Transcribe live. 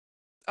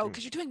Oh,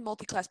 because you're doing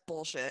multi-class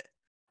bullshit.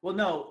 Well,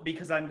 no,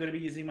 because I'm going to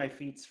be using my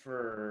feats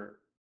for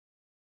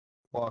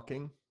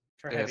Walking.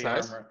 heavy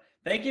ASIs? armor.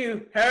 Thank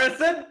you,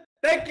 Harrison.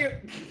 Thank you.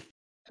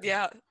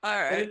 Yeah. All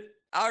And right. it-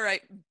 All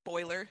right,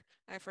 boiler.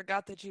 I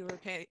forgot that you were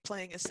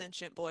playing a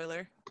sentient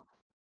boiler.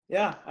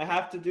 yeah, I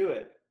have to do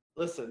it.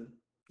 Listen,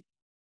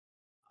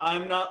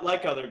 I'm not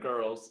like other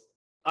girls.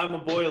 I'm a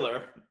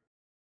boiler.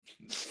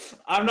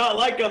 I'm not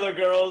like other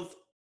girls.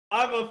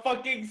 I'm a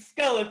fucking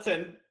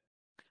skeleton.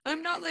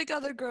 I'm not like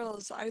other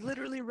girls. I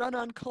literally run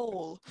on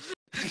coal.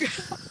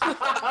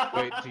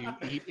 Wait, do you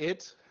eat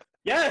it?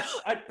 Yes,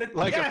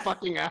 Like yes, a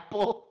fucking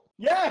apple?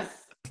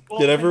 yes. Well,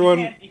 Did everyone-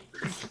 you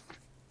can't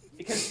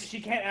because she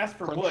can't ask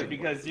for wood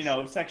because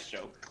sex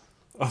joke.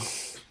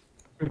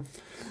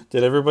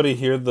 Did everybody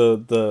hear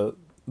the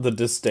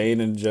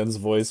disdain in Jen's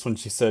voice when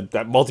she said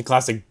that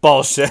multi-classic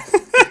bullshit?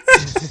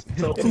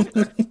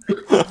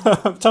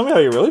 Tell me how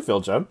you really feel,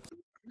 Jen.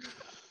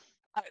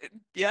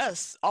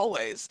 Yes,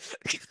 always.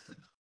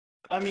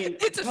 I mean,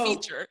 It's a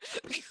feature.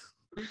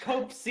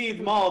 Cope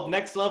Seed Mauled,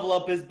 next level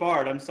up is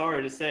Bard. I'm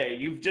sorry to say,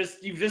 you've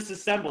just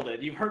assembled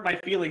it. You've hurt my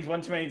feelings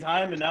one too many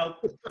times, and now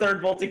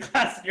third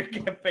multi-class in your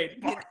campaign,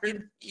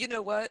 Bard. You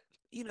know what?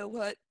 You know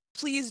what?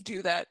 Please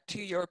do that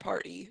to your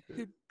party.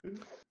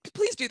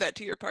 Please do that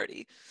to your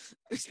party.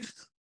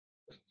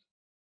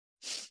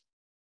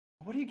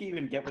 What do you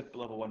even get with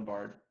level 1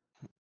 Bard?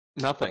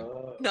 Nothing.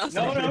 Nothing.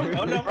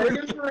 No. Art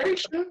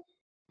inspiration?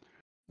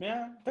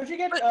 Yeah. Don't you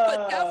get?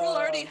 But Davril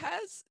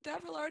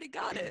already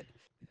got it.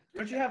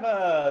 Don't you have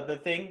the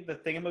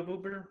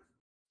thingamaboober?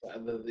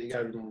 You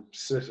gotta be more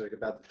specific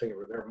about the thing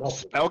over there.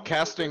 Multiple. Spell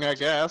casting, I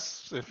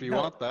guess, if you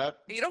want that.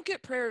 You don't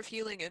get Prayer of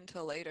Healing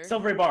until later.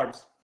 Silvery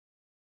Barbs.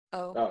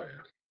 Oh. Oh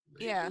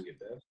yeah. Yeah. You get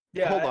that.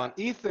 Yeah. Hold on,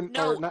 Ethan.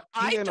 No, or not,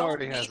 I Ian don't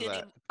already need has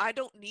that. I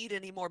don't need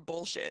any more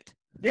bullshit.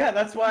 Yeah,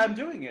 that's why I'm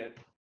doing it.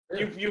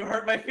 Yeah. You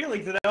hurt my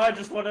feelings, and now I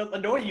just want to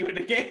annoy you in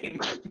the game.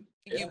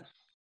 Yeah.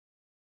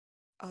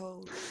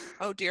 Oh,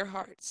 dear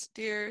hearts,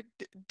 dear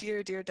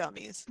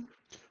dummies.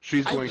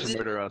 She's I going to lit-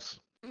 murder us.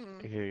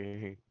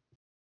 Mm.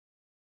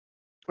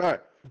 All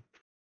right.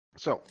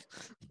 So,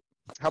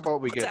 how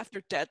about we What's get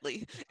after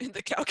deadly in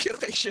the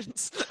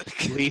calculations?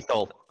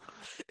 lethal?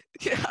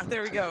 Yeah,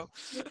 there we go.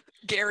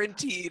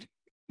 Guaranteed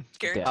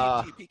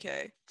Uh,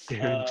 TPK.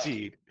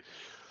 Guaranteed.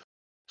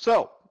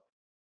 So,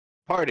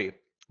 party,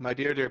 my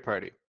dear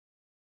party.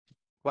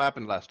 What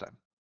happened last time?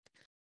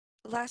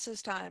 Last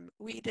time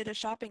we did a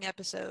shopping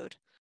episode,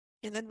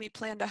 and then we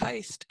planned a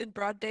heist in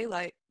broad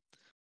daylight.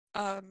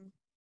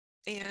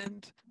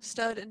 And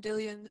Stud and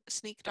Dillian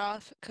sneaked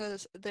off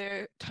because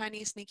they're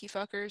tiny sneaky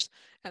fuckers,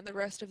 and the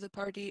rest of the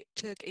party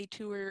took a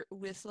tour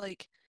with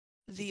like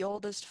the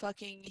oldest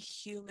fucking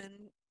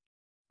human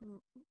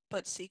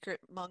but secret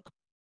monk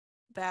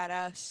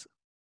badass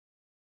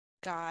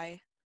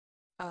guy.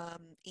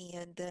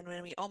 And then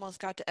when we almost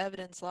got to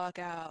evidence lock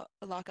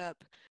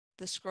up,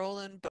 the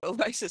scrolling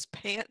Bovice's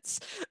pants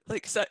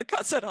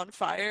got set on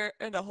fire,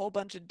 and a whole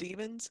bunch of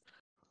demons,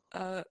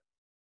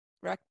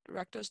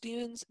 Rakdos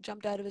demons,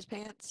 jumped out of his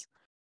pants.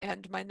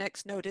 And my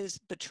next note is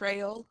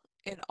betrayal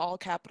in all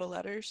capital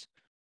letters.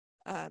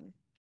 And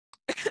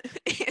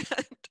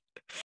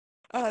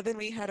then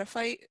we had a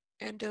fight,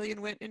 and Dillian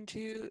went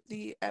into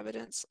the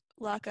evidence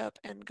lockup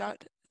and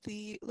got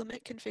the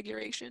limit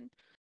configuration,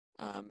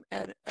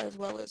 as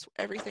well as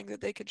everything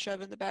that they could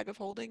shove in the bag of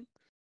holding,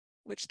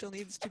 which still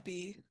needs to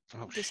be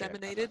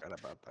disseminated. Shit, I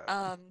forgot about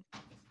that.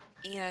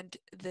 And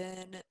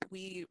then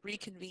we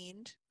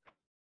reconvened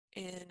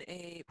in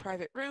a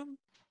private room,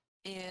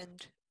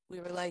 and we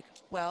were like,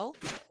 well,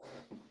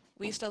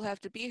 we still have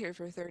to be here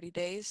for 30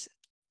 days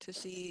to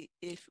see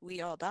if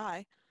we all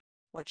die.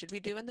 What should we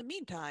do in the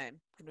meantime?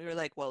 And we were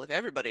like, well, if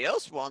everybody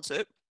else wants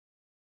it,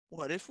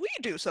 what if we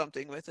do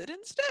something with it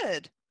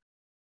instead?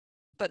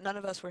 But none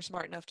of us were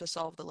smart enough to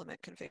solve the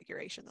limit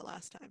configuration the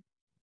last time.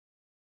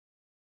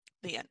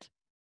 The end.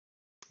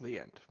 The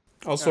end.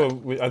 Also,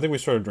 I think we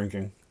started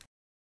drinking.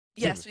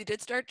 Yes, we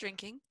did start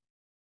drinking.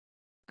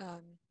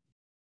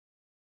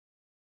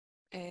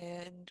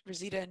 And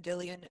Rosita and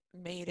Dillian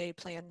made a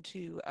plan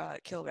to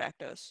kill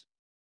Rakdos.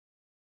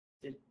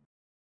 Did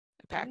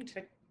A pact.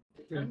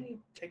 Tony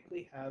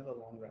technically have a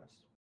long rest?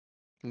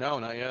 No,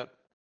 not yet.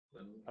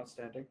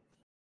 Outstanding.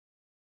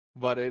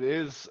 But it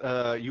is.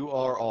 You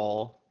are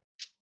all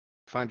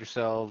find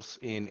yourselves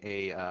in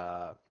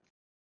a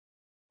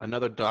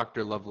another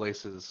Dr.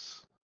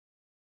 Lovelace's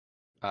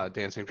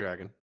dancing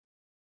dragon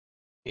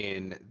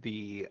in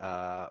the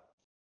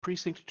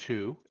precinct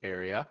 2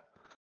 area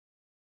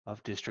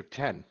of District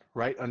 10,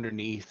 right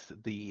underneath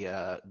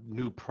the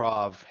new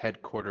Prov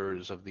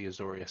headquarters of the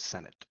Azoria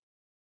Senate.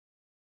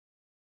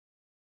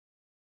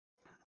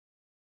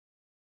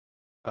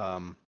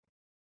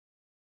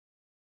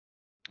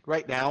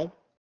 Right now,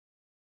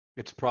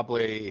 it's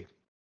probably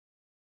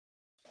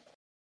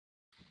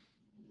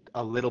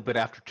a little bit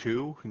after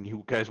 2, and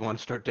you guys want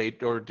to start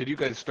or did you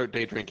guys start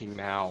day drinking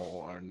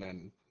now, and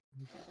then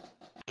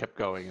kept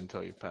going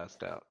until you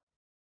passed out?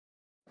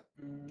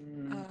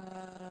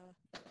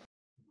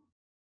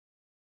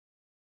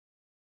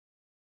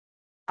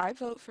 I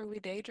vote for we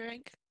day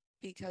drink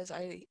because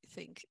I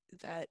think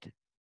that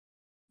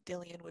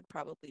Dillian would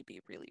probably be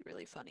really,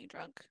 really funny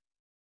drunk.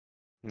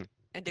 Hmm.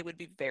 And it would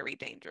be very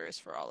dangerous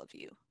for all of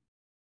you.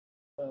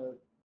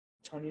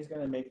 Tony's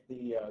gonna make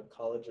the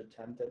college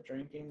attempt at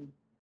drinking,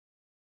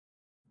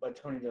 but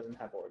Tony doesn't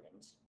have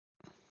organs.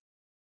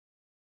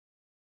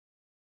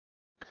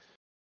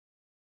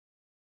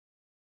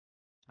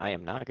 I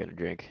am not gonna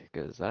drink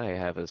because I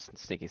have a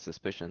sneaking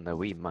suspicion that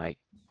we might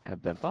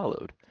have been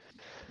followed.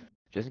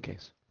 Just in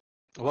case.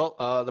 Well,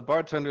 the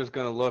bartender's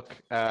gonna look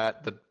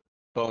at the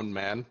bone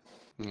man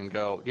and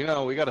go, you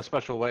know, we got a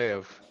special way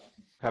of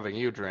having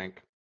you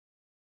drink.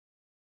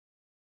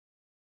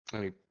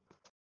 And he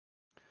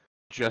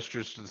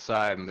gestures to the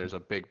side, and there's a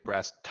big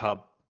brass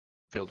tub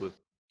filled with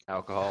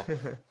alcohol.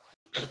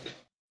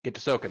 Get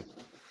to soaking.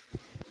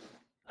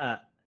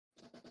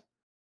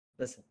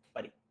 Listen,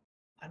 buddy,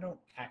 I don't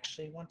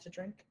actually want to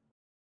drink.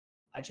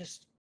 I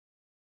just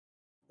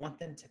want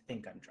them to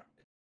think I'm drunk.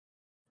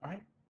 All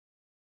right?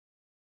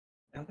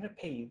 And I'm gonna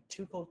pay you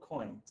 2 gold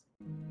coins.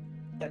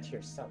 That to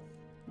yourself.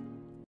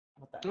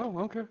 How about that? Oh,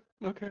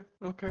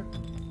 okay.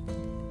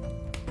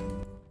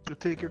 He'll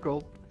take your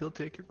gold. He'll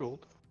take your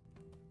gold.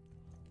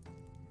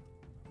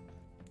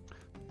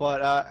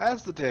 But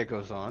as the day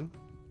goes on,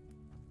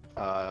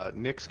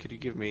 Nix, could you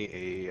give me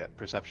a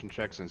perception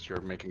check since you're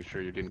making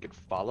sure you didn't get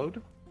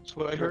followed? That's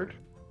what I heard.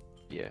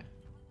 Yeah.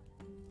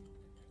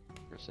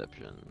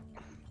 Perception.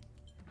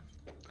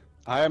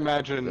 I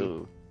imagine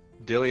Ooh.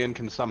 Dillian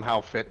can somehow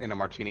fit in a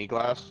martini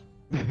glass.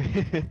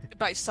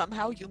 By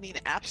somehow, you mean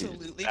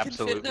absolutely can fit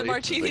in a absolutely.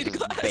 martini Like just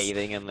glass.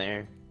 bathing in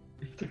there.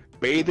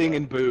 Bathing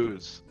in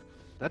booze.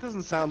 That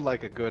doesn't sound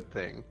like a good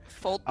thing.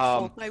 Fold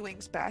my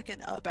wings back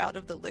and up out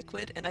of the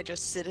liquid, and I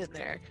just sit in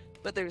there.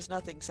 But there's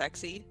nothing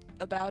sexy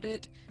about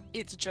it.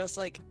 It's just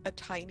like a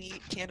tiny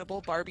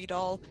cannibal Barbie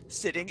doll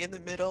sitting in the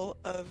middle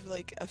of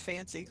like a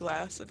fancy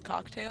glass of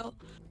cocktail,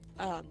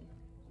 and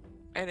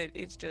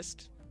it's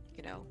just,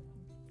 you know,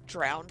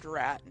 drowned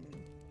rat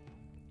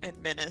and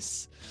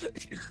menace.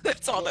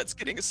 That's all that's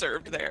getting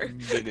served there.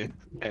 Minute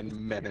and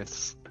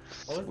menace.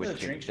 What was the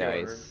Witching drink you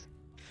ordered? dice.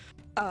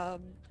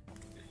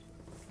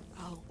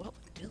 Oh, what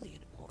would Dillian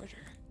order?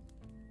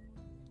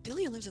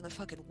 Dillian lives in the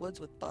fucking woods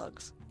with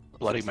bugs. What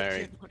Bloody would Dillian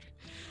Mary. order?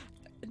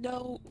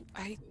 No,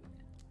 I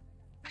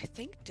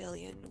think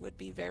Dillian would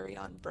be very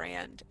on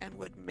brand and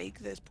would make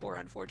this poor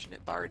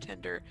unfortunate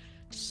bartender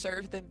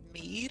serve them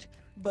mead,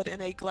 but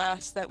in a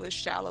glass that was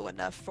shallow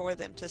enough for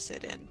them to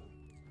sit in.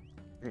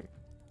 Mm.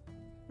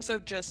 So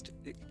just,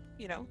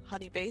 you know,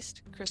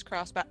 honey-based,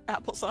 crisscross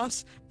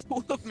applesauce,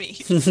 pool of mead.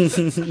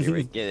 Here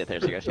we get it there,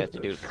 so you guys have to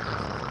do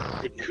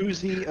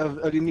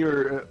Jacuzzi in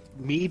your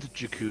mead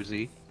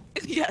jacuzzi.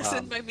 Yes,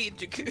 in my mead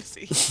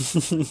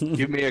jacuzzi.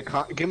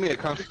 give me a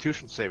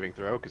Constitution saving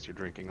throw because you're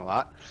drinking a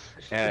lot.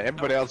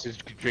 Everybody else who's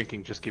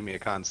drinking, just give me a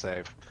con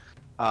save.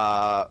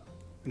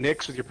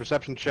 Nix, with your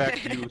perception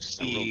check, you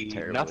see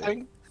terribly.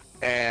 nothing,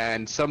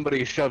 and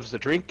somebody shoves the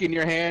drink in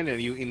your hand,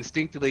 and you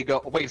instinctively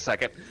go, "Wait a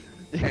second."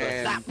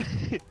 And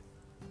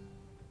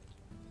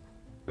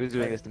Who's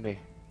doing this to me?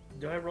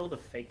 Do I roll the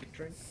fake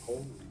drink?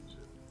 Holy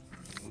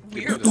shit. give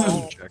me We're a deception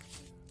all check.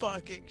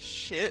 fucking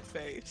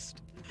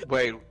shit-faced.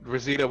 Wait,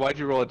 Rosita, why'd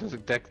you roll a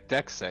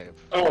deck save?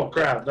 Oh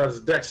crap, that was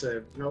a deck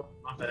save. Nope,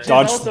 my bad.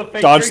 Also Dodge,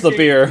 fake dodge the drinking.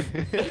 beer.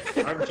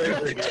 I'm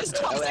taking Just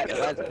Oh, tossing it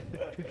up.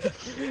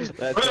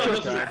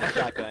 that's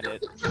shotgun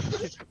it.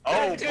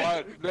 Oh,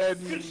 but then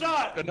Good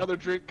shot! another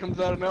drink comes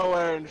out of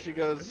nowhere, and she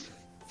goes,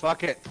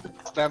 "Fuck it,"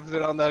 stabs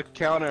it on the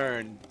counter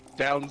and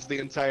downs the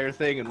entire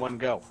thing in one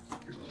go.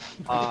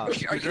 Are you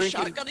you're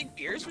drinking- shotgunning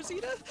beers,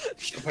 Rosita?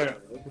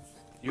 Apparently.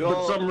 You For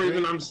all some reason,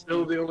 drink- I'm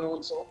still the only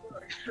one sober,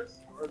 I guess.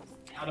 Or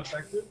not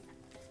affected.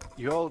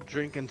 You all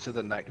drink into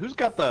the night. Who's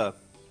got the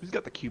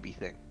QB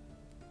thing?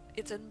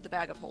 It's in the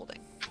bag of holding,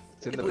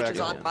 It's in the which bag is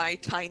of on holding. my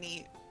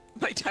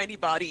tiny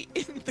body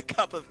in the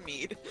cup of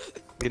mead.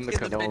 In the in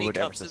cup. the No one many would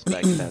ever cups of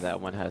suspect mead. that that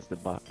one has the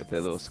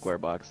little square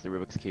box, the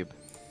Rubik's Cube.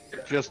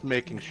 Just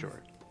making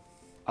sure.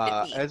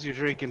 Indeed. As you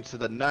drink into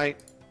the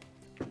night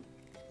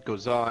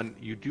goes on,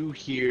 you do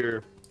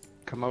hear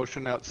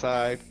commotion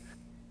outside.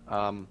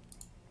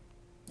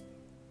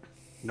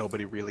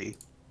 Nobody really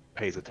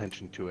pays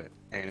attention to it,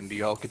 and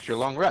you all get your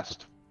long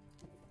rest.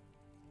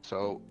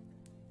 So,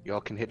 you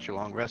all can hit your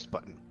long rest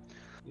button.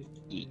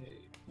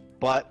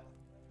 But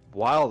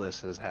while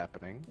this is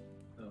happening,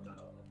 Oh, no.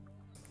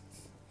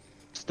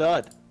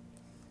 Stud,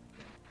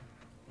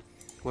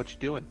 what you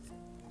doing?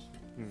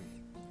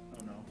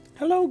 Oh no.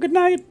 Hello, good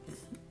night.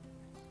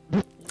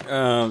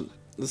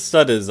 The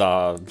stud is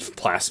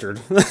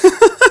plastered.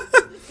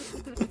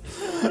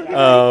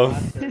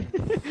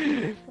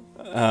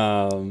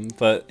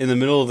 But in the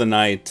middle of the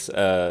night,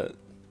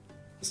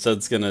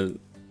 Stud's gonna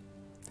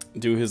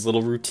do his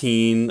little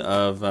routine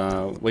of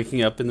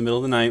waking up in the middle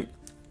of the night,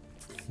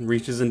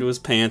 reaches into his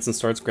pants and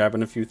starts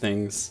grabbing a few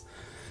things,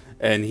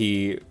 and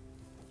he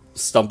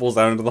stumbles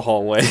out into the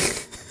hallway.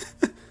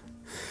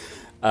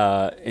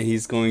 And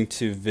he's going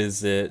to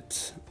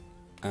visit.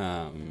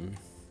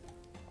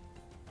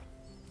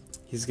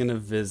 He's gonna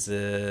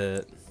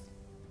visit.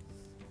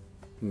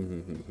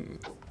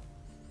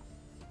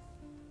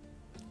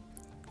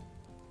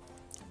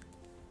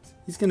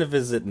 He's gonna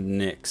visit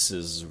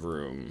Nyx's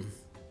room.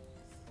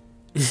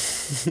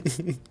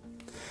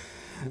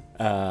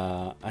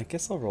 I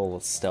guess I'll roll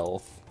with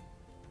stealth.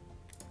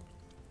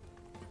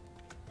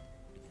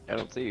 I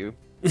don't see you.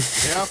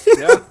 Yeah,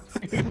 yeah.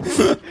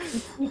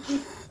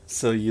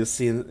 So you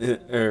see,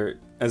 or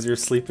as you're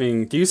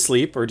sleeping, do you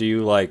sleep or do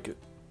you like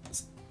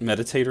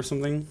meditate or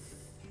something?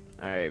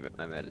 I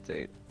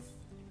meditate.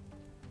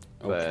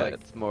 Okay. But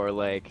it's more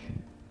like,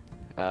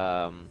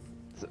 so,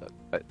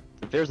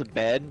 if there's a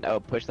bed, I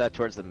would push that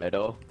towards the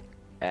middle,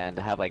 and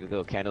have like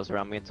little candles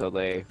around me until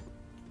they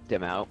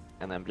dim out,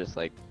 and I'm just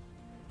like,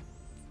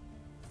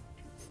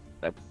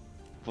 I'm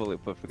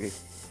perfectly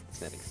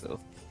standing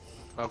still.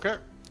 Okay.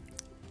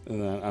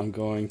 And then I'm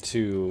going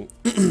to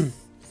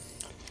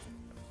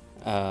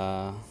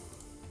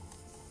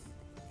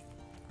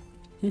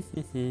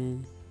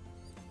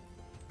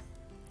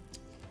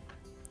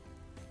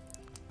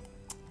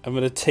I'm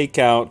gonna take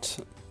out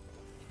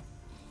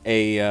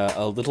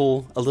a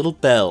little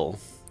bell,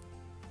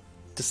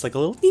 just like a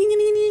little ding ding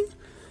ding ding,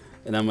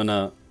 and I'm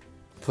gonna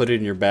put it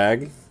in your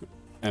bag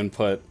and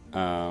put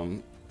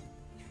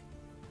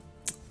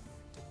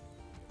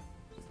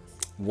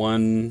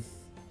one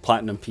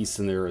platinum piece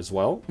in there as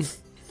well.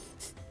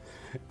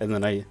 And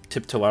then I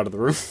tiptoe out of the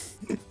room.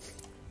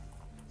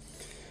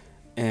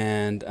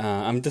 And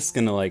I'm just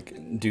gonna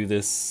like do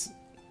this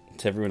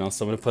to everyone else.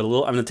 So I'm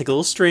gonna take a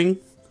little string.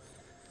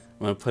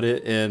 I'm gonna put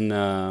it in.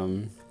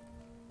 I'm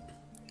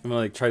gonna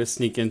like try to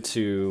sneak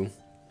into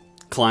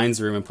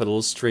Klein's room and put a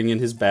little string in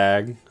his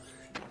bag,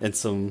 and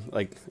some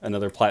like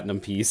another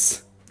platinum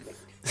piece.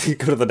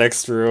 Go to the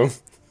next room.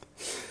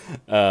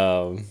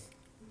 A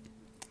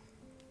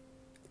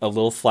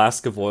little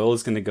flask of oil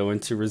is gonna go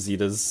into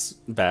Rosita's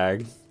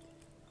bag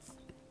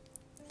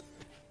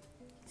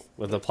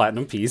with a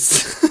platinum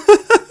piece.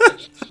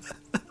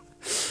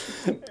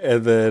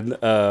 And then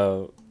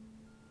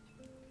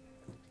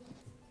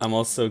I'm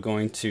also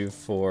going to,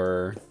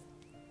 for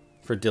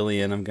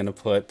Dillian, I'm going to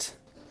put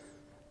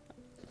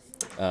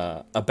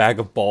a bag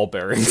of ball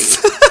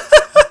bearings.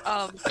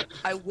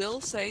 I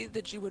will say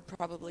that you would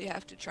probably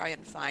have to try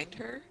and find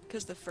her,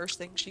 because the first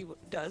thing she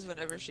does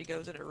whenever she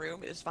goes in a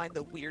room is find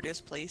the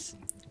weirdest place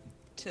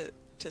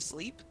to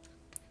sleep.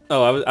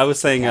 Oh, I was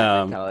saying,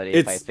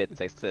 Mentality, 5 it's fits,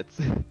 6 fits.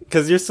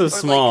 because you're so like-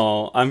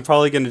 small. I'm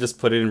probably gonna just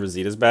put it in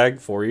Rosita's bag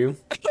for you.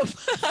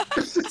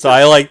 So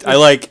I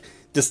like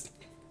just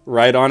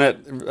write on it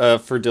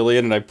for Dillian,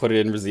 and I put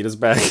it in Rosita's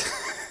bag.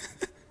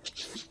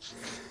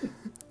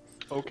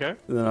 Okay.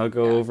 And then I'll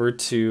go over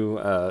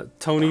to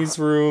Tony's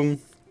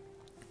room,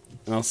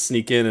 and I'll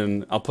sneak in,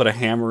 and I'll put a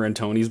hammer in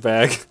Tony's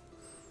bag.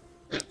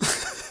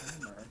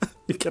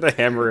 You get a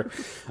hammer.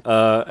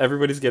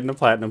 Everybody's getting a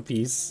platinum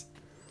piece.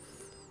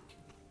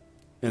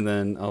 And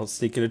then I'll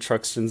sneak into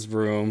Truxton's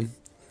room,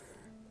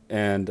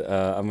 and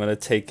I'm gonna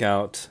take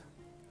out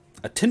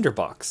a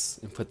tinderbox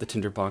and put the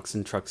tinderbox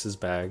in Trux's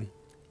bag.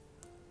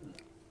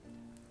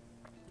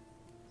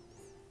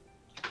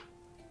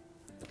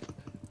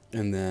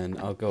 And then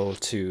I'll go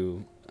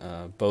to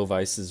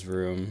Bovice's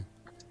room,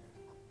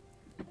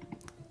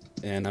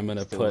 and I'm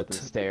gonna Still with the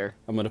put stare.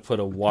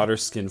 a water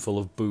skin full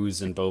of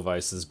booze in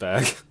Bovice's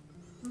bag.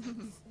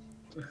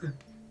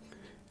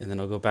 And then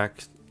I'll go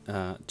back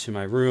to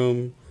my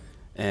room,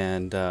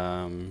 and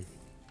I'll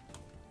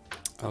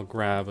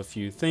grab a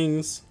few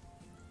things,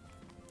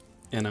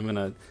 and I'm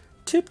gonna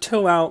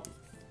tiptoe out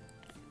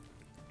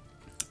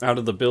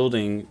of the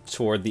building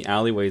toward the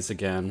alleyways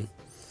again,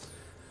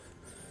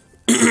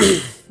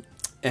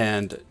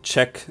 and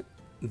check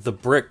the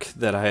brick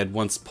that I had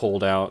once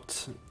pulled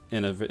out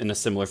in a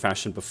similar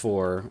fashion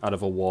before out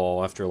of a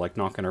wall after like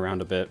knocking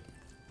around a bit,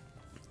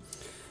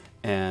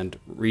 and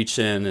reach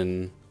in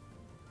and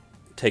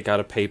take out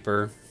a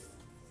paper,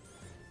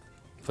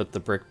 put the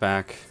brick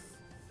back,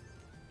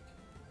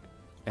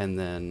 and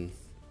then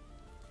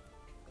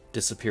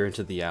disappear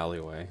into the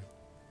alleyway.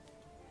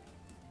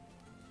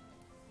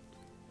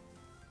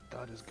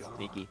 That is gone.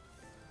 Sneaky.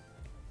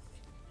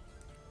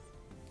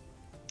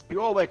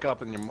 You all wake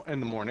up in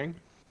the morning,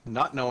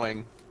 not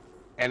knowing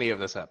any of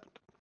this happened.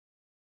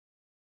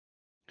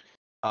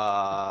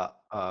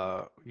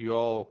 You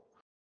all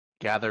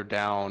gather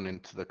down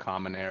into the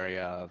common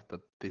area of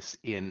this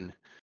inn,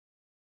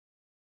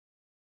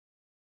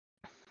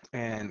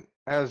 and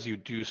as you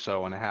do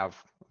so, and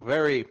have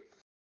very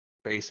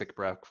basic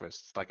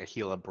breakfasts like a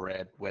heel of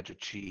bread, wedge of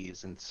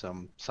cheese, and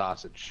some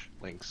sausage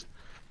links,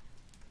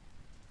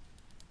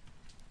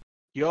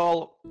 you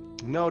all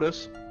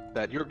notice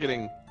that you're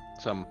getting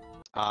some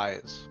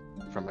eyes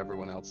from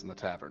everyone else in the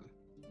tavern.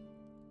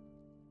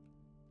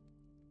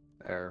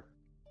 They're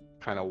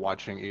kind of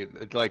watching you.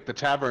 Like, the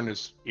tavern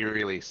is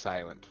eerily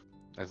silent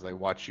as they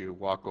watch you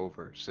walk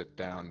over, sit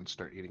down, and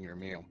start eating your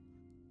meal.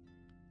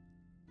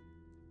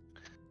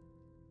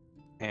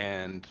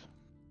 And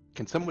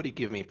can somebody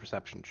give me a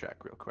perception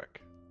check real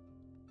quick?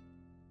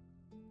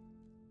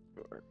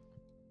 Sure.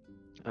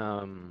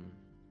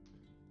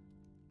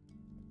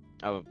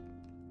 Oh,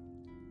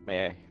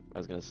 may I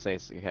was gonna say,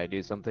 so can I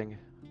do something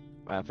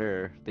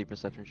after the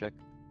perception check?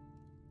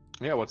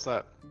 Yeah, what's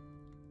that?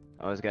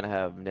 I was gonna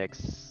have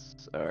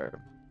Nyx,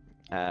 or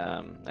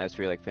as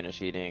we like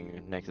finish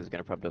eating, Nyx is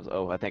gonna probably,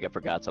 oh, I think I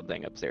forgot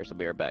something upstairs. I'll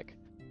be right back.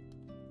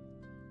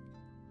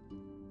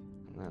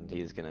 And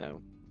he's gonna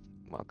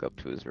walk up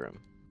to his room.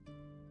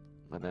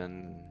 And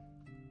then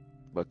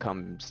what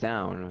comes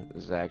down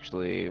is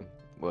actually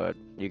what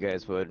you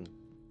guys would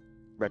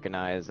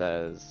recognize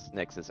as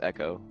Nyx's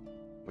Echo,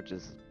 which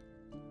is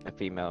a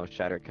female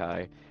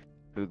Shatterkai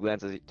who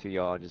glances to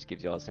y'all and just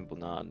gives y'all a simple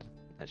nod.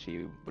 And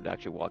she would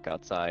actually walk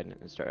outside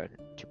and start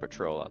to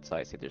patrol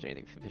outside, see if there's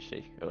anything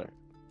fishy or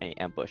any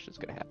ambush that's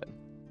gonna happen.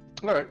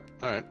 Alright,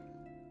 alright.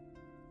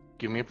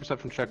 Give me a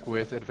perception check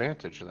with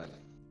advantage then.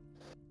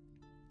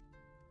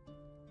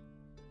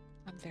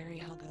 I'm very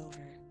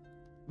hungover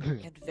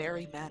and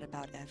very mad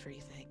about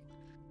everything.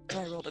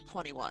 I rolled a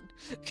 21.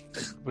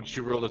 But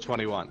you rolled a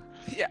 21.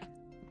 Yeah.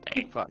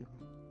 Fine.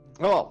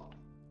 Well,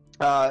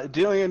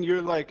 Dillian,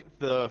 you're like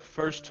the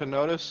first to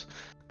notice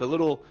the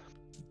little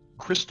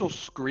crystal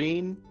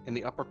screen in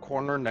the upper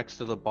corner next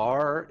to the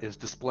bar is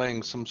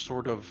displaying some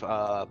sort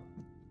of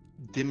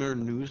dimmer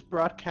news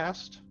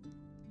broadcast.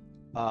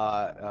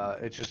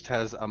 It just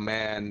has a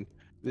man.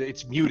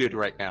 It's muted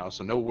right now,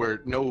 so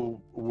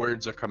no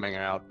words are coming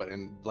out, but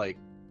in like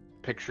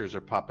pictures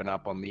are popping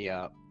up on the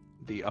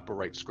upper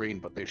right screen.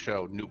 But they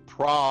show New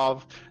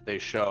Prov. They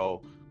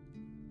show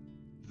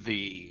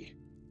the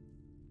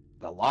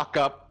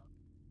lockup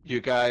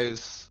you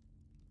guys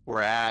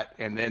were at,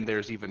 and then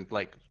there's even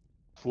like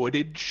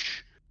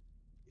footage,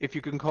 if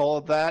you can call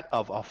it that,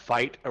 of a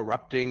fight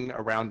erupting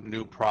around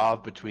New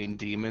Prov between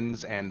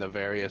demons and the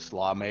various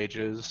law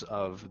mages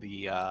of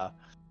the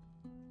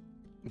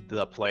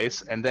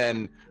place. And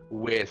then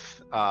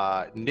with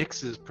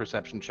Nyx's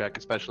perception check,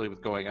 especially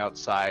with going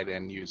outside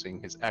and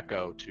using his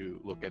echo to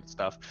look at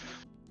stuff,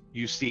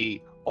 you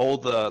see all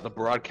the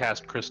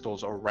broadcast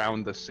crystals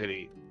around the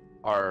city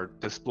are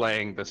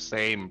displaying the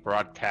same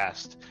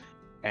broadcast,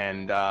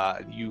 and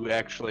you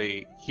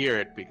actually hear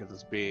it because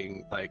it's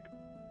being like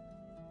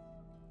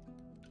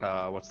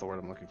what's the word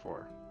I'm looking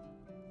for?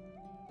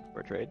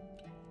 Portrayed?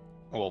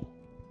 Well,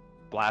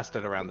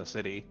 blasted around the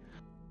city.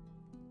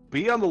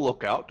 Be on the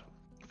lookout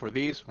for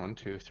these 1,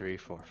 2, 3,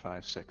 4,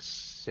 5,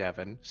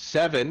 6,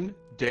 7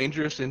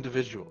 dangerous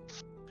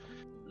individuals.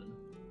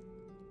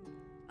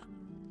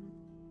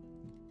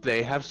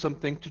 They have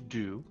something to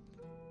do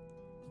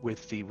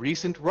with the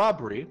recent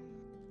robbery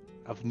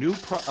of a New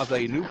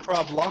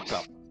Prov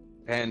lockup.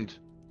 And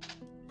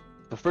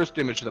the first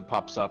image that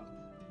pops up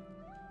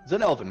is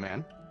an elven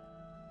man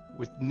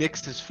with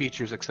Nyx's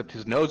features, except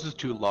his nose is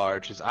too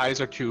large, his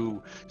eyes are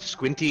too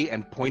squinty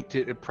and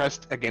pointed,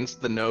 pressed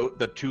against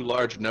the too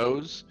large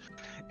nose,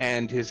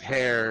 and his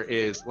hair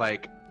is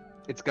like,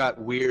 it's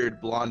got weird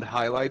blonde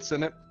highlights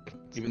in it,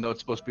 even though it's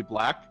supposed to be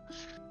black.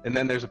 And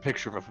then there's a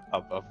picture of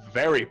a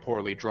very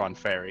poorly drawn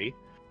fairy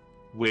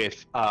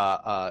with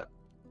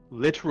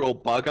literal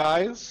bug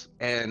eyes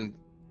and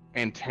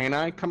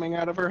antennae coming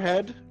out of her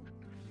head.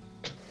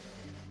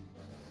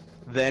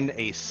 Then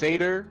a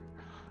satyr,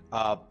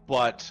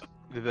 but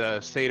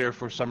the satyr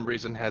for some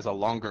reason has a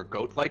longer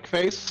goat-like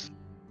face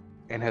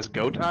and has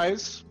goat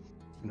eyes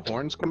and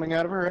horns coming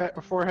out of her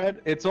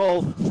forehead. It's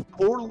all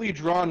poorly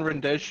drawn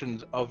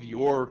renditions of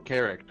your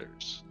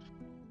characters.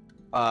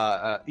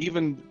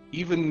 Even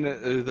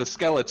the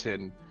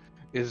skeleton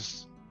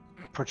is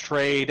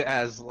portrayed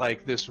as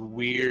like this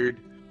weird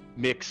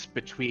mix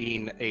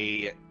between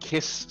a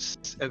Kiss,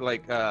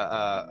 like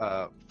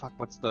fuck,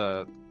 what's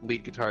the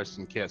lead guitarist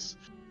in Kiss?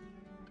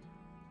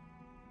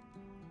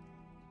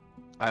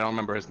 I don't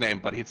remember his name,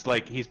 but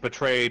he's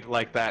portrayed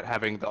like that,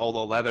 having all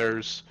the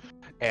leathers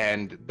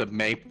and the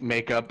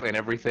makeup and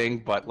everything,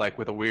 but like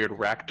with a weird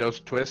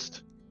Rakdos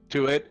twist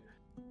to it,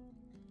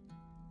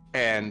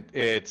 and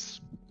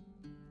it's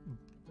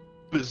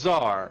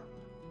bizarre.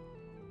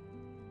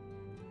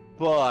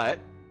 But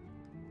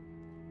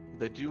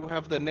they do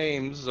have the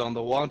names on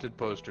the wanted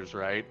posters,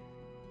 right?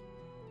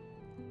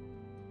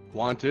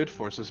 Wanted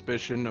for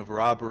suspicion of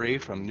robbery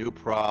from New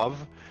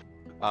Prov.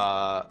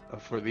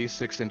 For these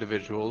 6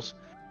 individuals,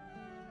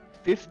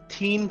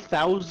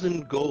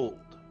 15,000 gold.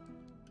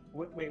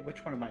 Wait,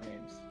 which one of my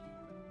names?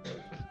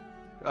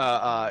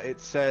 It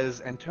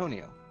says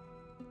Antonio.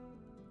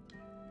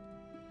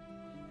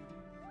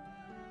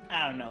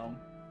 I don't know.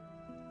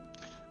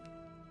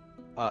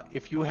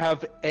 If you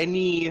have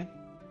any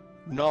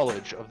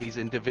knowledge of these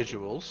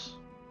individuals,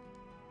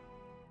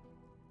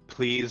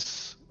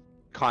 please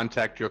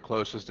contact your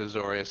closest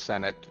Azorius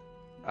Senate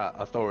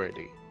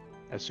authority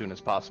as soon as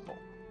possible.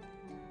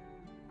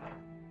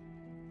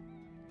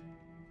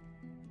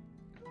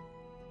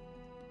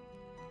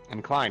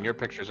 And Klein, your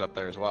picture's up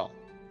there as well.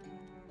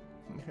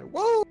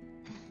 Woo!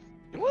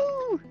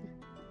 Woo!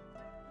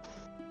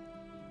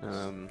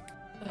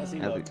 How's he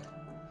as look?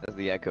 as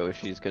the Echo,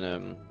 she's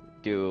gonna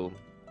do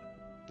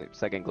a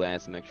second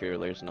glance to make sure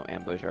there's no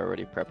ambush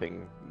already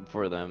prepping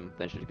for them.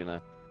 Then she's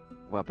gonna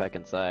walk back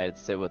inside,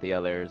 sit with the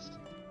others,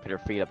 put her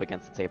feet up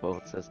against the table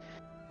and says,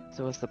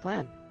 "So what's the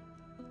plan?"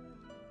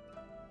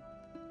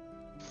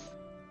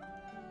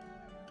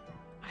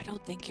 I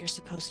don't think you're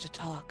supposed to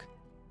talk.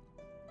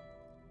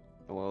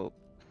 Well,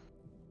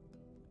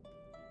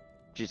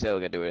 she's still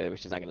gonna do it.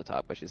 She's not gonna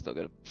talk, but she's still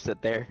gonna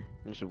sit there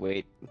and just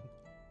wait.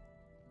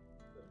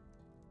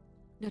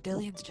 No,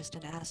 Dillion's just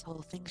an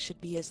asshole. Things should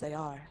be as they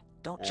are.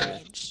 Don't Uh.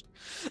 change.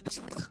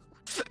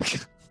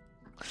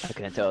 I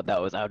couldn't tell if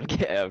that was out of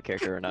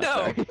character or not.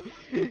 No.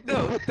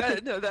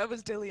 Sorry. No, that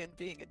was Dillion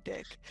being a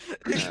dick.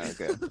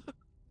 Okay.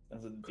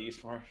 That's a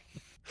D4.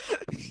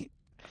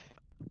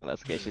 Well,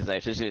 that's okay. She's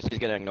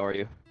gonna ignore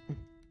you.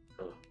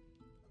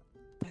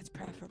 That's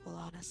preferable,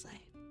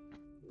 honestly.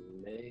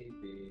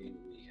 Maybe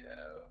we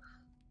have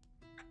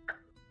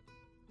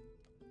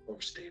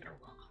overstayed our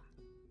welcome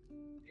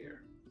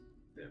here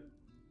in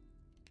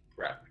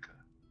Ravnica.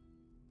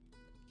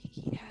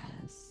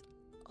 Yes.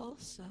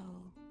 Also,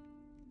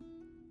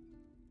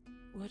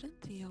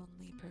 wouldn't the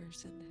only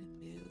person who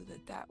knew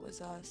that that was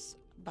us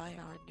by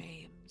our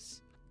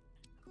names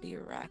be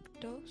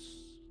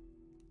Rakdos?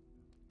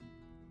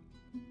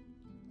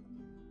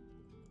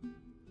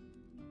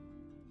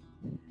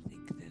 I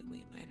think that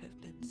we might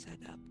have been set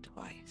up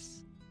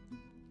twice.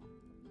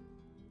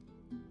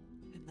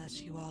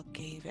 Unless you all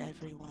gave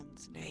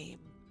everyone's name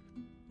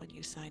when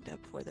you signed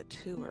up for the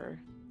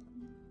tour.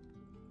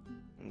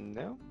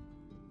 No.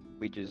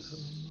 We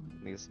just,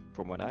 at least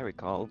from what I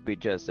recall, we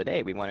just said,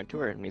 "Hey, we want a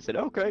tour," and he said,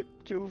 "Okay,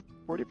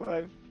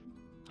 245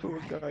 tour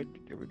Alright. guide.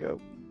 Here we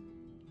go."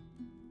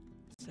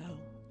 So,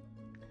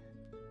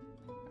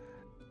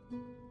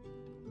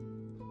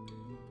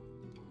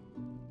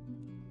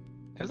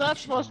 Is that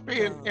supposed to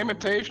be an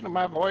imitation of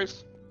my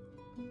voice?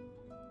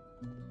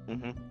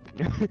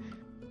 Mm-hmm.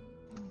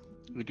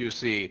 We do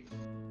see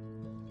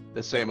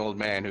the same old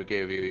man who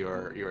gave you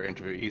your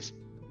interview. He's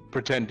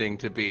pretending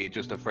to be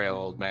just a frail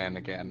old man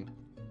again.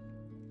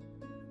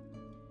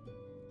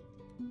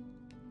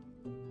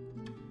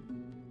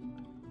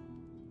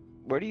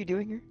 What are you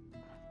doing here?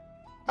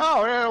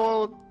 Oh, yeah,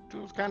 well, it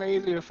was kind of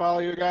easy to follow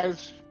you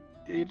guys.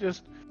 You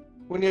just,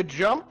 when you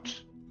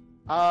jumped,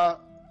 I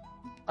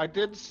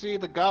did see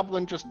the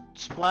goblin just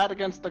splat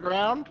against the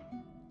ground.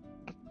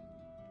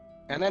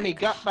 And then he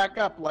got back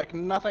up like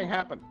nothing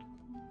happened.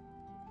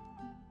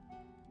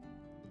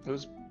 It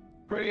was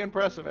pretty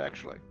impressive,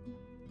 actually.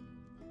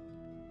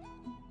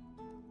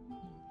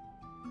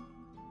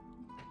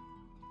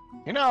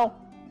 You know,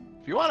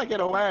 if you want to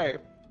get away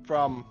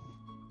from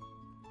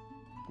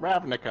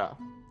Ravnica,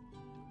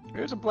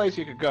 there's a place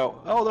you could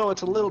go, although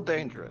it's a little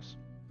dangerous.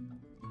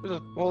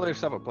 There's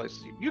several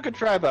places. You could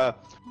try the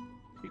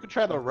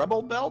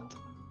Rebel Belt,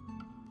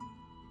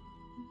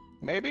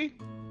 maybe.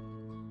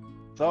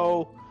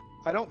 Though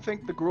I don't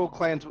think the Gruul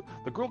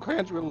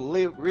clans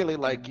really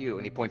like you.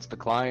 And he points to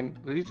Klein.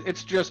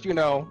 It's just,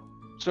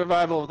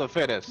 survival of the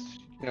fittest.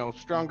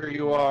 Stronger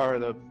you are,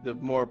 the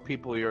more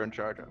people you're in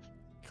charge of.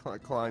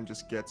 Klein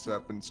just gets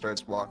up and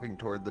starts walking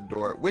toward the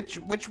door.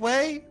 Which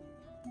way?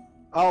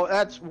 Oh,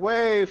 that's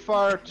way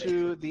far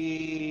to the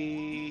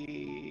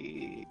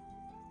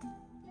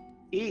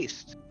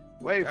east.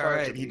 Way far. All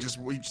right, to the he east. just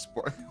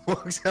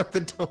walks out the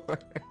door.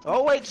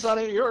 Oh wait,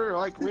 Sonny, you're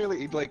like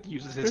really. He like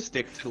uses his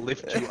stick to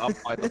lift you up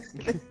by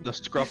the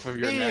scruff of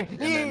your neck,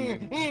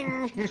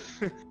 and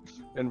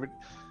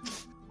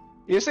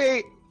you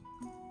see,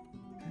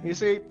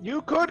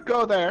 you could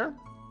go there.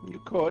 You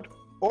could.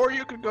 Or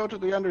you could go to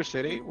the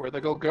Undercity, where the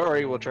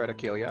Golgari will try to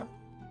kill you.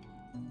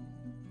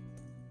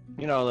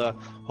 The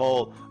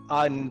whole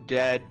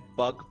undead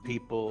bug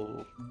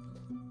people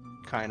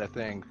kind of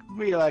thing.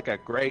 Be like a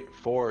great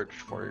forge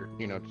for,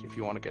 if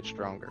you want to get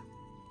stronger.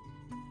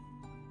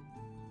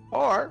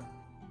 Or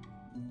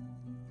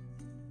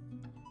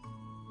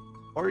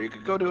you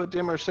could go to a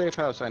dimmer safe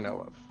house I know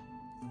of.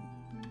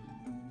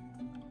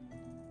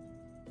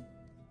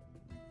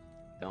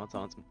 That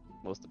sounds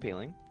most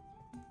appealing.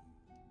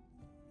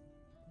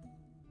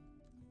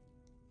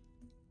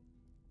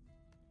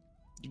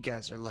 You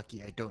guys are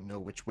lucky I don't know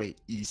which way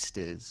east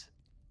is.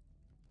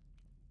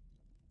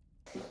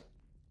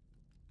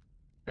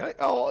 Really?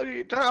 Oh,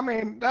 I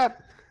mean,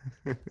 that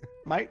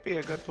might be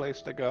a good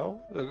place to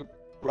go. The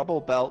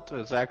Rubble Belt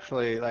is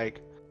actually,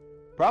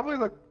 probably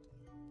the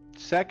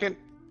second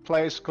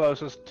place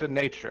closest to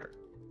nature,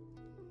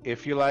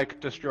 if you like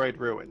destroyed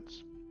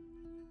ruins.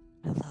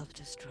 I love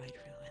destroyed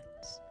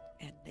ruins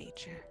and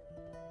nature.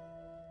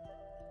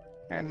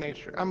 And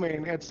nature. I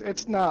mean,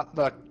 it's not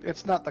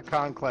the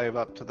conclave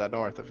up to the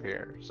north of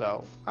here,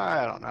 so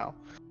I don't know.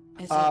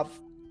 Is it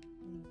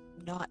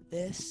not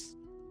this?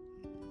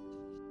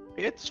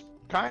 It's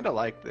kind of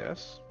like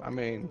this. I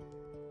mean,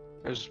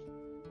 there's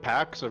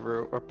patches of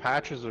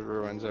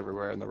ruins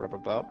everywhere in the Rubber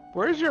Belt.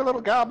 Where's your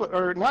little goblin,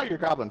 or not your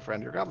goblin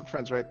friend? Your goblin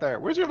friend's right there.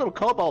 Where's your little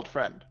kobold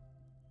friend?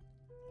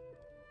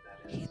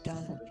 He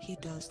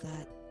does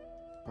that.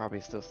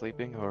 Probably still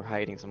sleeping or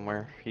hiding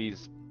somewhere.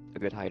 He's a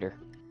good hider.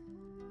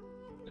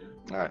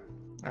 All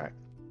right.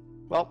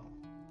 Well,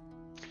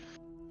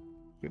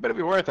 you better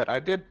be worth it. I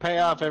did pay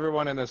off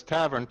everyone in this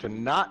tavern to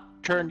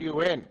not turn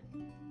you in.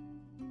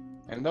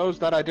 And those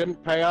that I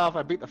didn't pay off,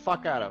 I beat the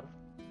fuck out of.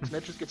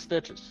 Snitches get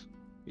stitches.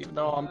 Even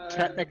though I'm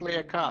technically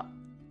a cop.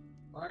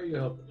 Why are you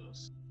helping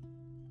us?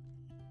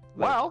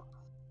 Well,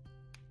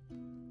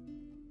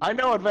 I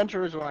know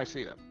adventurers when I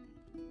see them.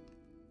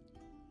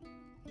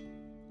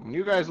 And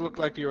you guys look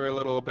like you were a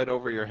little bit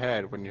over your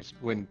head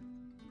when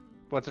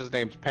what's his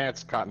name's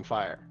pants caught in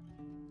fire,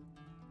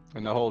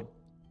 and the whole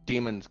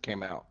demons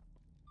came out.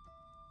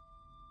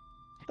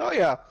 Oh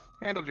yeah,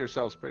 handled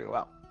yourselves pretty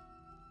well.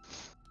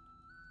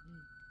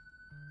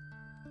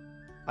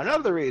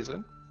 Another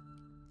reason,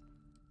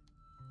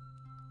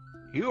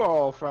 you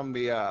all from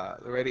the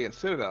Radiant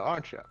Citadel,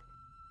 aren't you?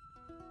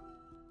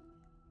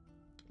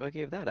 What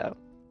gave that out?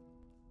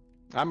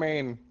 I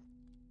mean,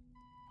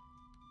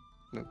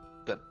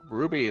 that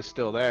Ruby is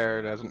still there,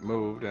 it hasn't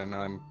moved, and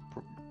I'm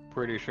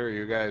pretty sure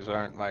you guys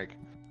aren't, like,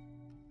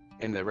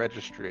 in the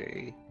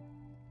registry,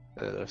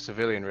 the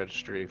civilian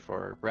registry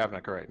for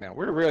Ravnica right now.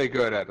 We're really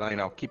good at, you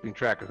know, keeping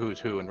track of who's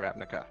who in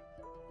Ravnica.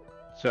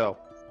 So,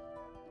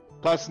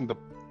 plus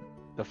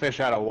the fish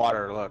out of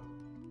water look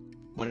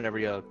whenever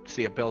you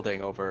see a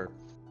building over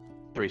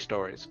 3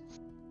 stories.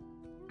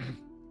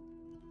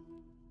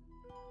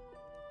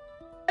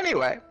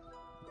 Anyway,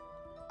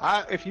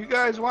 if you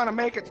guys want to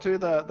make it to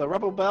the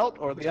Rubble Belt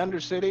or the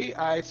Undercity,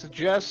 I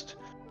suggest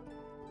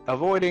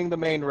avoiding the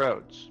main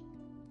roads.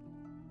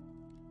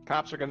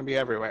 Cops are going to be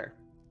everywhere.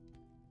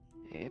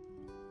 Yep.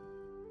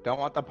 Don't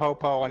want the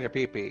po-po on your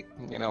pee-pee.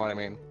 You know what I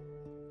mean?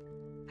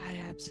 I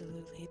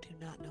absolutely do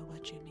not know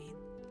what you mean.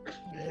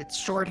 It's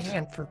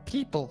shorthand for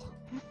people.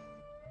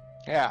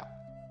 Yeah.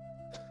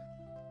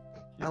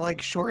 I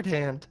like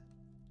shorthand.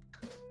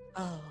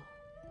 Oh.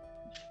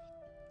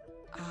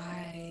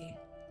 I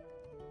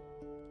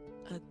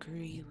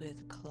agree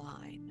with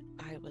Klein.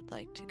 I would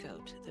like to go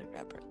to the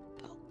Rebel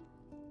Belt.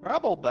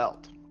 Rubble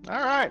Belt.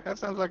 All right, that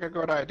sounds like a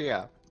good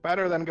idea.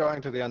 Better than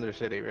going to the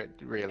Undercity,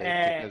 really.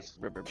 Because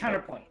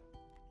Counterpoint.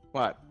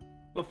 what?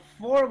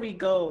 Before we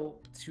go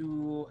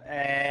to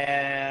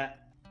a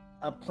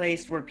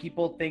place where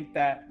people think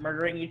that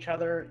murdering each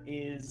other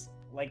is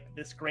like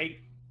this great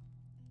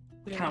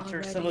We're counter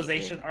already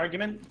civilization in-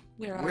 argument,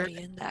 We're Where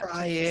already in that.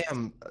 I place.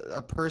 am,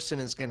 a person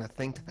is gonna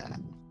think that.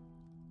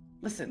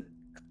 listen.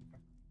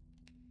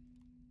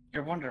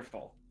 You're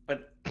wonderful,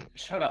 but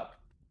shut up.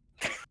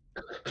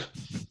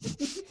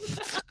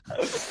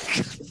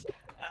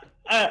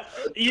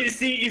 You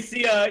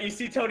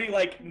see Tony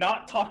like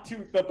not talk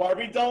to the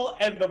Barbie doll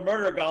and the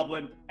murder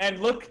goblin and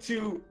look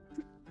to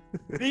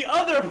the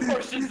other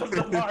portions of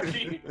the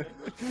Barbie.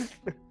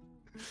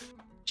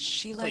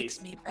 She likes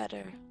Please. me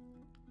better.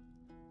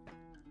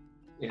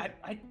 Yeah.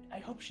 I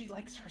hope she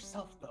likes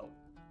herself though.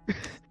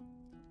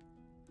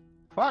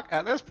 Fuck,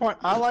 at this point,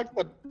 I like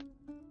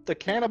the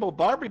cannibal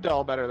Barbie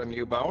doll better than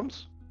you,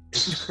 Bones.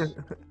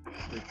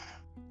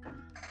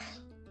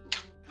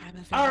 I'm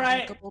a All very right.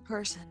 likable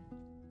person.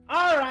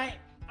 All right.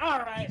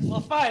 Well,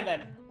 fine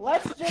then.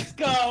 Let's just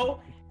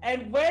go.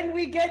 And when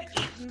we get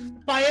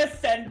eaten by a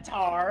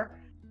centaur,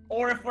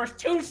 or if we're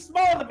too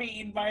small to be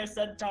eaten by a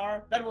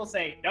centaur, then we'll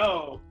say,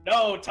 no,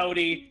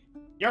 Tony.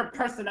 Your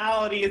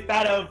personality is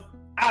that of,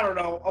 I don't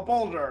know, a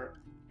boulder.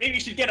 Maybe you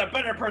should get a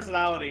better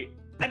personality.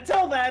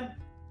 Until then,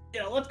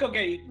 let's go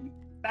get eaten.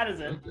 That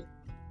is it.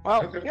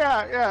 Well, Okay.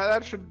 yeah,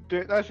 that should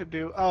do. That should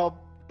do. Oh,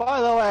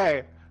 by the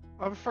way,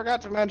 I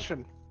forgot to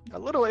mention a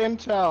little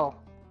intel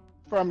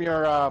from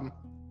your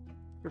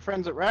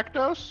friends at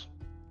Rakdos.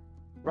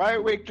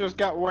 Riot Week just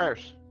got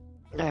worse.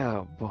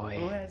 Oh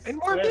boy. And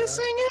we're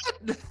missing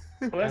it!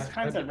 Who has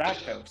friends at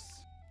Rakdos?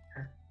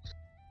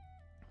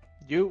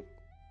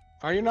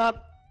 Are you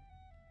not?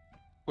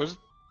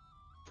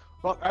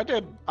 Well, I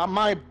did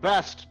my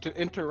best to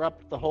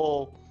interrupt the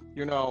whole,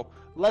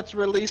 let's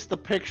release the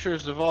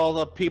pictures of all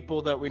the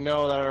people that we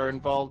know that are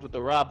involved with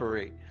the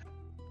robbery.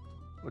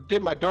 I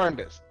did my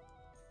darndest,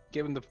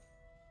 given the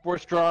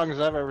worst drawings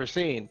I've ever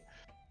seen.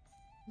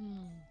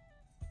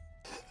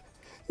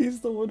 He's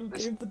the one who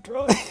gave the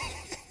drawing.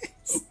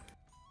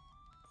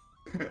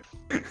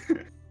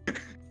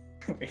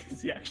 Wait,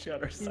 is he actually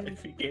on our side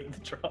if he gave the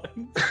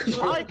drawings?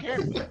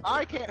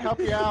 I can't help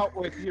you out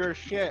with your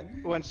shit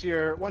once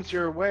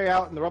you're way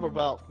out in the rubber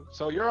belt.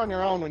 So you're on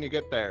your own when you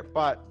get there.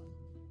 But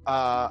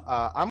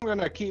I'm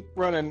gonna keep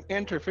running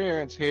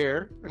interference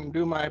here and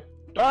do my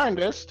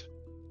darndest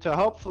to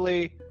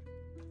hopefully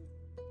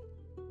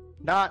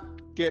not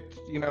get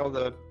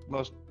the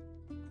most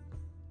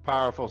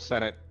powerful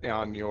Senate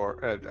on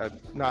your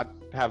not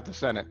have the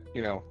Senate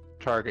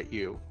target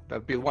you.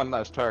 That'd be one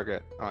less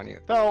target on you.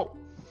 Though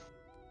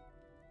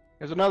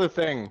there's another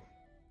thing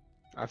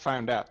I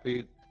found out.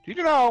 Did you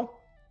know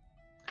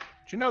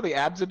the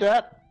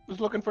Abzadet was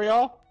looking for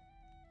y'all?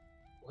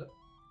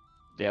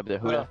 Yeah, but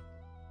who?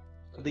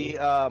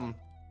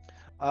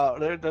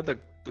 They're the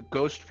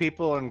ghost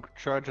people in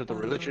charge of the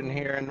religion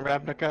here in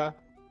Ravnica.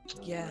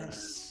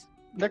 Yes.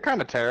 They're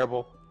kind of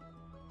terrible.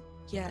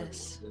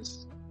 Yes.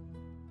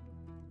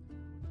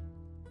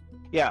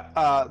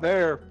 Yeah,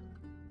 they're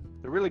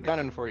really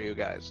gunning for you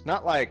guys.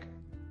 Not like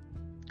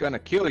gonna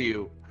kill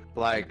you,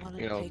 like They want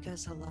to take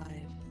us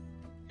alive.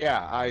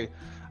 Yeah,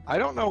 I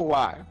don't know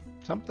why.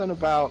 Something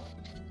about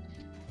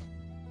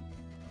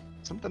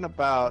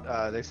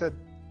they said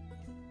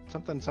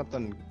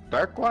something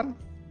dark one?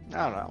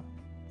 I don't know.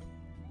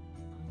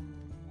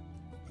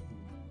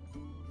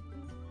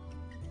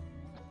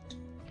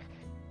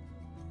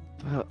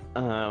 Well,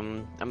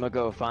 I'm gonna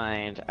go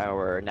find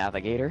our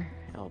navigator.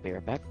 I'll be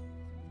right back.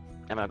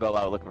 I'm gonna go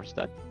out looking for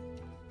Stud.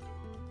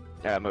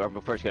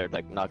 I'm first gonna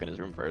like knock in his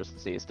room first,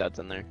 see if Stud's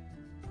in there.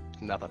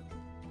 Nothing.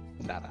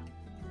 Nada.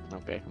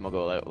 Okay, I'm gonna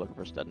go out looking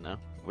for Stud now,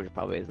 which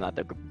probably is not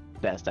the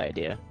best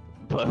idea,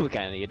 but we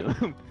kind of need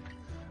him.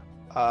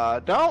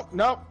 Don't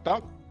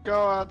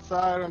go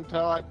outside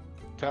until I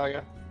tell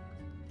you.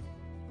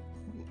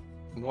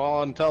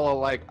 Well, until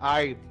like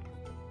I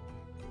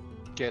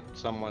get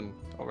someone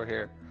over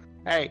here.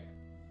 Hey,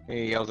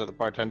 he yells at the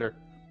bartender.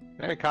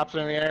 Any cops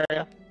in the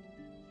area?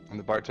 And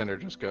the bartender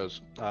just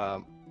goes.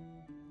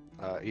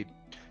 He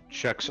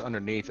checks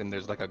underneath, and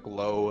there's like a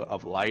glow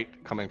of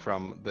light coming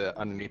from the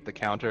underneath the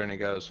counter, and he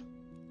goes,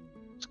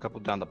 "It's a couple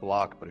down the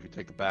block, but if you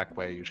take the back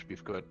way, you should be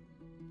good."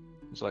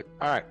 He's like,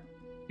 "All right,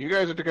 you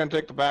guys are gonna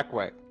take the back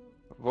way.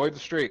 Avoid the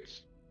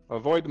streets.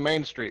 Avoid the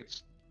main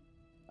streets.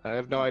 I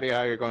have no idea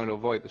how you're going to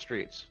avoid the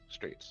streets.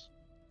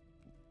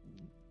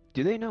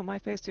 Do they know my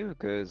face too?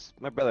 Because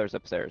my brother's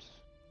upstairs.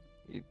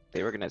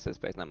 They recognize his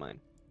face, not mine.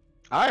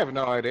 I have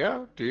no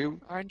idea. Do you?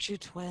 Aren't you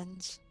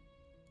twins?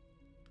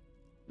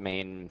 I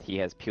mean, he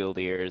has peeled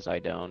ears, I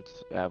don't.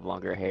 I have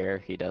longer hair,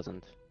 he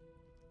doesn't.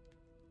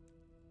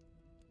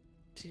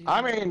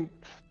 I mean,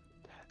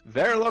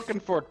 they're looking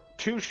for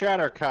 2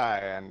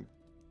 Shatterkai, and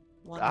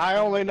One I of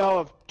them- only know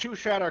of 2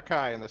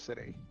 Shatterkai in the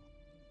city.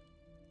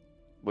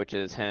 Which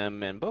is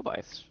him and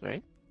Bobice,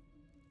 right?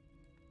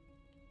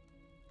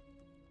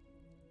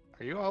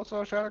 Are you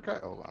also a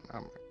Shatterkai? Hold on,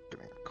 I'm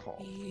getting a call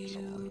from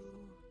someone. You.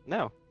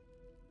 No.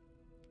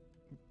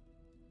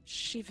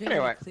 She very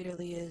Anyway.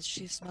 clearly is.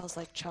 She smells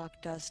like chalk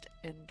dust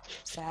and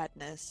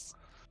sadness.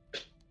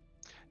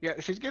 Yeah,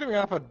 she's giving me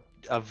off a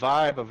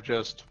vibe of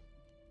just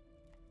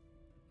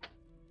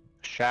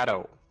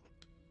shadow.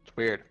 It's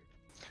weird.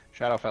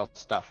 Shadowfell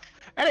stuff.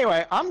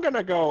 Anyway, I'm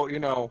gonna go,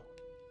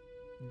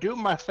 do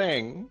my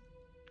thing,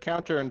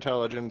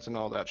 counterintelligence and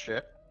all that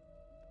shit.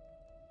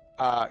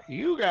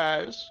 You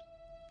guys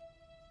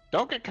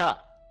don't get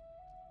caught.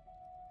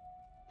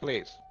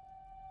 Please.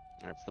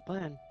 That's the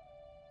plan.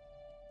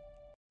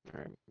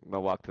 Alright,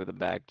 we'll walk through the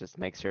back, just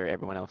make sure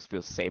everyone else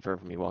feels safer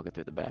from me walking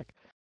through the back.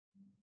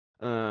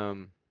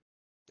 And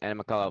I'm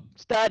gonna call out,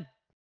 Stud!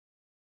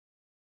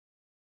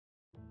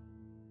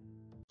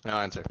 No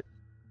answer.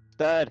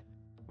 Stud!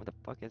 Where the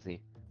fuck is he?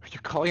 Are you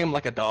calling him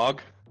like a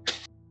dog?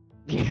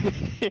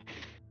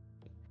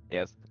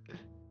 Yes.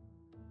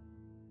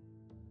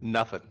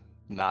 Nothing.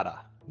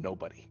 Nada.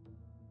 Nobody.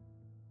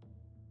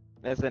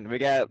 Listen, we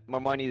got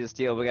more money to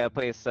steal. We got a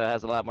place that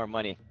has a lot more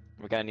money.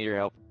 We gotta need your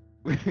help.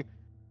 The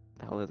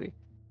hell is he?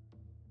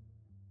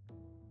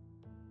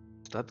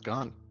 Stud's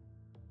gone.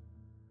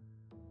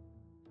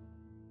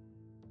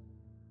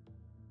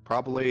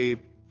 Probably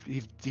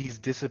he's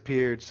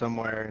disappeared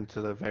somewhere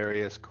into the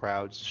various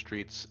crowds,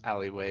 streets,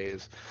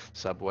 alleyways,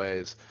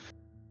 subways,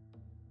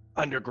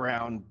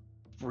 underground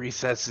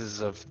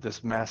recesses of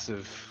this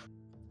massive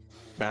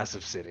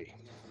city.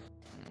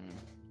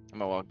 I'm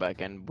gonna walk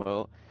back in.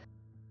 Well,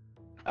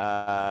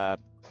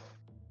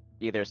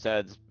 either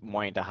Stud's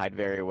wanting to hide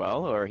very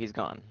well, or he's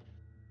gone.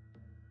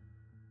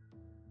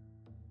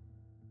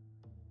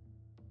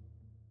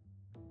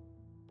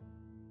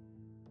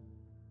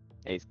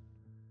 He's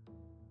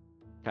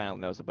kind of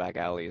knows the back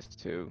alleys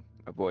to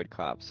avoid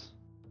cops.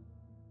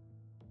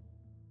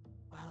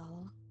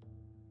 Well,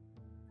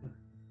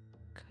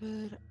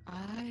 could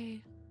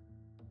I...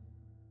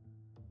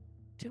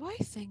 Do I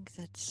think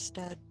that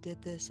Stud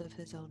did this of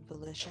his own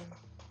volition?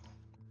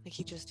 Like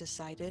he just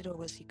decided, or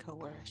was he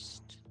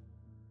coerced?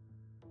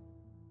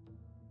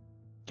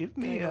 Give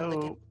Can I me roll, a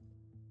like, an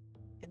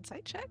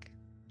insight check?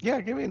 yeah,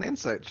 give me an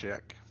insight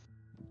check.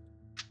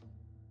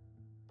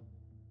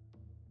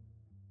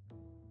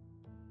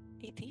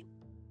 18?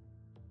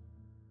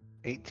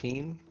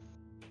 18.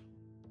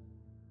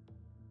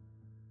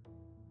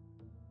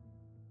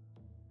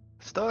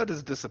 Stud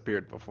has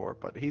disappeared before,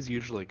 but he's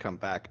usually come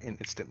back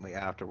instantly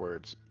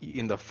afterwards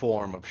in the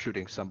form of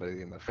shooting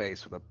somebody in the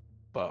face with a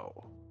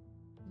bow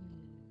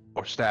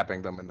or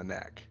stabbing them in the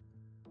neck.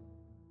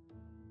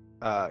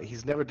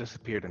 He's never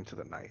disappeared into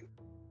the night,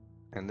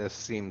 and this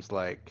seems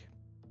like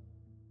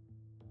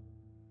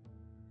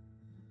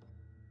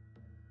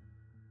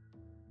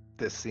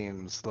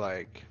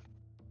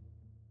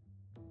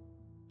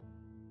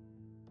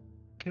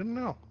I don't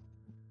know.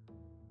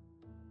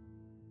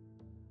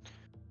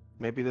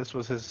 Maybe this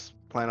was his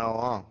plan all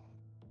along.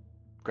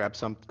 Grab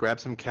some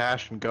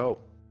cash and go.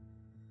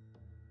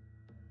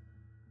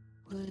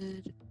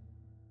 Would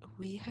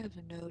we have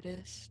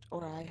noticed,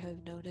 or I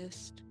have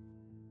noticed,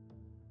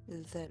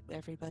 that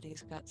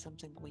everybody's got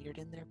something weird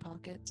in their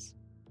pockets?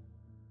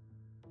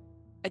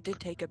 I did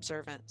take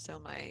observant, so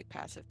my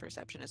passive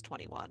perception is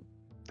 21.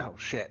 Oh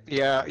shit.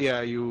 Yeah,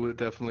 you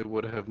definitely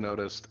would have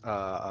noticed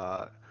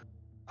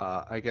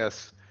I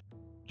guess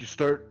you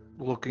start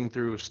looking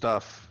through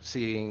stuff,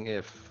 seeing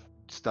if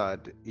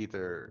Stud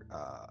either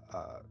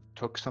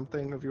took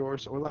something of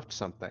yours or left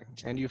something,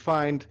 and you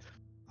find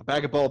a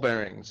bag of ball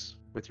bearings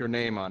with your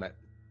name on it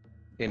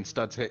in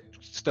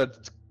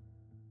Stud's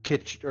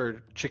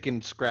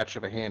chicken scratch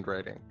of a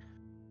handwriting,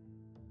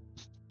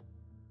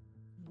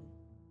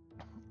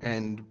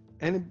 and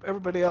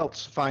everybody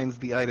else finds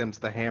the items: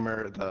 the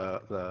hammer,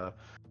 the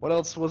what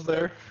else was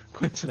there?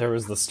 Quentin? There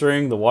was the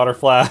string, the water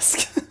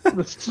flask.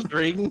 The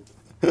string.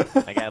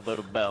 I got a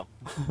little bell.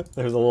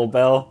 There's a little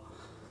bell.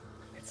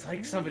 It's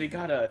like somebody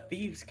got a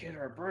thieves kit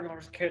or a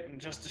burglar's kit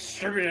and just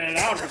distributed it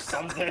out or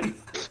something.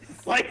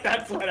 It's like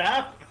that's what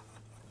happened.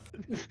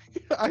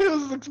 I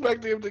was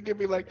expecting him to give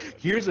me like,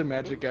 here's a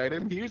magic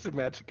item, here's a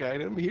magic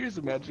item, here's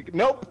a magic.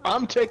 Nope,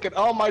 I'm taking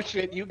all my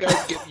shit. You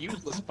guys get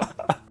useless.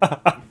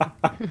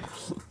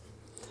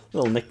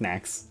 Little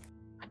knickknacks.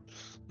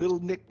 Little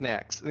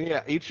knickknacks.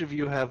 Yeah, each of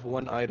you have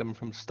one item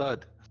from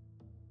Stud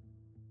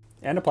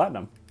And a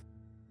platinum.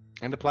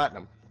 and a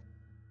platinum.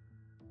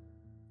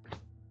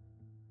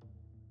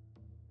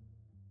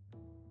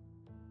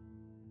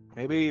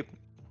 Maybe,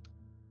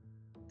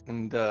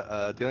 and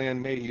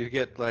Dillian, maybe you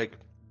get like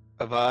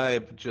a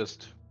vibe.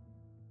 Just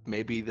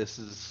maybe this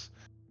is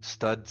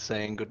Stud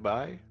saying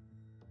goodbye.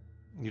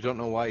 You don't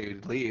know why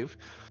you'd leave,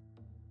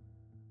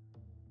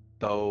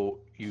 though.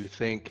 You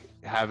think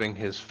having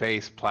his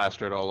face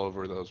plastered all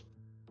over those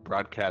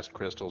broadcast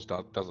crystals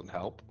doesn't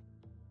help.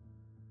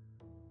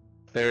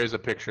 There is a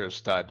picture of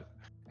Stud,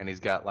 and he's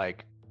got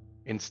like,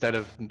 instead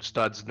of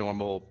Stud's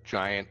normal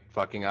giant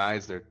fucking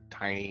eyes, they're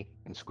tiny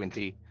and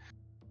squinty.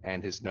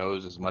 And his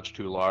nose is much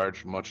too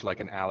large, much like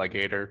an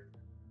alligator.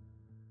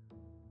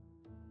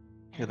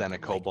 And then a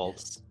kobold.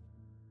 Likeness.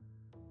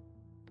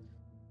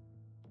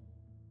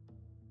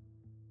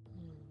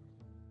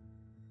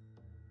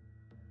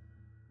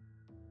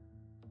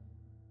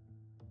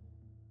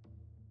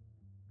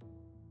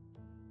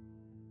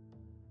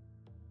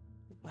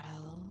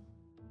 Well,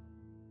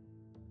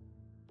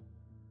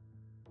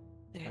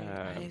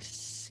 I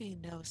see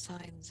no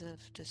signs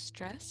of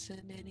distress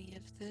in any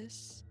of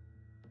this.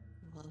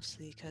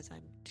 Mostly because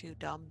I'm too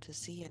dumb to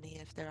see any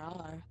if there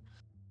are.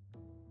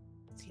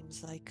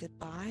 Seems like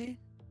goodbye.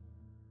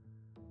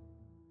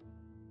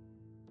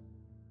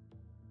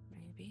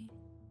 Maybe.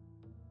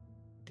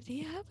 Did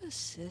he have a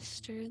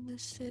sister in the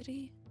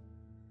city?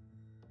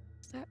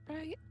 Is that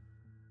right?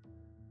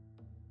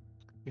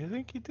 You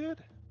think he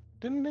did?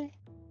 Didn't he?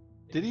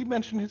 Did he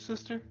mention his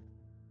sister?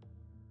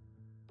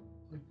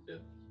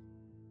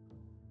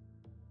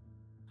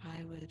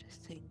 I would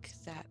think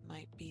that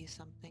might be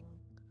something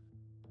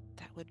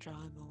that would draw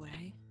him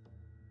away.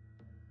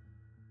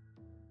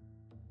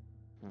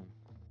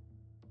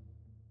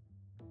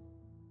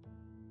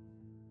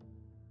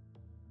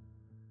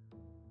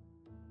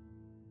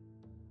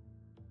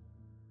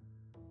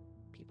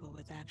 People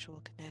with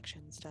actual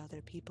connections to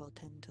other people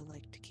tend to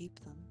like to keep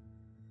them.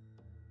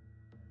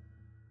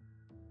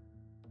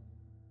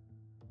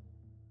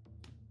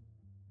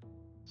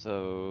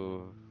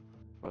 So,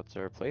 what's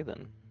our play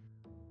then?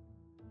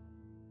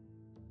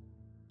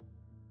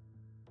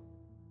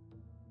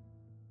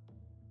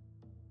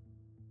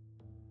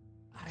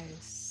 I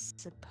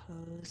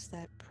suppose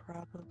that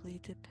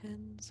probably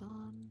depends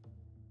on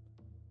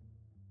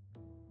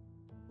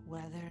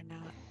whether or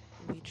not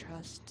we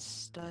trust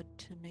Stud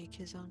to make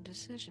his own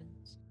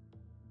decisions.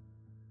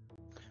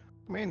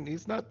 I mean,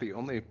 he's not the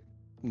only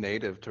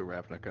native to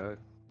Ravnica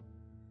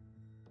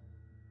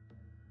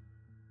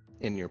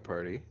in your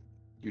party.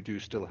 You do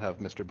still have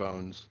Mr.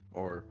 Bones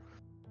or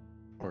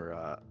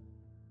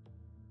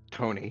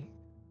Tony.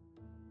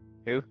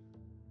 Who?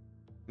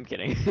 I'm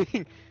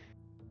kidding.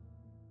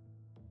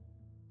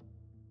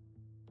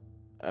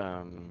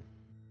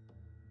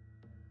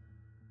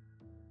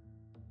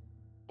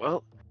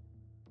 Well,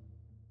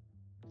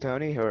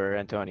 Tony or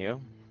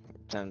Antonio,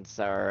 since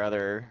our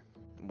other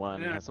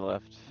one No. has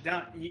left.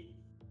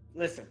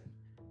 Listen,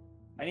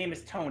 my name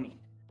is Tony.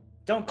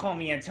 Don't call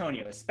me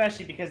Antonio,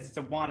 especially because it's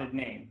a wanted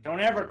name. Don't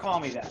ever call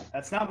me that.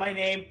 That's not my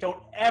name.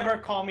 Don't ever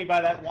call me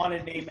by that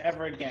wanted name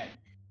ever again.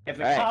 If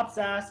the All right. cops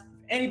ask,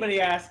 if anybody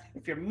asks,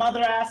 if your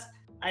mother asks,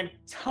 I'm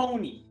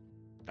Tony.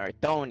 Alright,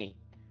 Tony.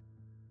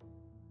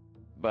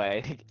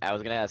 But I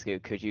was gonna ask you,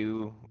 could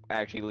you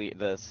actually lead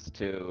this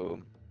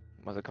to,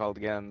 what's it called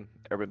again?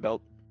 Urban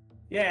Belt?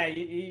 Yeah,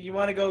 you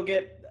want to go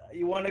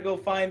you want to go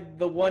find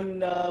the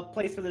one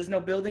place where there's no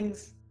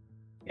buildings?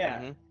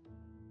 Yeah. Mhm.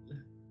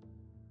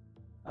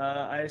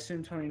 I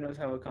assume Tony knows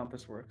how a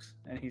compass works,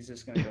 and he's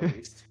just gonna go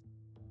east.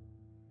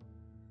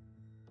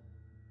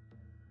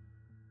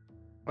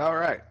 All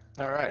right.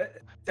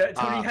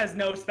 Tony has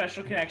no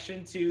special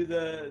connection to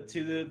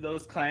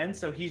those clans,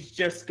 so he's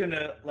just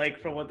gonna, like,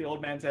 from what the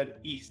old man said,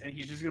 east, and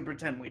he's just gonna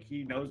pretend like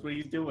he knows what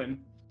he's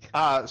doing.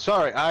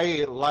 Sorry,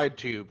 I lied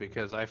to you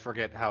because I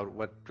forget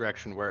what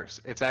direction works.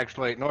 It's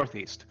actually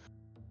northeast.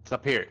 It's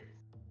up here.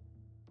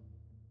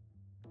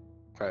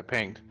 Alright,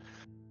 pinged.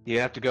 You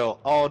have to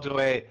go all the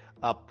way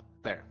up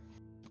there.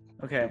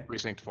 Okay.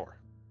 Precinct 4.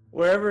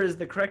 wherever is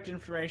the correct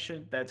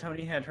information that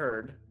Tony had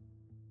heard,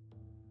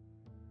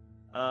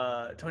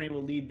 Tony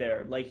will lead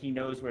there, like he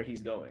knows where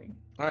he's going.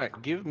 All right,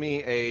 give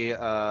me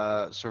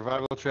a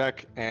survival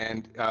check,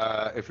 and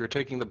if you're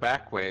taking the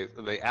back way,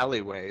 the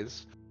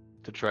alleyways,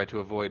 to try to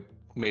avoid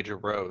major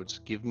roads,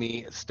 give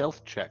me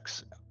stealth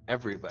checks,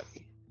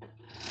 everybody.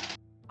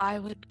 I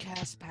would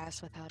cast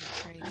Pass Without a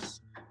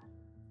Trace.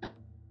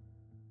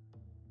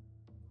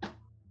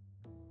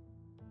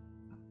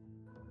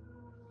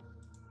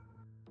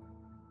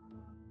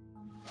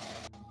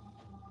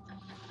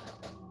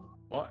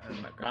 What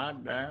in the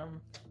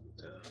goddamn?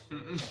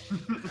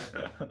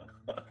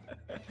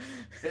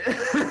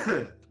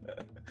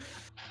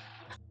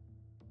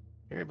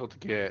 You're able to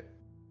get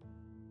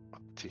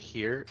up to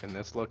here in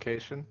this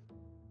location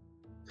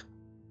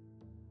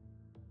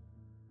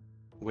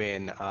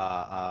when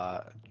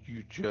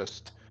you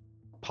just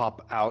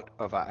pop out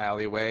of an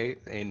alleyway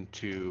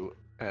into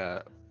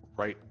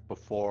right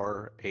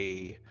before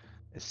a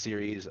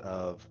series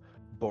of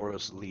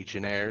Boros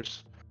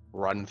legionnaires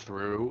run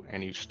through,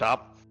 and you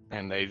stop,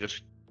 and they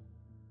just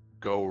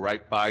go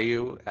right by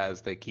you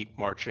as they keep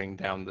marching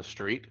down the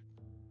street.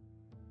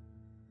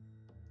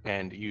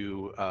 And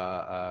you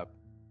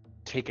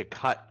take a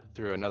cut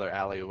through another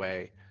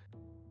alleyway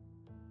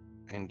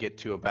and get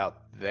to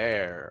about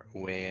there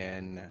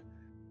when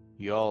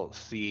you'll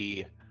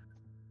see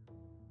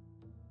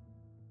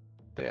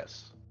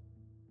this.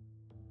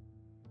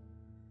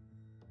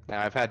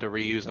 Now I've had to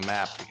reuse a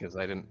map because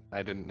I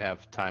didn't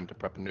have time to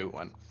prep a new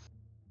one.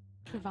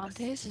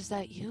 Cervantes, is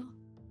that you?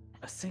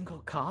 A single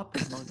cop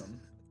among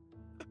them.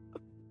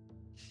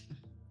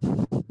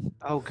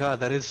 Oh god,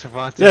 that is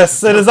Cervantes.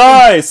 Yes, it is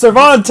I,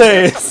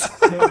 Cervantes!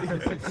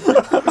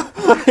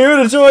 Here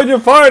to join your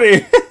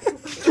party!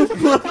 You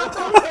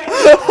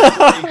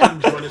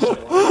couldn't join us at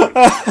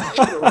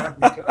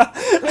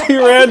He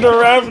ran to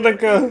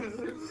Ravnica.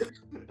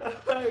 Oh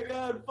my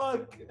god,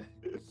 fuck.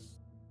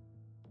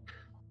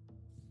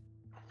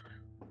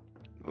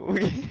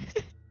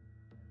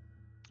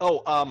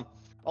 Oh,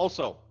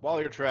 also, while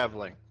you're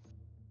traveling,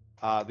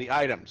 the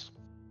items.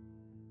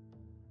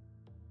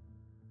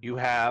 You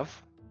have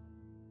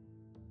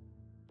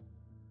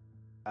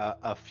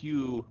a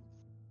few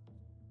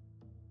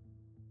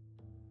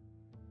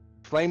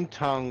flame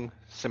tongue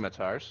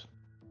scimitars,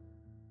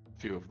 a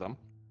few of them.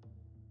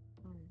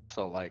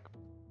 So, like,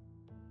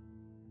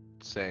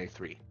 say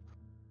 3.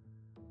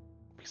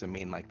 Because I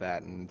mean like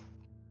that. And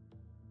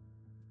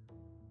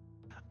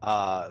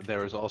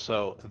there is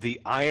also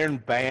the Iron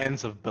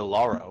Bands of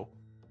Belaro.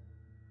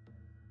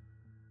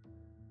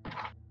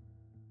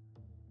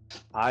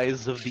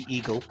 Eyes of the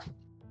Eagle.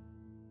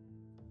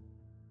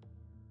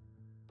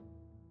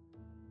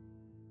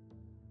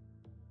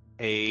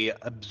 A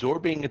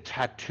absorbing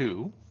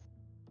tattoo.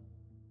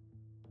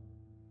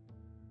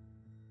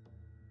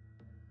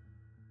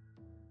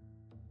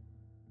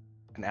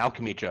 An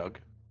alchemy jug.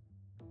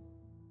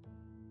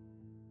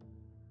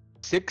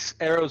 6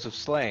 arrows of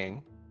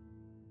slaying.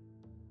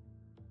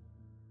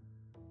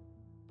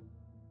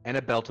 And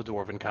a belt of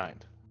dwarven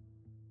kind.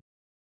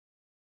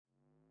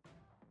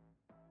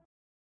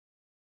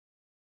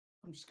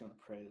 I'm just gonna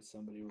pray that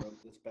somebody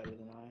wrote this better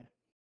than I.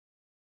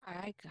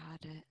 I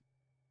got it.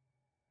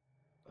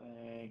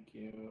 Thank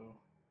you.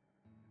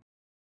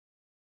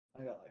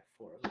 I got like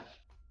 4 of that.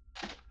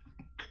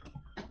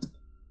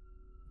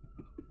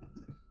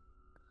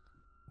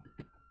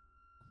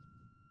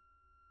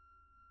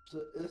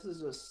 So this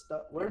is just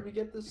stuff. Where did we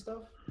get this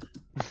stuff?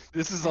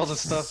 This is all the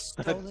stuff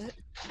Stole it.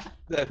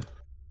 that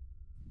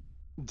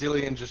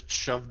Dillian just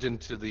shoved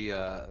into the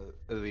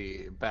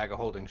bag of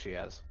holding she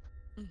has.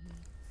 Mm-hmm.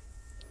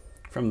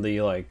 From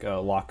the, like,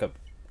 lockup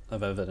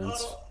of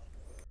evidence.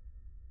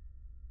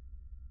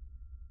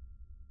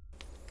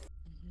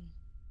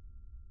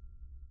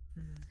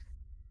 Mm-hmm.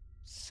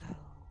 So...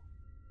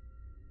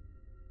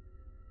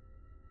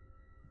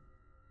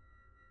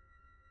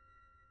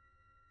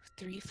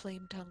 3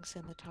 flame-tongue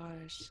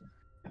scimitars,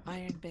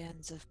 iron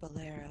bands of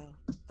Bolero,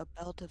 a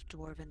belt of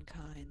dwarven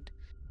kind,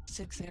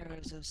 6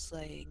 arrows of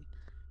slaying,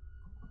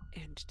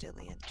 and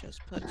Dillian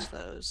just puts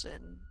those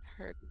in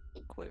her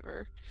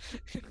quiver.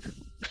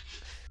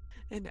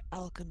 An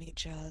alchemy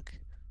jug,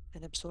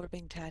 an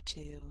absorbing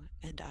tattoo,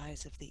 and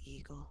eyes of the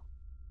eagle.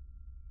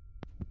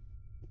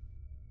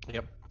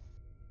 Yep.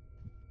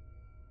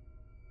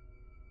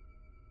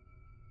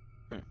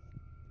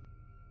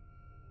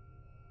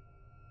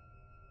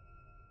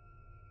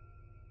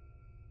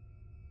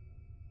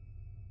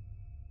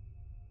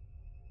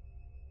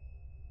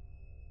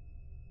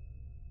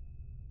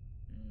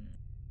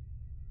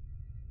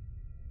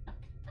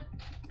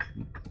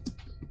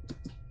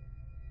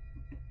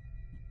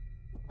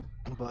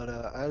 But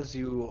as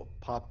you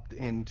pop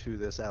into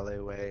this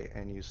alleyway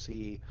and you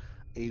see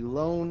a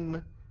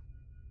lone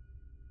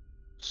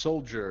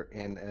soldier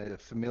in a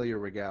familiar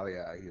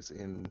regalia, he's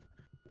in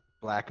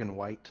black and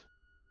white,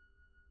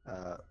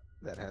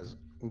 that has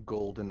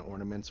golden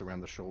ornaments around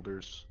the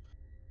shoulders,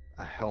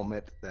 a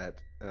helmet that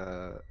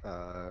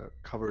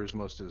covers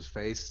most of his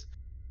face,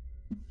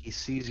 He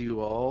sees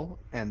you all,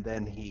 and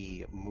then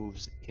he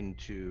moves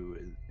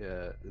into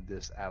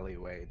this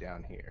alleyway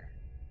down here.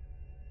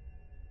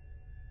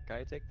 Can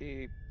I take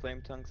the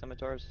flame tongue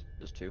scimitars?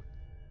 Just two.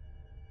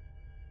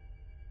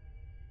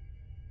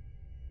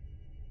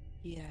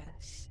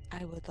 Yes,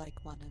 I would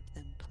like one of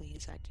them,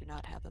 please. I do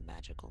not have a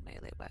magical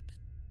melee weapon.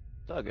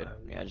 It's all good.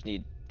 Yeah, I just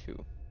need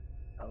two.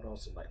 I would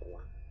also like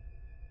one,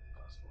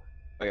 possibly.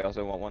 Oh, you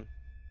also want one?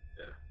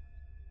 Yeah.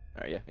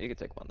 Alright, yeah, you can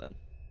take one then.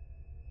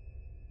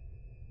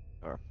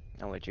 Or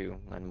I'll let you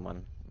lend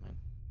one. Yeah,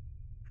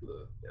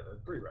 the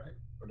 3, right?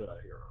 Or did I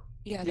hear wrong?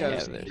 Yeah, Yeah,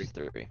 there's Yeah, three. there's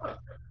three. Oh, okay.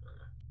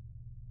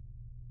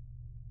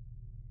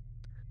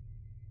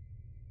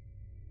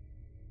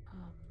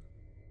 Um,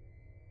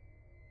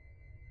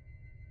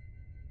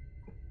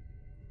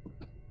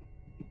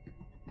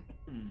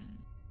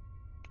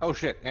 Oh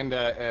shit! And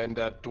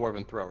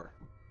dwarven thrower.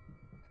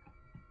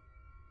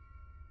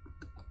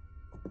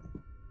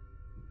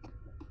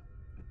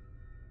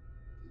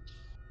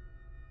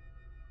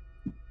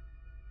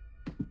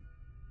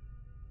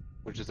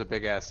 Which is a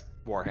big ass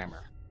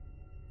warhammer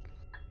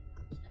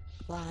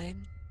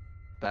Line.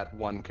 that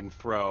one can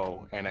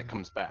throw and it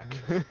comes back.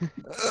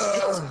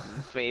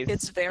 Face.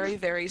 It's very,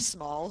 very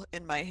small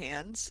in my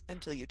hands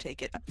until you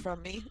take it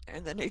from me,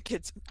 and then it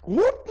gets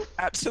Whoop!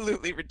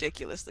 absolutely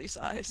ridiculously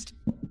sized.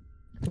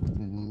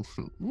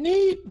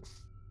 Neat.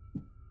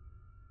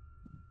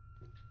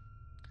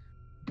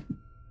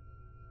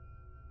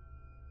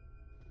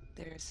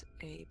 There's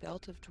a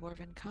belt of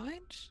dwarven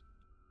kind,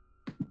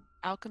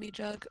 alchemy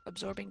jug,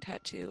 absorbing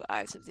tattoo,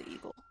 eyes of the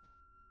eagle.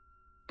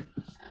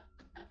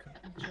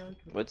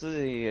 What's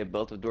the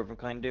belt of dwarven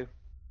kind do?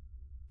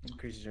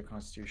 Increases your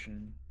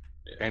constitution.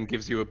 And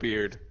gives you a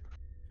beard.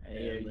 Yeah,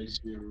 And you, makes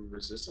you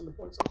resistant to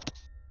points.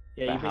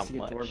 yeah, By you how basically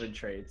get much? dwarven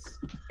traits.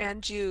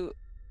 And you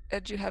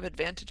have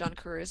advantage on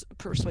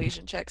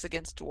persuasion checks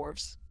against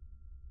dwarves.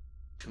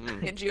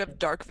 Hmm. And you have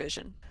dark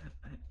vision.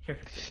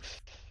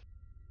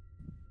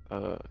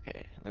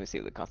 Okay, let me see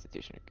what the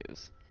constitution it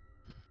gives.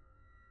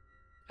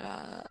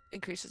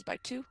 Increases by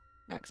 2,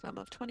 maximum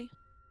of 20.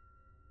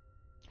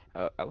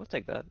 I will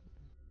take that.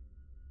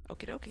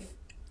 Okie dokie.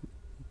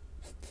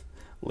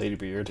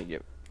 Ladybeard. Thank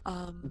you.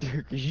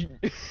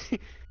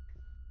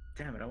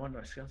 Damn it! I wonder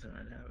if skeleton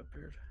might have a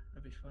beard.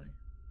 That'd be funny.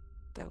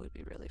 That would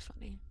be really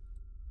funny.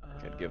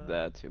 I could give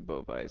that to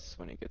Bovice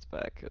when he gets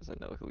back, because I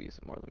know he'll use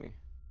it more than me.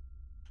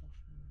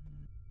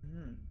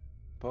 Hmm.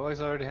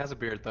 Boys already has a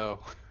beard though.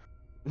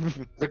 Does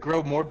it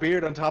grow more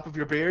beard on top of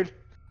your beard?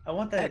 I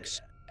want that.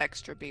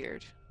 Extra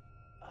beard.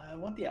 I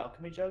want the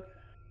alchemy jug.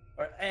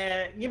 Or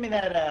give me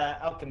that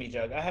alchemy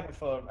jug. I have it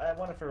for. I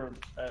want it for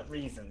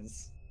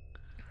reasons.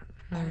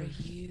 Are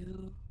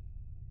you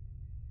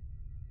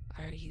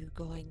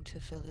going to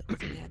fill it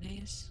with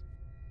mayonnaise?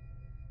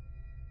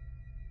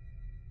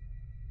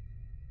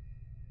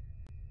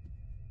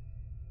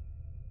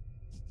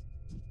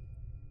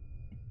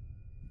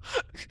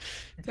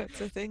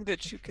 That's a thing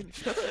that you can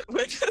fill it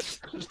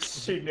with.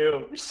 She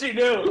knew. She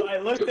knew. I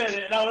looked at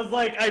it and I was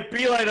like, I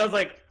beeline. I was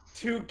like,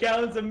 2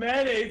 gallons of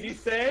mayonnaise. You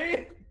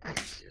say?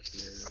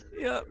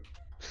 Yep.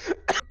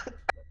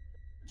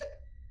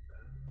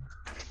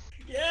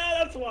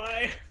 Yeah, that's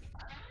why.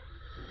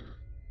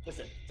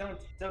 Listen,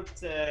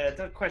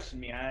 don't question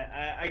me.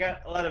 I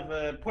got a lot of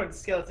important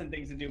skeleton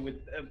things to do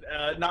with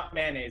not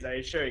mayonnaise. I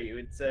assure you,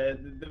 it's the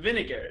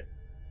vinegar.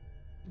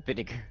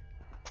 Vinegar.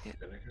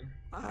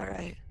 All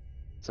right.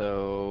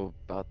 So,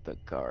 about the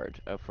guard.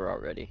 Oh, we're all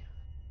ready.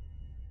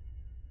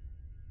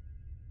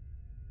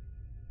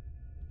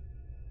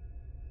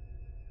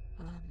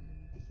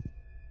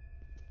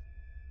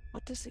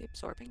 What does the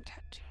absorbing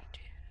tattoo do?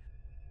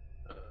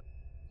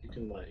 You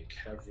can like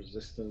have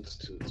resistance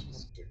to a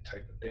specific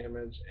type of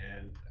damage,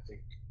 and I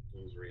think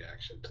lose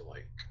reaction to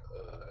like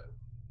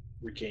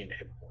regain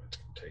hit points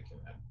from taking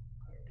that.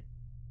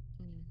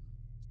 Hmm.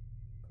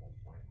 At one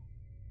point.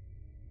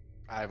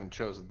 I haven't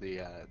chosen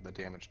the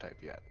damage type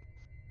yet.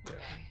 Yeah, Okay.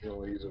 you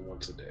only use it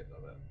once a day,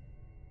 though.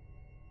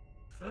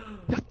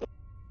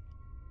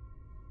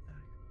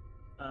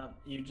 That.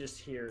 You just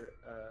hear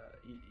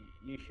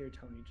you hear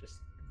Tony just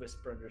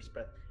whisper under his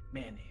breath,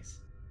 mayonnaise.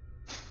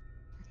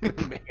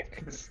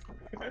 Mayonnaise.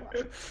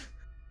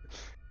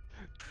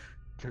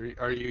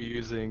 Are you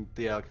using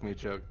the alchemy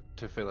jug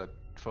to fill it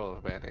full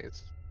of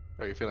mayonnaise?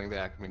 Are you filling the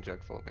alchemy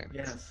jug full of mayonnaise?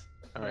 Yes.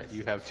 All right, yes.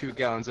 you have 2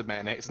 gallons of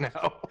mayonnaise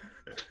now.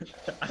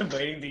 I'm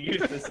waiting to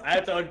use this. I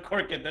have to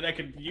uncork it, then I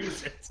can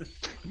use it.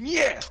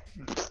 Yeah.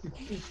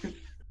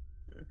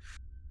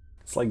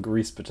 It's like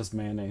grease, but just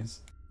mayonnaise.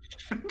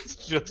 It's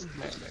just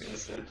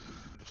mayonnaise.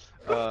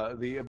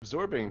 The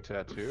absorbing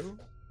tattoo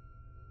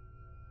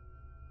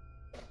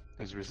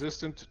is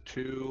resistant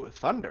to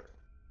thunder.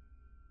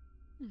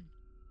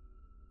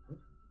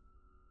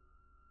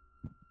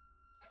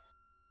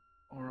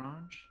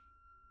 Orange.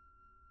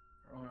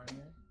 Orange.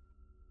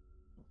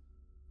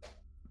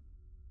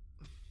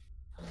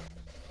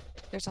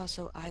 There's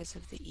also eyes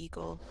of the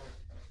eagle,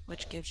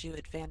 which gives you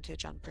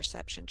advantage on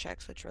perception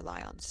checks which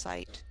rely on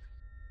sight.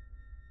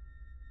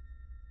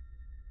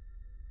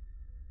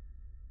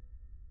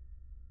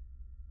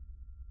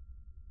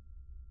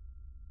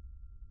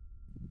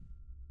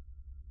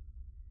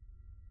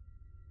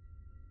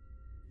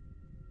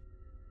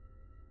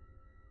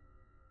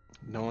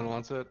 No one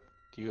wants it?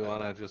 Do you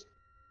want to just...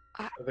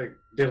 I think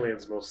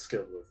Dillian's most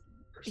skilled with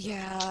perception.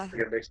 Yeah. I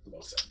think it makes the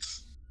most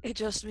sense. It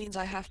just means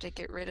I have to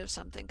get rid of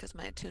something because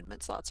my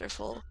attunement slots are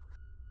full.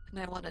 And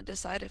I want to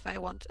decide if I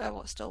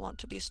still want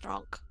to be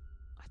strong.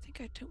 I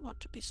think I do want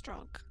to be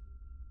strong.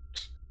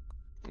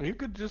 You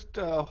could just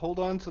hold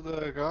on to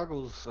the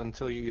goggles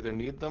until you either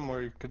need them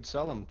or you could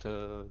sell them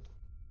to...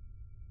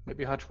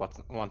 Maybe Hutch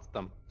wants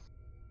them.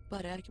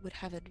 But I would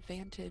have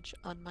advantage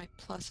on my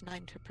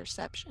 +9 to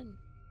perception.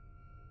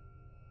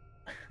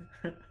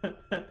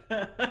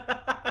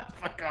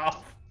 Fuck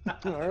off.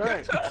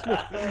 Alright.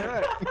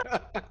 Alright.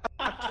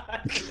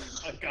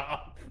 Fuck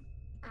off.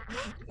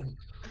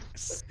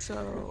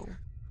 So...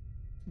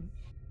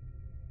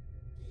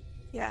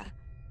 Yeah.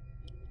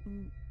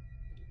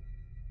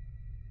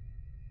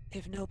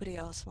 If nobody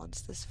else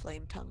wants this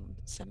flame-tongue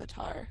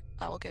scimitar,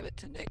 I will give it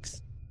to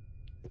Nyx.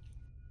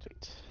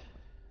 Sweet.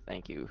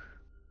 Thank you.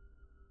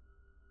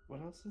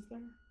 What else is there?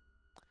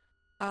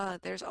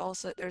 There's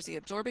the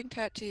absorbing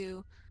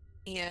tattoo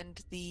and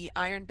the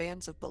iron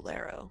bands of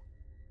Bolero.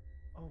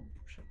 Oh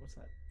shit! What's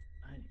that?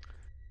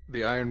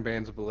 The Iron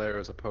Bands of Bolero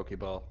is a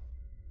Pokeball.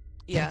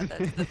 Yeah,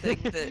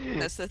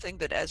 that's the thing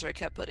that Ezra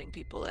kept putting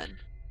people in.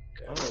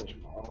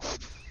 Oh.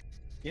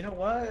 You know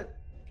what?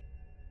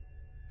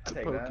 I'll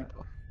take that.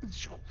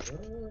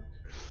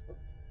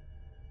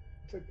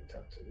 Take the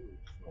tattoo.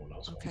 No one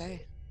else wants Okay.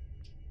 it.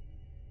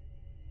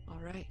 All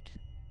right.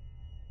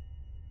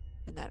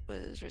 And that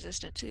was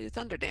resistant to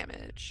thunder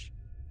damage.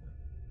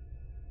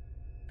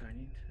 Do I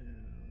need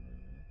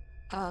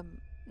to?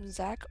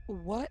 Zach,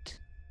 what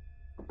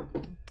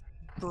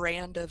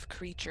brand of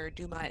creature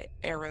do my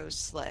arrows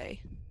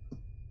slay?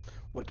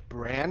 What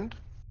brand?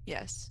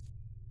 Yes.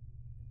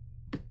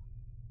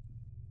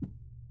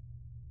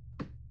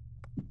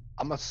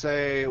 I'm gonna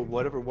say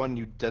whatever one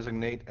you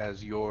designate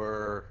as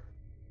your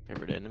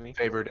Favorite enemy?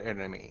 favorite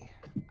enemy.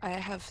 I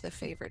have the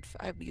favorite.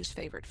 I've used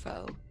favorite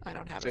foe. I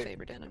don't have a Fa-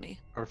 favorite enemy.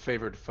 Or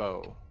favorite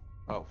foe.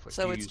 Oh,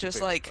 So you it's use a just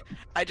favorite like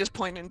I just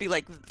point and be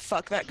like,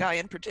 "Fuck that guy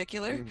in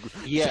particular."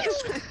 foe. Yes.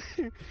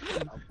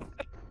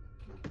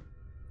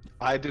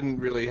 I didn't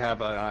really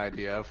have an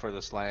idea for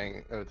the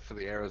slang, for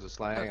the arrows of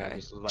slang. I Okay.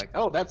 just was like,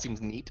 oh, that seems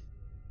neat.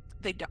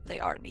 They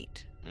are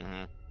neat.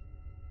 Mm-hmm.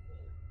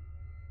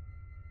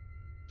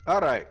 All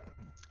right,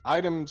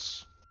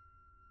 items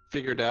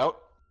figured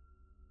out.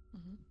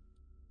 Mhm.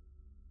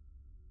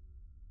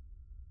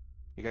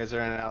 You guys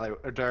are in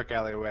a dark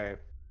alleyway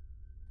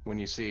when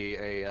you see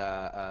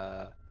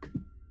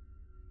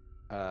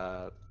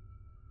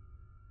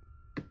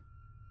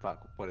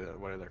fuck, what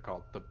are they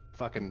called? The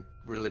fucking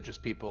religious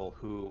people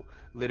who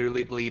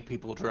literally bleed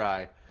people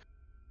dry.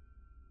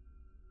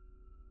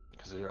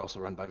 Because they're also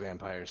run by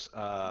vampires.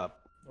 Was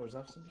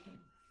that something?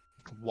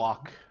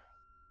 Walk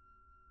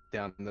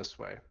down this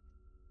way.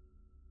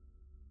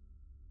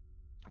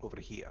 Over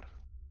here.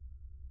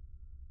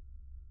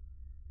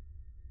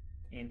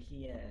 And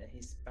he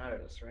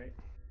spotted us, right?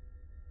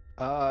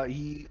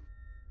 He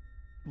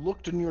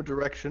looked in your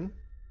direction.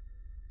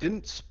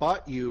 Didn't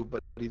spot you,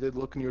 but he did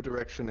look in your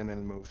direction and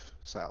then move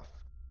south.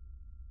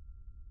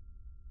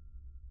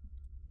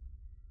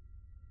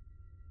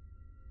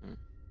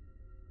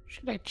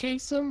 Should I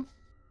chase him?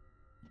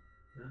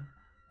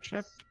 Should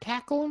I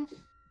tackle him? Should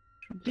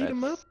I beat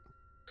him up?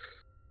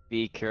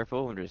 Be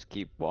careful and just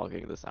keep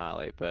walking this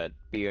alley, but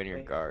be on your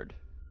Wait. guard.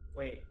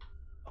 Wait,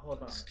 hold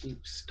on. Let's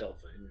keep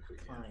stealthing if we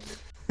can. Fine.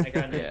 I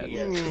got an Yeah.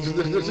 idea.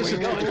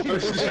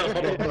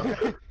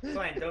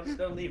 Fine,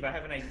 don't leave. I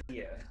have an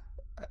idea.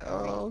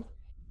 Oh.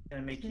 It's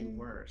gonna make you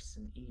worse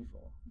and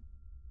evil.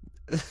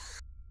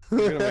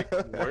 You're gonna make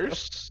it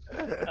worse?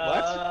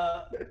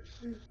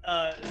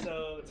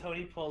 So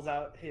Tony pulls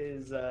out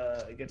his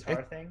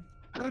guitar thing.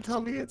 Don't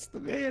tell me it's the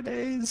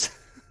mayonnaise.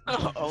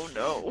 Oh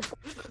no.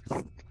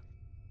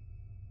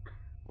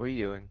 What are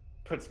you doing?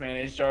 Puts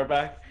mayonnaise jar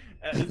back.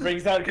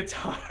 Brings out a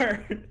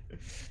guitar.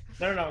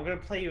 No, I'm gonna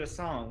play you a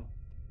song.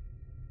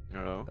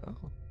 No.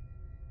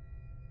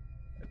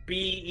 Be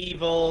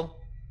evil.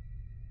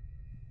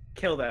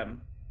 Kill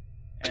them.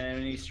 And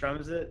when he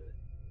strums it,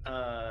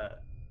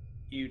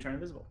 you turn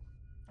invisible.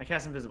 I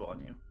cast invisible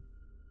on you.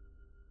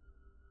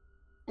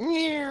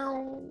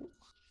 Meow.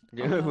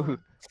 No.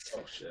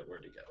 Oh shit,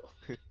 where'd he go?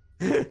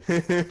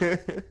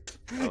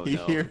 Oh, You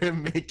no. hear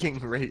him making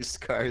race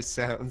car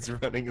sounds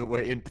running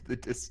away into the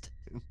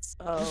distance.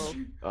 Oh.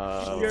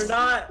 You're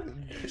not.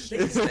 He's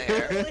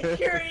there.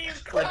 Hearing you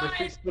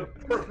cry. The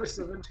purpose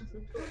of it.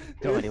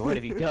 Tony, what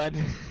have you done?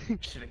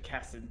 Should have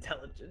cast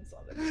intelligence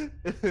on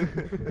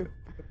it.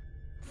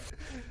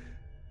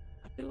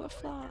 Do a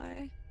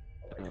fly.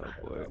 Oh,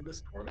 boy. Around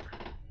this corner.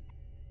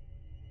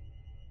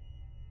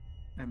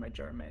 And my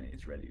jar of mayonnaise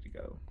is ready to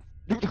go.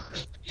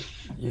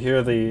 You hear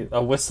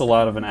a whistle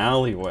out of an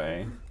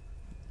alleyway.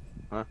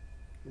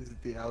 Is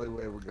it the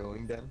alleyway we're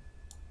going down?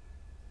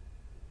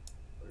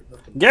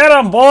 Get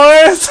 'em,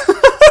 boys!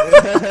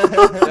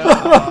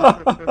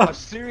 A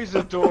series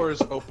of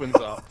doors opens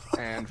up,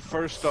 and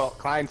first off,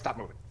 Klein, stop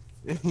moving.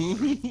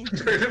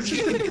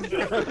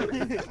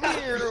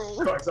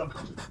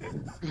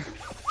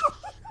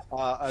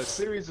 A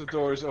series of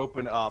doors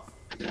open up,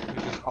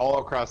 just all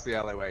across the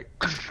alleyway,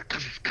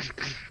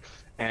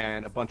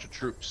 and a bunch of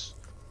troops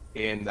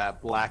in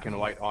that black and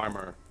white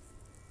armor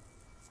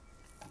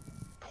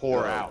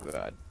pour out.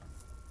 God.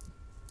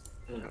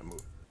 I'm gonna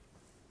move.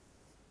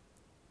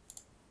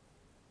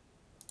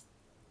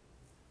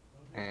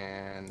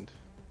 And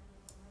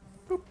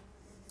boop.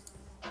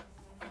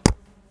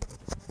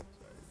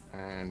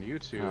 And you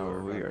two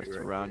Oh, we gonna are be right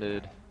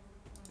surrounded.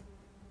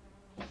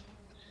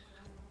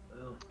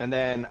 And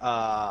then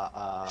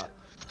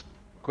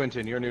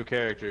Quentin, your new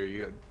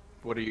character,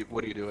 what are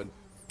you doing?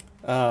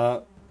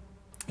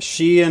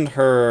 She and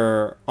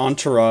her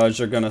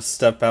entourage are gonna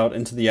step out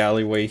into the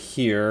alleyway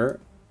here,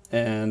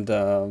 and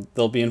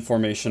they'll be in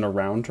formation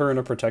around her in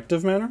a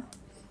protective manner.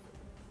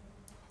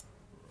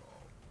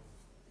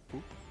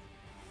 Boop.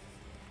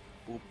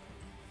 Boop.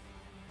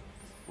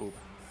 Boop.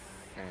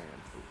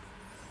 And boop.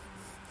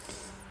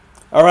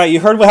 All right, you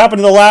heard what happened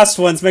to the last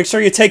ones. Make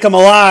sure you take them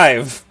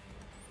alive.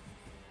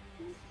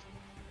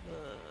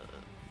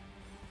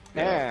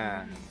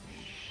 And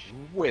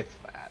with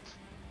that,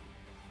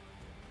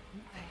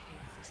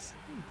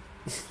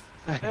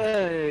 I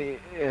hate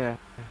this. Yeah.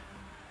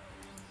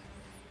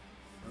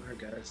 Alright,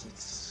 guys,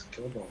 let's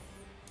kill them all.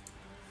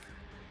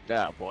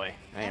 Oh boy,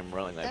 I am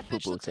rolling like That poo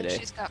bitch poo looks like today.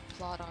 she's got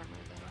plot armor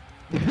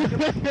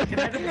though. Can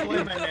I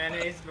deploy my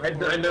mayonnaise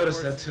before I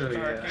noticed the that too, doors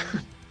yeah.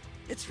 darken?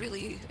 It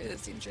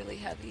seems really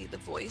heavy. The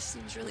voice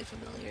seems really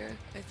familiar.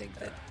 I think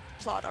that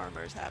plot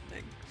armor is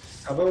happening.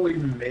 How about we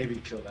maybe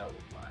kill that one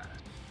last?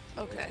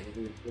 Okay.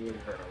 We would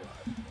hurt a lot.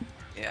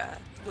 Yeah.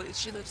 Well,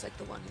 she looks like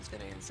the one who's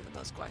gonna answer the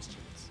most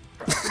questions.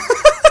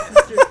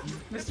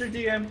 Mr.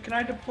 DM, can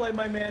I deploy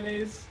my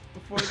mayonnaise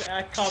before the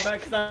act combat?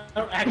 Because I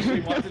don't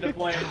actually want to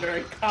deploy it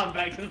during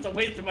combat because it's a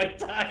waste of my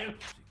time.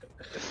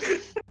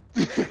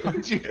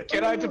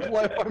 can I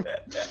deploy my...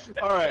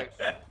 Alright.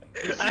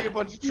 You see a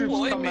bunch of troops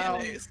Deploy come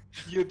mayonnaise. out,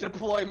 you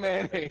deploy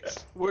mayonnaise.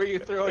 Where are you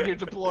throwing your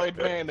deployed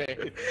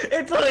mayonnaise?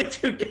 It's only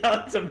 2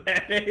 gallons of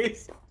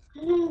mayonnaise.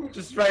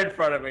 Just right in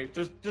front of me.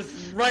 Just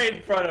right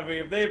in front of me.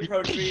 If they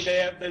approach me,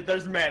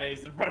 there's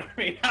mayonnaise in front of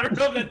me. I don't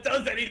know if that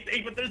does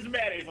anything, but there's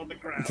mayonnaise on the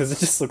ground. Does it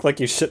just look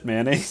like you shit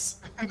mayonnaise?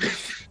 You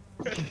just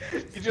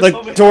Like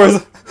open-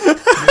 doors.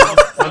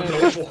 I'm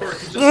no for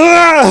it.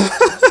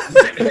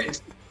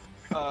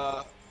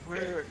 Ah!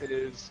 Where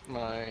is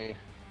my...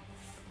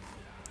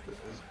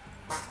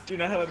 Do you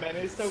not have a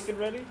mayonnaise token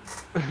ready?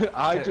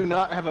 I do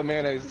not have a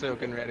mayonnaise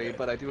token ready,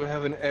 but I do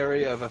have an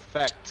area of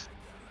effect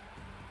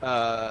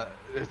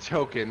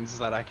tokens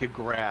that I could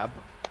grab.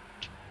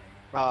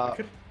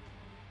 The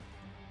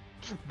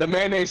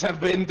mayonnaise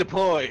have been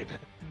deployed. Oh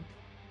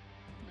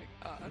my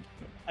god.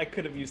 I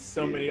could have used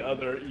so many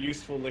other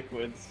useful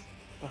liquids,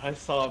 but I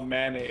saw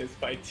mayonnaise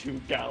by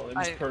 2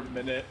 gallons per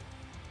minute.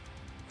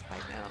 I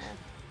know.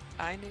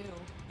 I knew.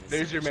 As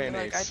There's soon your as you're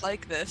mayonnaise. Like, I'd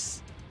like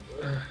this.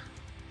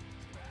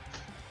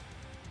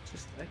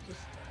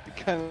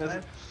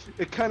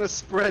 It kind of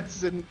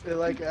spreads in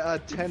like a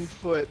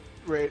 10-foot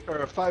or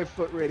a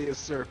 5-foot radius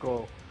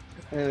circle,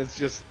 and it's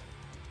just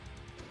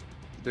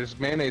there's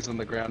mayonnaise on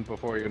the ground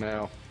before you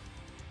now.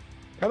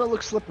 Kind of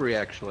looks slippery,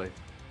 actually.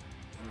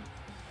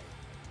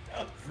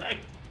 Oh,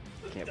 thank-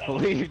 Can't no.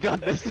 believe you got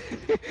this.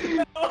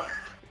 No,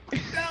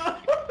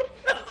 not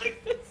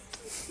like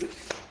this.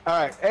 All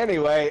right.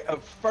 Anyway,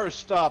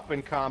 first up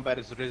in combat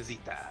is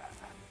Rosita.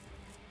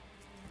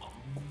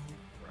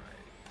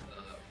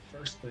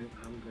 First thing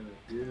I'm gonna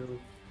do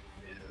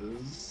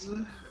is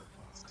yeah,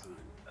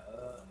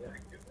 I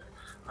can get there.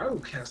 I will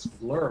cast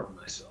Blur on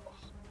myself.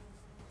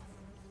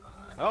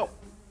 Oh.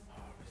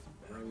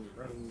 Run.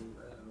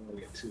 I'll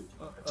get 2.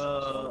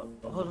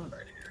 Hold on.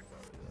 Right here.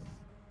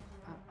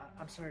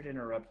 I'm sorry to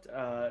interrupt.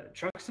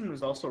 Truxton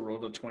was also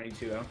rolled a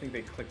 22. I don't think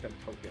they clicked that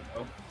token.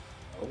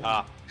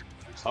 Oh.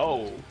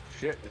 Oh.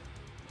 Shit.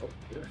 Oh,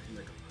 yeah, you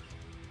make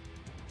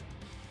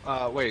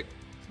a Wait.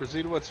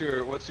 Rosita, what's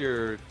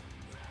your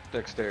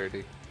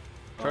dexterity?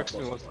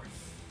 Truxton, what's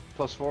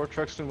 +4?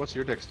 Truxton, what's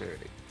your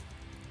dexterity?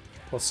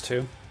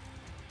 +2.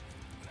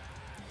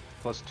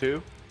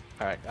 +2?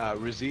 Alright,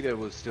 Rosita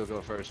will still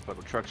go first, but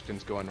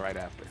Truxton's going right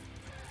after.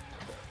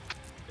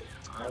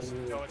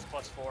 No, it's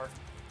 +4.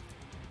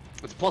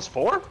 It's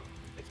 +4?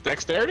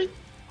 Dexterity?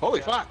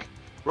 Holy fuck!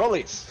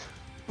 Rollies!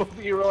 Both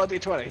of you roll a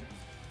d20.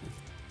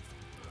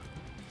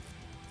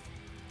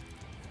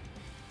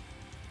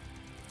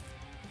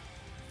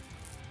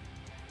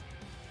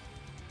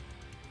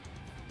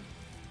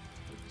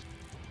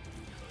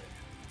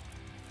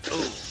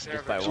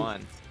 Just by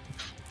 1.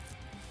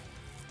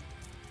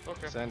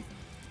 Okay. Send.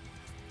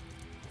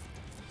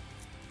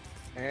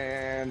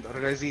 And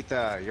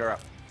Rosita, you're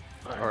up.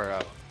 Alright.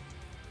 Or,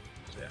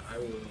 So yeah, I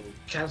will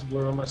cast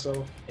Blur on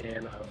myself,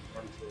 and I will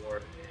run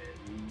forward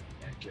and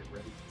get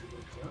ready to go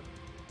front.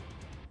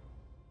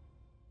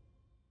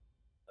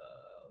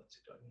 Let's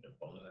see, do I need a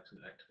bonus action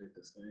to activate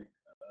this thing?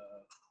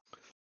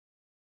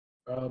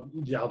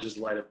 Yeah, I'll just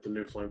light up the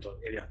new flame tongue.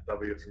 Yeah,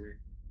 W for me.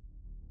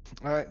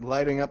 Alright,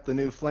 lighting up the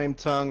new flame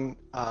tongue,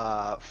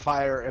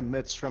 fire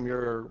emits from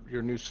your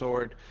new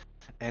sword,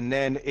 and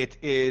then it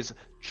is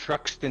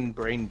Truxton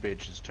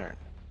Brainbridge's turn.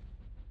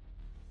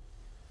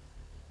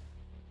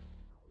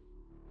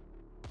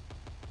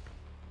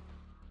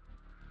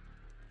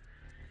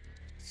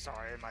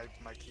 Sorry,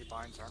 my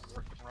keybinds aren't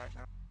working right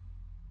now.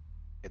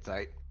 It's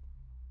aight.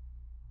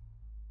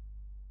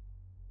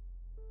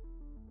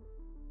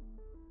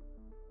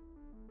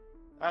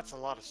 That's a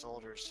lot of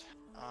soldiers.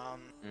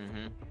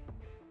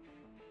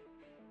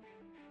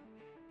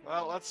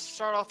 Well, let's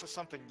start off with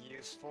something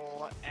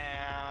useful,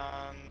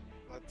 and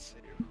let's see.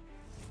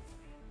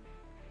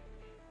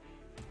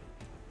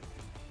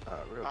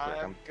 Real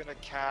quick, I'm gonna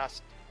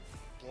cast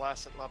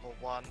Bless at level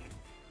 1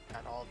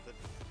 at all the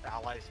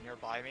allies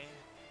nearby me.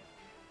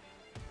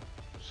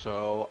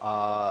 So,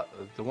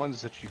 the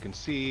ones that you can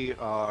see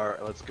are,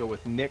 let's go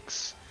with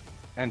Nyx,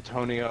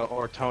 Antonio,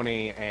 or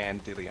Tony,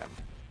 and Dillian.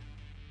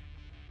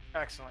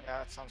 Excellent, yeah,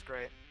 that sounds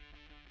great.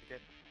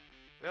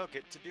 We'll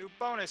get to do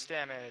bonus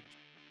damage.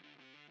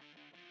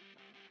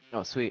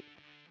 Oh, sweet.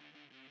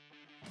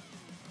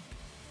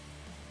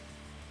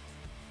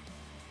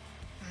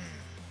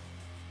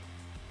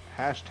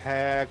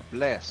 Hashtag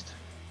blessed.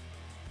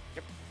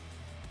 Yep.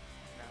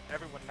 Now,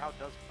 everyone now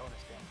does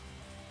bonus damage.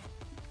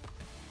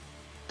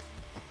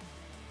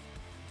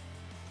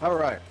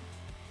 Alright.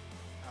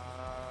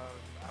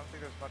 I don't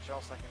think there's much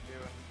else I can do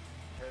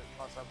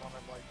unless I want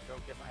to like go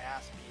get my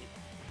ass beat,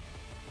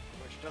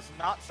 which does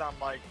not sound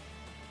like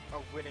a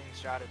winning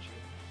strategy.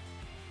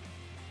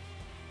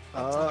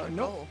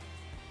 Nope.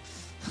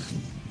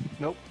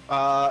 Nope.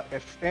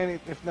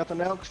 If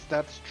nothing else,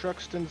 that's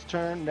Truxton's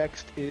turn.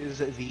 Next is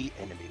the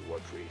enemy war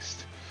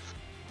priest.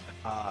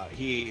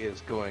 He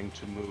is going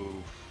to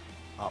move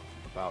up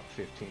about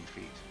 15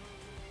 feet.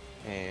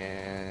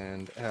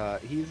 And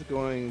he's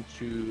going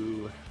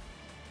to...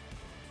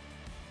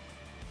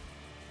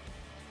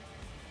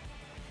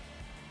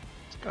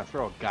 He's going to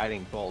throw a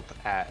guiding bolt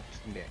at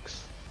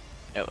Nyx.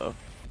 Hello.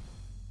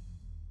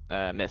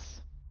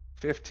 Miss.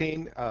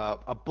 15.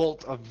 A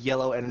bolt of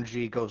yellow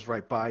energy goes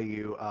right by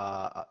you,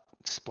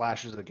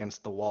 splashes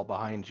against the wall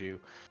behind you.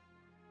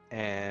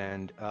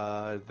 And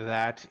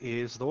that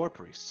is the war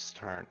priest's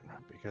turn,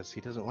 because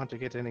he doesn't want to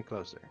get any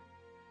closer.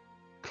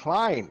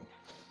 Klein!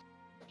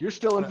 You're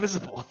still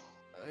invisible.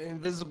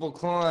 Invisible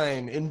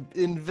Klein,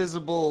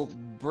 invisible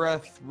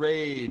breath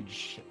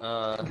rage.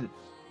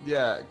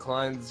 Yeah,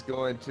 Klein's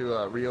going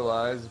to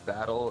realize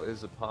battle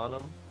is upon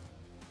him,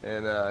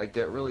 and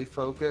get really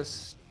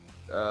focused,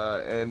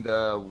 and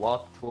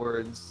walk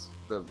towards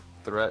the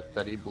threat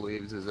that he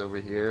believes is over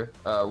here.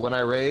 When I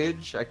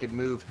rage, I can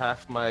move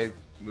half my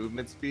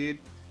movement speed,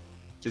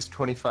 just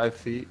 25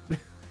 feet.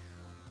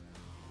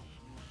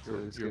 So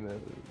he's gonna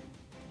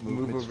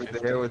move over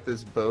there with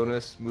this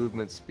bonus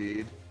movement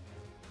speed,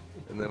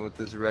 and then with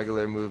this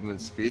regular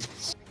movement speed,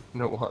 he's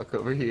gonna walk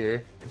over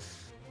here,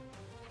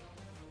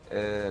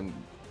 and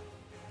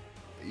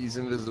he's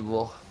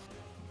invisible.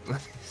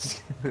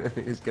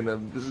 He's gonna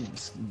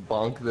just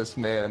bonk this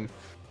man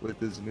with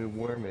his new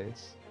war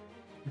mace.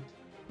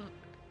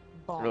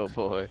 Bonk. Oh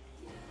boy.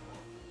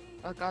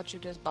 I got you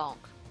this bonk.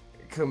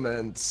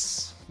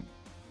 Commence.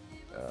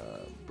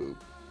 Boop.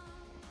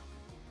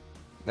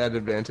 At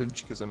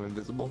advantage because I'm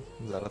invisible.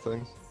 Is that a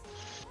thing?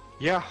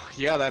 Yeah,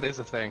 that is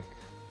a thing.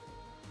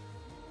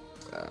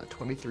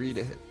 23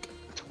 to hit.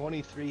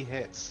 23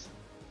 hits.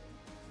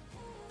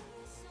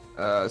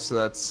 So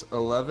that's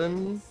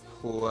 11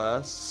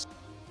 plus.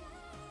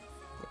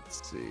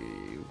 Let's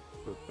see.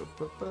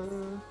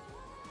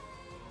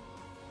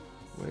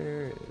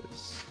 Where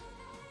is?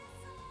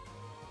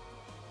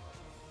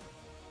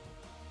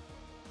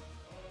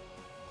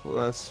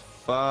 Plus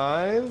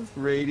 5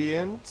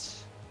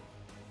 radiant,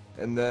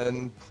 and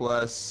then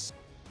plus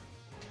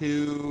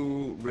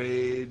 2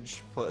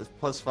 rage,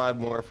 plus 5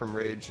 more from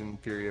rage and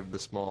fury of the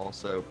small,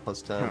 so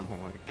plus 10. Oh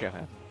my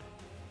god.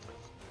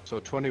 So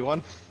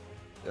 21?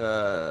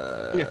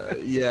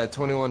 Yeah,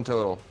 21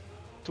 total.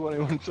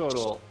 21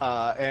 total.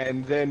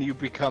 And then you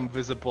become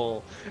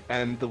visible,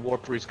 and the war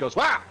priest goes,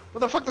 "Wow! Where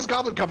the fuck does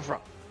goblin come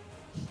from?"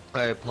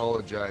 I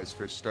apologize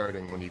for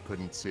starting when you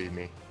couldn't see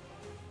me.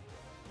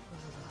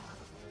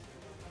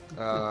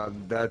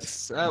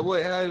 That's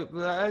wait.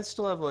 I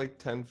still have like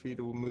 10 feet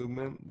of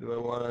movement. Do I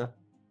wanna?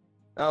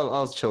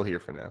 I'll chill here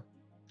for now.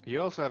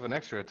 You also have an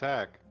extra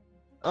attack.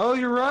 Oh,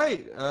 you're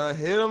right.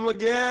 Hit him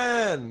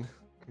again.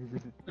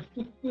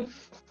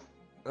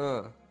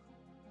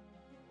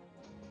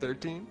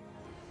 13.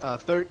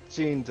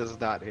 13 does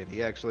not hit.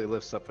 He actually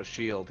lifts up a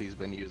shield he's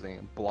been using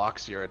and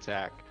blocks your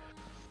attack.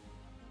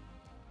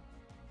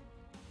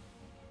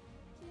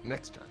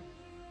 Next time.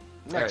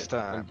 Next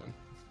Alright, I'm time. done.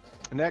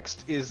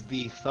 Next is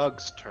the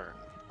thug's turn.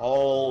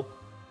 All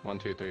 1,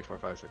 2, 3, 4,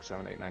 5, 6,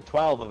 7, 8, 9,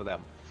 12 of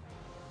them.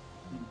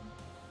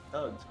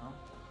 Thugs, huh?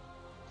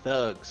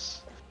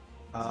 Thugs.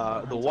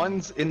 The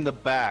ones in the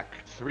back,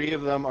 3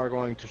 of them are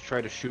going to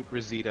try to shoot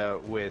Rosita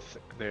with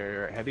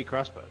their heavy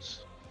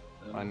crossbows.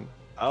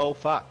 Oh,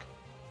 fuck.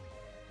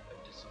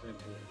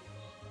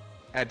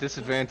 At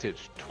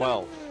disadvantage,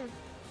 12.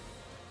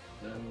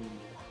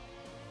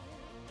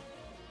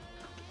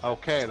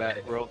 Okay,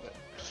 that rolled.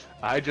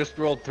 I just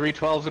rolled 3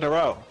 12s in a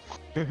row.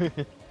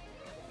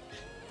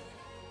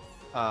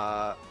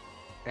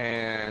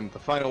 And the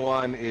final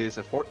one is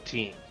a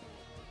 14.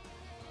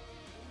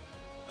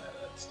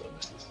 That still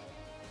misses.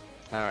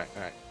 Alright,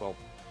 alright. Well,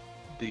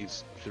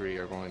 these three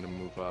are going to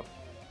move up.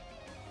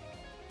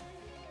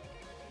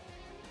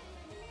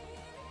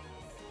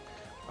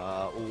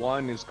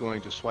 One is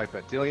going to swipe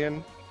at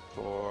Dillian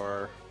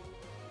for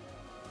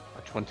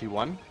a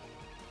 21.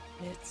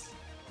 It's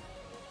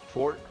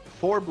Four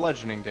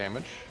bludgeoning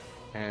damage,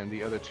 and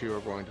the other two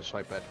are going to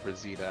swipe at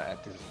Rosita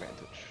at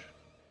disadvantage.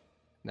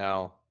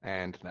 No,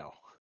 and no.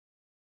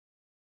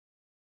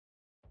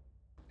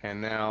 And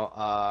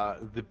now,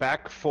 the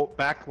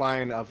back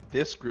line of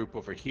this group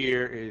over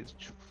here is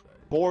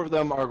 4 of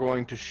them are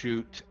going to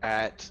shoot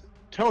at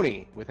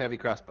Tony with heavy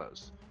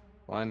crossbows.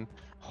 1,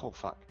 oh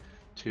fuck,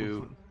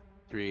 2,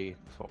 3,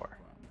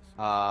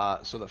 4.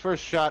 So the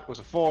first shot was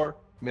a 4,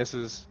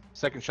 misses.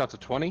 Second shot's a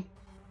 20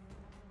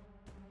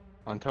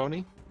 on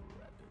Tony.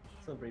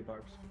 Silvery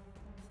barbs.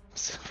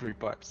 Silvery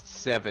barbs,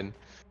 7.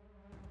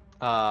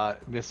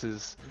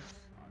 Misses.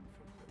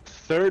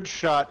 Third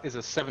shot is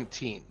a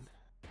 17.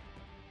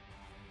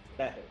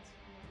 That hits.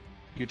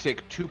 You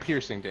take 2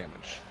 piercing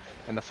damage,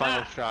 and the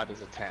final shot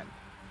is a 10.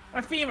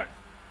 My femur.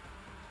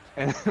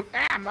 And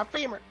my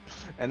femur.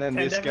 And then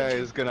 10 this guy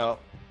damage? is gonna,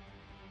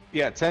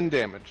 10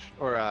 damage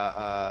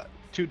or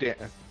 2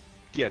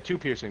 2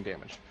 piercing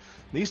damage.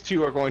 These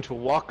two are going to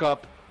walk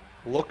up,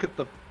 look at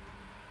the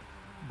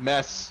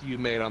mess you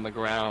made on the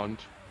ground,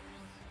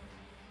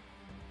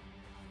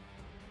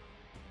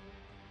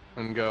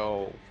 and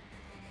go,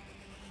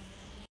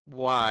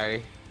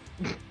 why?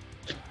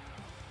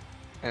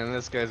 And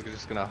this guy's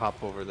just gonna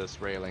hop over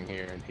this railing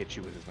here and hit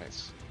you with his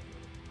mace.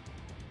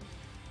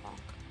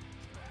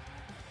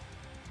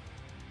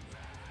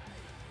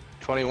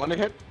 21 to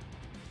hit?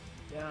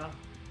 Yeah.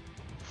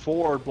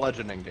 4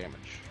 bludgeoning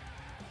damage.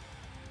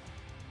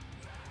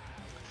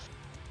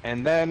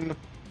 And then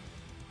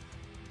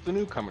the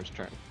newcomer's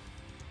turn.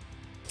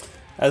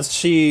 As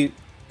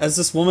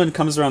this woman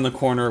comes around the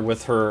corner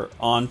with her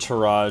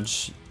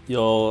entourage,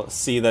 you'll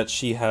see that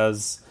she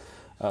has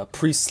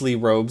priestly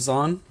robes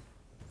on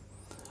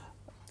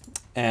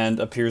and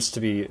appears to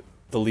be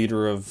the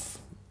leader of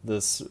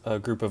this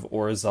group of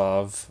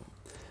Orzhov.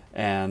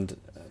 And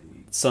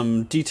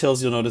some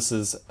details you'll notice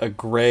is a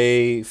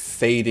gray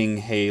fading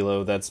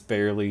halo that's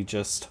barely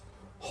just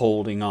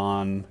holding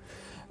on,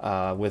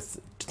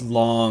 with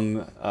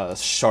long,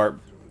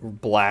 sharp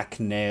black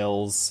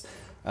nails,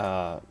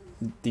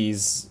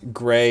 these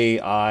gray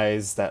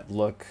eyes that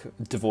look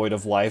devoid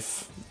of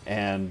life,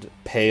 and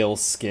pale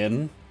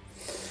skin.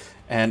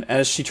 And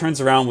as she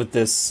turns around with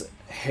this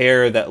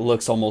hair that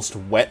looks almost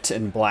wet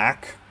and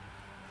black,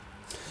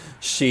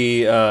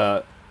 she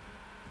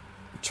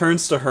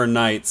turns to her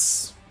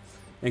knights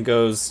and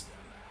goes,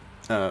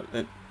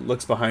 it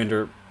looks behind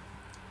her,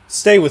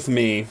 "Stay with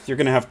me. You're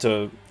going to have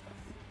to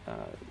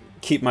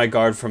keep my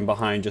guard from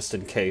behind just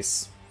in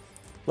case.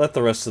 Let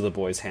the rest of the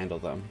boys handle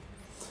them."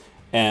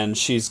 And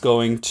she's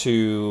going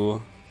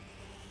to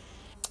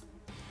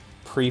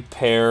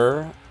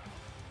prepare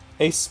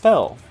a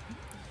spell.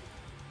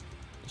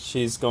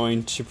 She's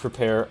going to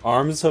prepare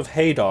Arms of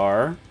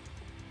Hadar.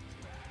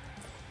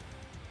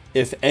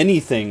 If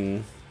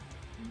anything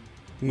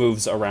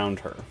moves around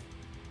her.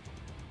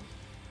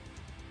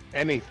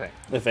 Anything.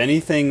 If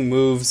anything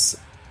moves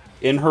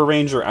in her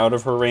range or out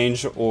of her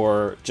range,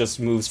 or just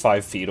moves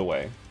 5 feet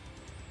away.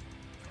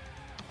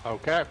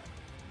 Okay.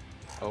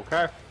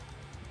 Okay.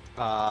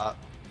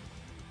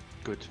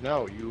 Good to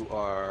know. You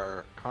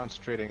are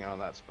concentrating on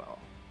that spell.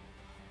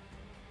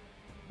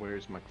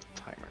 Where's my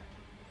timer?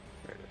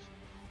 There it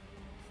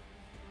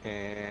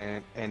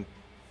is. And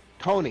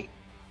Tony,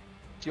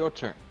 it's your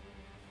turn.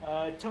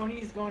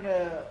 Tony's going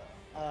to,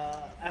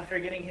 after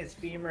getting his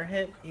femur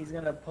hit, he's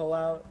going to pull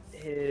out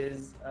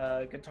his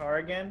guitar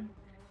again.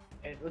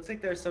 And it looks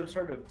like there's some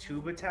sort of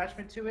tube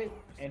attachment to it.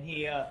 And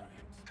he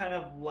kind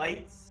of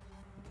lights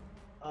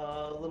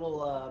a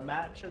little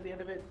match at the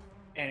end of it.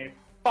 And it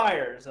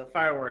fires a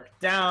firework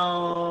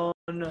down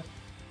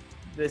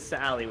this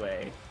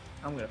alleyway.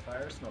 I'm going to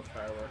fire a smoke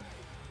firework.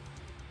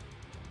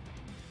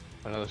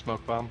 Another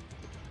smoke bomb?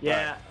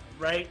 Yeah,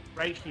 right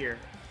here.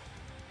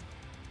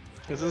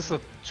 Is this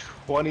a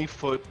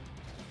 20-foot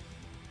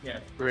Yeah.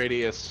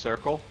 radius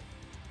circle?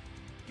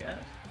 Yeah.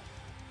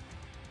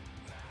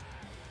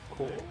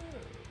 Cool.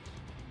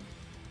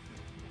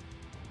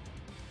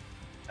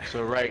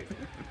 So right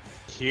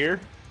here?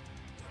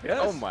 Yes.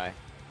 Oh my.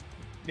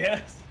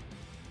 Yes.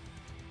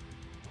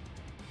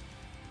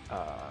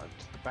 To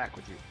the back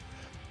with you.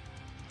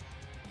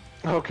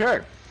 Okay.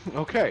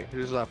 Okay.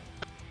 Here's a.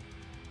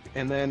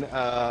 And then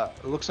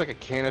it looks like a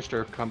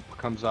canister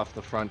comes off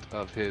the front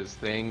of his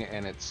thing,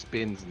 and it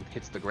spins and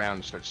hits the ground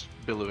and starts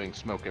billowing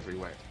smoke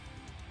everywhere.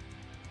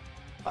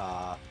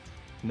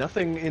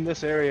 Nothing in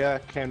this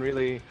area can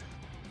really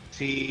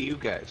see you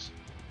guys.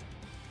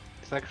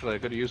 It's actually a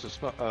good use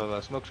of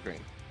a smoke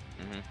screen.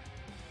 Mm-hmm.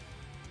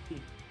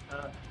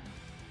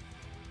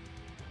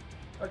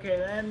 Okay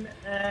then.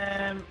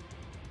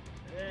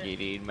 You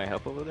need my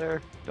help over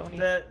there, Tony?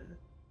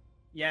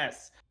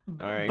 Yes.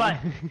 All right. But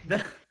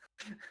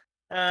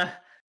the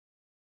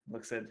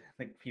looks at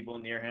the people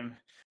near him.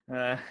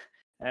 Uh,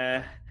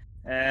 uh,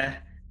 uh.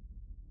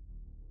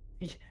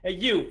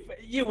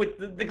 You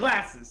with the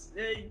glasses.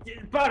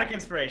 Product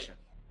inspiration.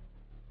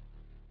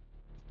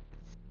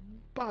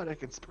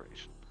 Bardic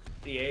inspiration.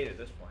 D8 at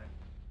this point.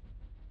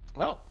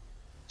 Well,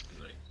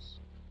 Nice.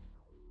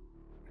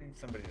 I need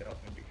somebody to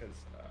help me because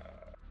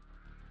I'm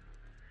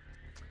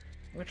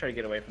gonna try to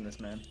get away from this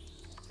man.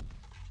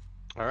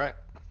 all right.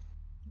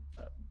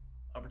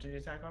 Opportunity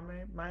attack on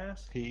my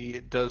ass.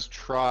 He does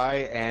try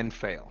and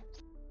fail.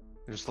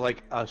 There's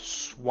like a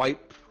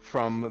swipe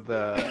from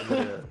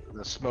the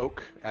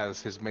smoke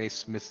as his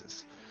mace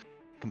misses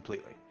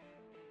completely.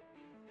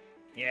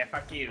 Yeah,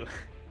 fuck you.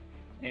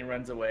 And he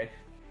runs away.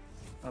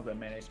 Oh, that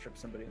mayonnaise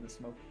trips somebody in the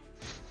smoke.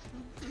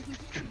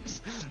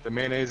 The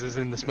mayonnaise is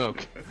in the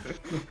smoke.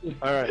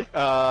 All right,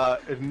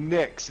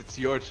 Nyx, it's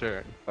your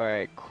turn. All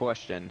right.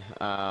 Question.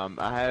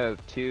 I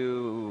have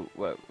two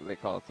what they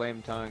call it,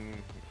 flame tongue,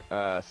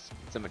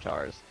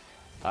 scimitars.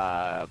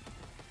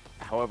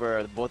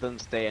 However, both of them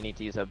stay. I need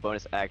to use a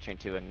bonus action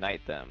to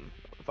ignite them.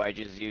 If I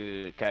just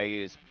use, can I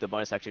use the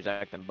bonus action to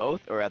ignite them both,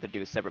 or have to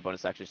do separate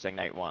bonus actions to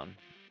ignite one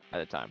at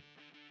a time?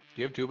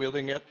 Do you have dual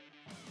wielding yet?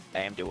 I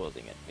am dual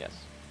wielding it. Yes.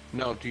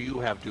 No, do you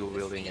have dual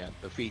wielding yet?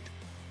 The feet.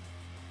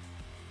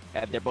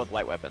 They're both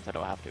light weapons. I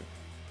don't have to.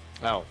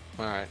 Oh,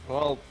 alright.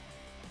 Well,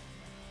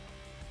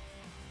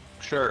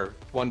 sure.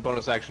 One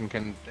bonus action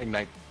can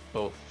ignite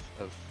both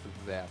of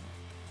them.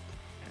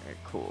 Alright,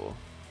 cool.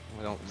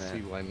 I don't Man.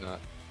 see why not.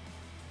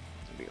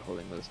 So be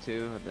holding those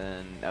two, and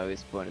then I'll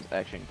use bonus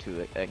action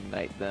to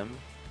ignite them.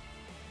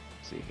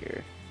 Let's see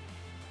here.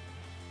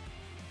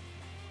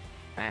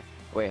 Ah,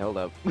 wait, hold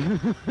up.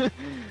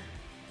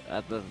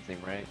 That doesn't seem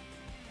right.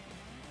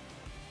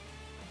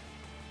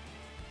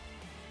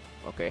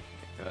 Okay,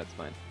 that's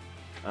fine.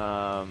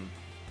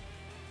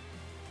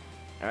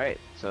 Alright,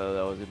 so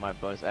that was my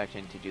bonus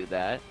action to do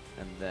that,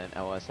 and then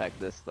I will attack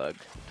this thug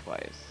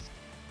twice.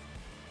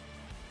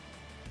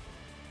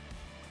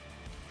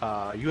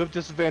 You have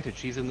disadvantage.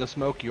 He's in the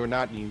smoke, you're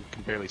not, and you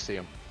can barely see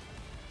him.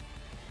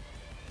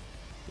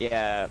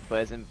 Yeah,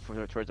 but isn't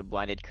towards a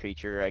blinded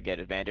creature I get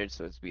advantage,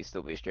 so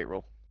still be a straight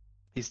roll.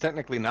 He's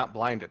technically not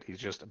blinded, he's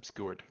just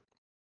obscured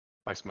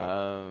by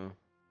smoke.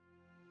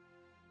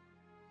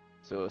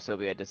 So it'll still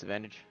be at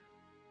disadvantage?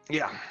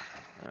 Yeah.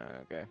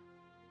 Okay.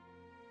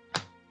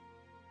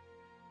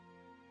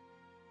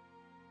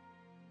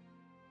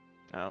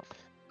 Oh.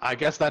 I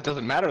guess that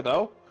doesn't matter,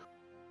 though.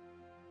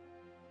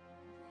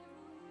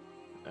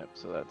 Yep,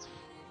 so that's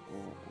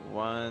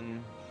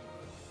 1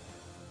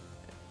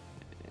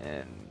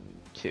 and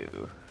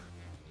 2.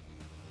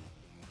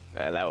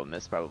 That will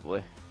miss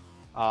probably.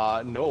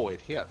 No,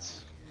 it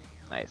hits.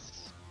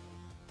 Nice.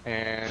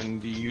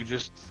 And you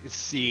just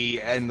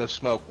see in the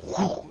smoke,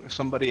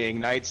 somebody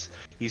ignites,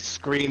 he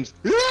screams,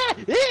 "Ah!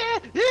 Ah!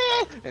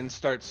 Ah!" and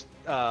starts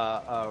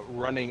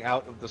running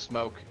out of the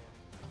smoke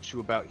to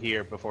about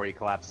here before he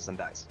collapses and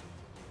dies.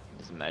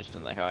 Just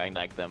imagine like how I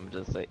ignite them,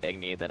 just like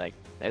Agni that I...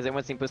 Has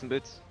anyone seen Puss in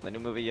Boots? The new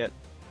movie yet?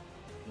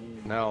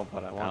 No,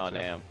 but I want Oh to.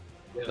 damn.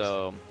 Yes.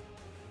 So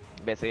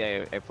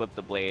basically I flip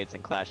the blades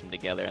and clash them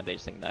together and they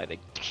just ignite. They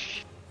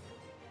just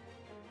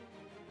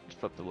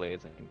flip the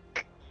blades and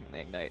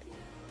they ignite.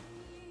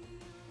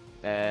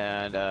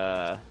 And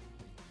I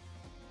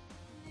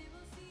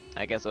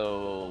guess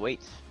I'll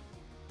wait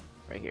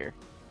right here.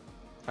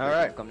 All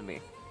right, Come to me.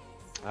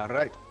 all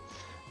right.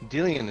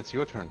 Dillian, it's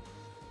your turn.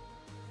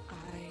 I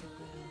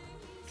will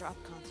drop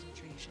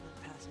concentration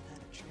and pass without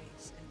a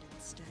trace, and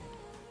instead,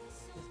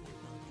 with my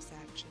bonus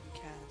action,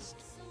 cast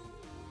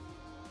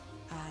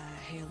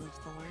Hail of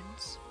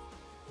Thorns.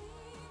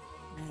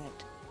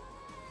 Net.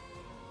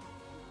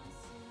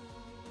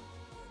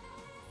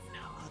 No,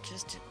 I'll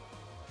just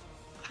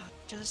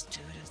do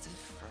it as the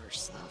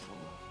first level.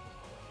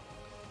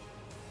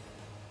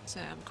 So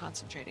I'm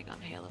concentrating on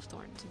Hail of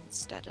Thorns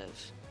instead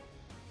of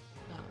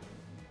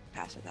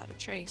Pass Without a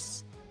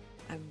Trace.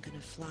 I'm gonna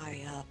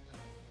fly up.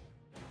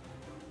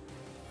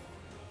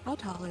 How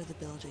tall are the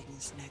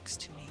buildings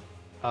next to me?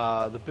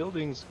 The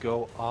buildings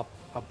go up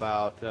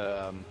about.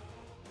 I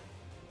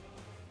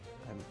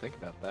didn't think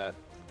about that,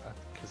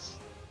 because.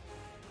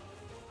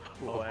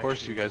 Oh, of course,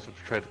 actually- you guys have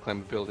tried to climb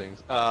the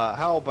buildings.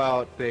 How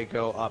about they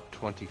go up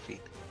 20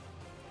 feet?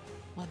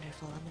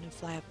 Wonderful. I'm gonna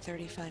fly up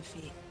 35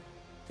 feet.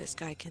 This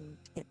guy can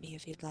hit me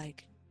if he'd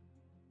like.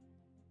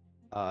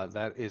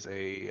 That is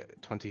a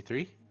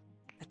 23.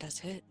 That does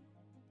hit.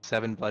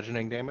 7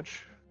 bludgeoning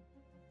damage.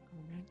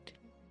 Alright.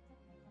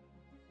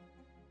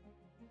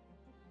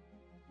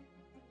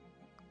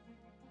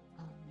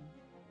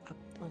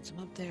 Once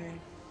I'm up there,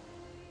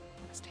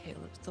 next Hail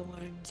of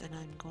Thorns, and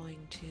I'm going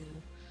to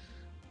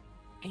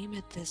aim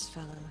at this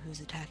fellow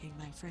who's attacking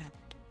my friend.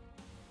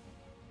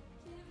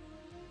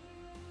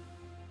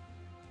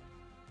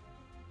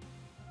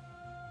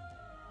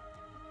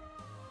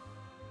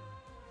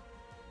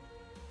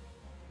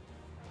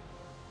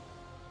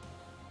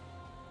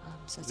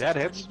 So it's That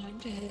a hits. 29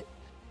 to hit.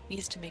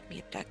 Needs to make me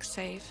a dex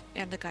save,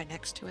 and the guy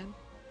next to him.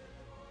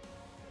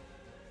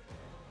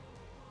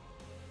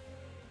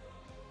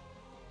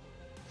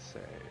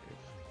 save.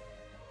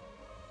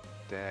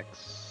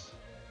 Dex.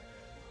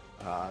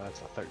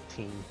 That's a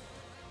 13.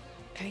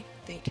 Okay,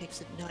 they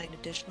takes 9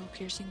 additional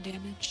piercing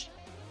damage.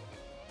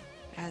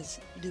 As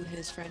do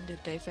his friend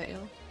if they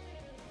fail.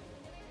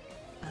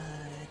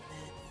 And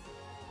then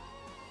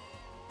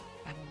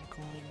I'm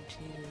going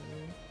to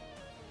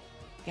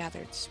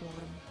Gathered Swarm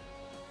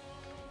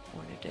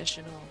for an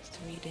additional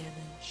 3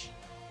 damage.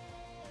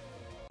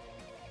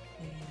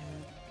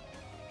 And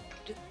I'm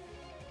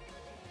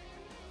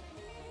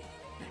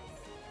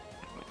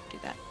going to do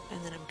that.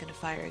 And then I'm going to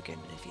fire again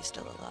if he's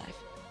still alive.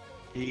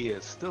 He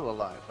is still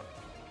alive.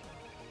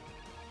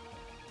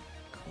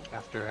 Cool.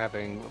 After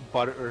having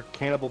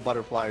cannibal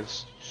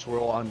butterflies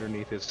swirl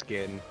underneath his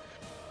skin,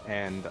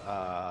 and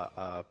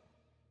an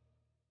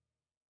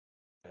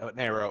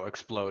arrow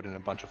explode in a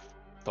bunch of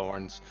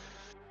thorns,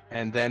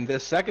 and then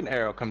this second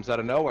arrow comes out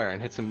of nowhere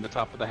and hits him in the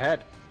top of the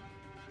head.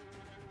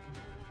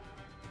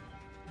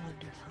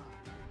 Wonderful.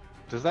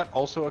 Does that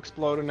also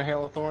explode in a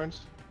hail of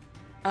thorns?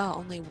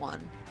 Only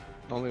one.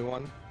 Only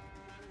one?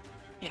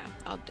 Yeah,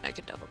 I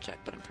could double check,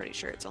 but I'm pretty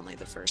sure it's only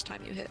the first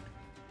time you hit.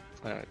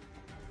 Alright.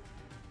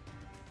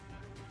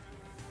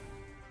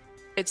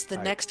 It's the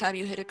next time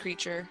you hit a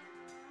creature.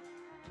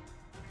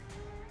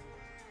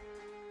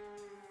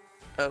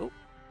 Oh.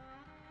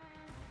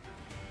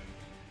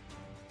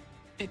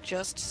 It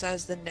just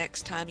says the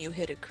next time you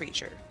hit a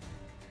creature.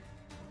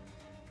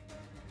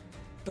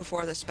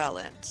 Before the spell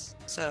ends.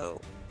 So,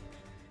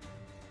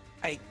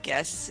 I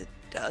guess it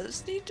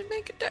does need to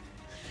make it.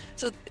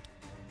 So,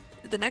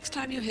 the next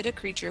time you hit a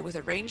creature with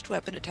a ranged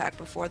weapon attack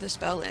before the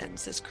spell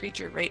ends, this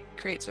creature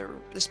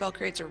the spell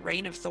creates a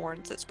rain of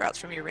thorns that sprouts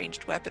from your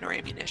ranged weapon or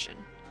ammunition.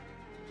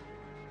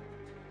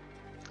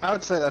 I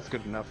would say that's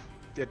good enough.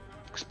 It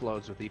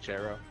explodes with each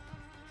arrow.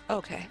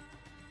 Okay.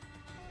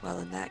 Well,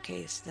 in that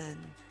case, then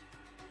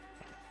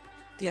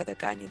the other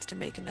guy needs to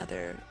make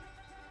another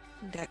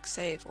dex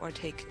save or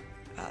take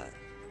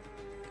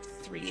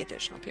 3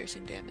 additional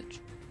piercing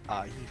damage.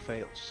 He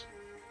fails.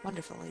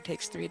 Wonderful. He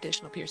takes 3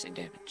 additional piercing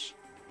damage.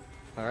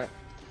 Alright.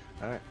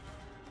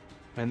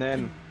 And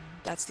then...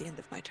 That's the end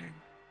of my turn.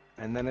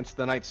 And then it's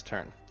the knight's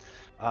turn.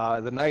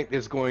 The knight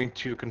is going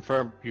to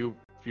confirm you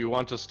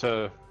want us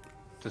to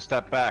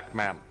step back,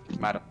 madam.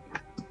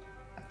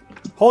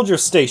 Hold your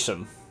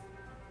station.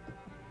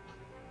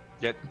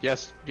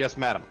 Yes,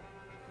 madam.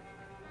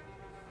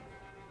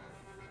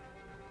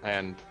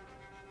 And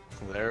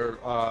they're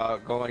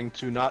going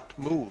to not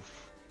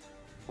move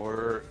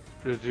or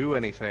to do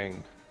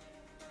anything.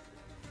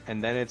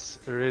 And then it's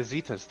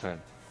Rosita's turn.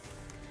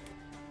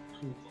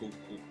 Cool.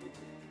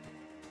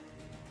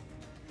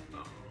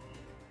 Alright,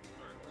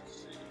 let's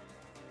see.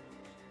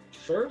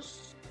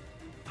 First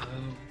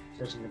I'm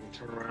gonna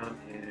turn around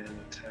and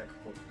attack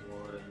with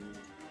one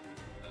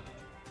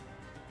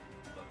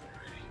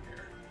right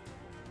here.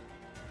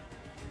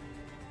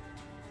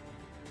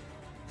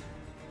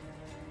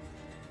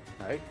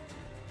 Alright.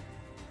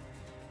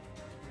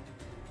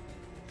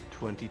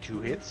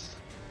 22 hits.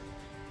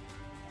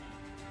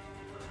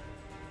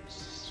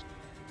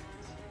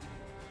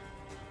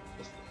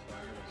 That's the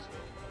fire, so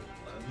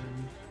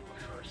 11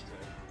 first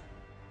hit.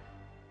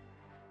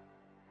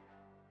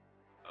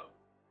 Oh,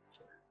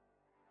 sorry.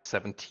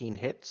 17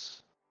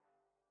 hits.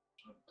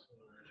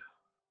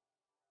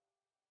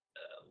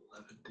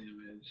 11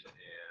 damage and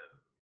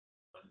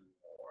one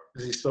more.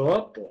 Is he still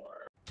up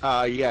or?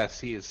 Yes,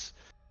 he is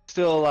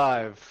still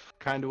alive.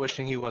 Kinda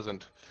wishing he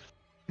wasn't.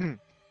 Oh,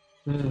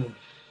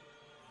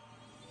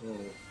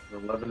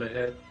 11 to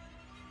hit.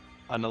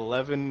 An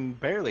 11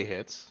 barely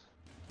hits.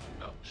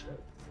 Oh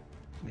shit.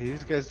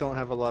 These guys don't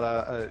have a lot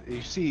of.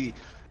 You see,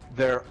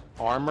 their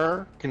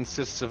armor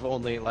consists of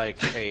only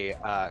like a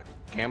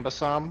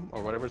cambusam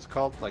or whatever it's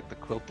called, like the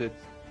quilted,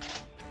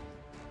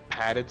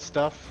 padded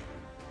stuff,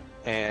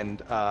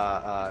 and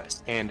a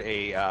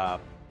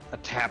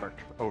tabard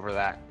over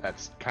that.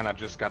 That's kind of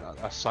just got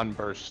a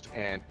sunburst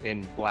and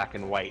in black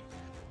and white,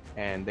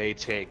 and they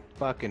take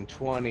fucking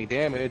 20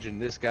 damage,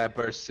 and this guy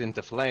bursts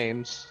into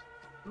flames.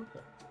 Okay.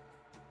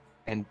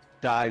 And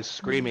dies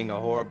screaming a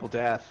horrible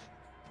death.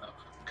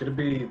 Could it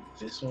be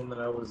this one that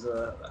I was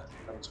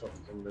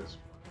talking from this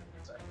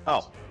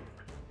one?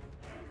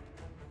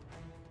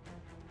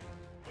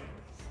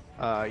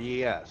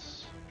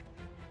 Yes.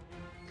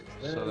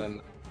 So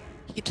then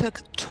He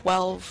took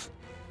 12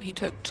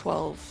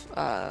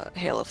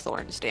 Hail of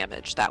Thorns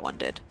damage. That one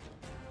did.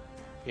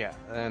 yeah,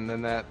 and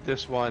then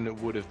this one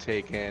would have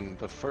taken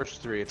the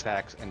first 3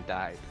 attacks and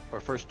died, or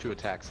first 2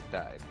 attacks and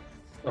died.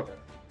 Okay.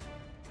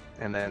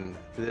 And then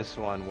this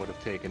one would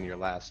have taken your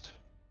last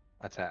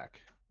attack.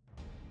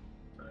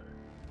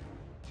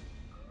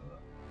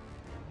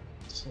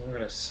 So I'm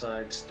gonna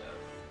sidestep,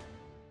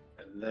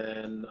 and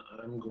then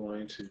I'm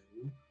going to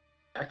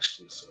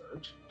action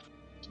surge.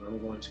 So I'm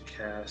going to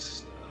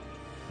cast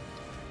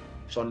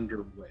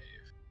Thunder Wave,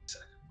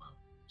 second level.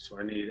 So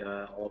I need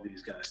all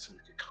these guys to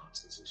make a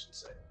Constitution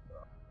save.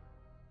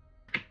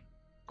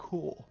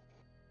 Cool.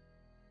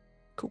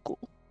 Cool.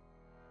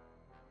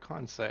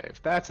 Con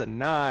save. That's a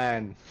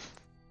 9.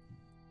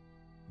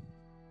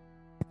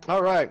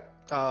 All right.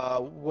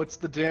 What's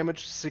the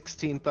damage?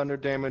 16 thunder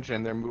damage,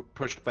 and they're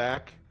pushed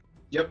back.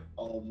 Yep,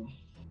 all of them.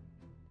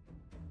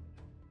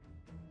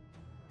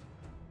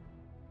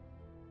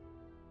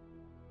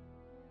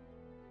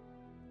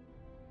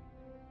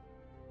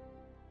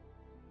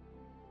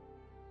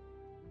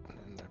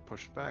 And they're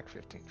pushed back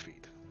 15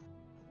 feet.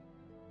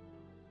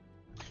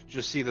 You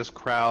just see this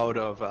crowd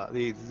of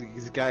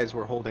these guys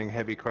were holding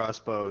heavy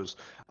crossbows,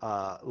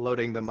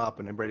 loading them up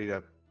and ready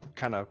to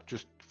kind of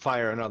just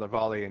fire another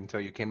volley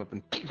until you came up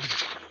and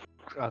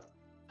a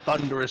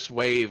thunderous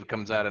wave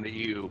comes out of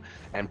you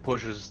and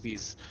pushes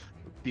these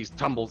guys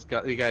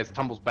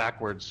tumbles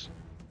backwards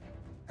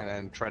and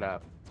then try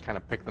to kind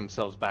of pick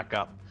themselves back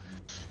up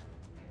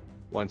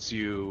once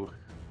you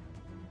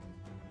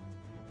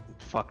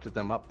fucked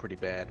them up pretty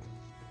bad.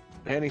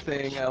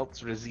 Anything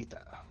else,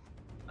 Rosita?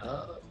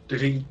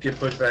 Did he get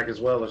pushed back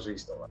as well, or is he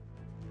still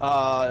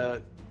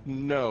up?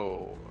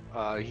 No.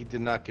 He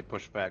did not get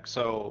pushed back.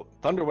 So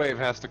Thunderwave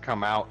has to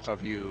come out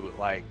of you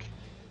like,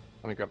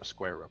 let me grab a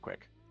square real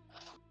quick.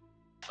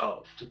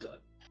 Oh, did that.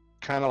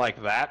 Kind of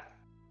like that,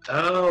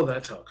 Oh,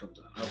 that's how it comes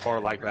out. Okay. or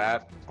like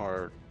that,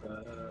 or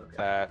Okay.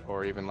 that,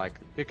 or even like,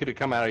 it could have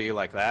come out of you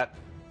like that,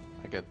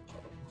 like a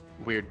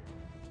weird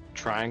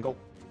triangle.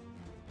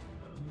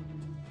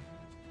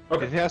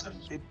 Okay. It has,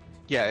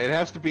 yeah, it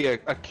has to be a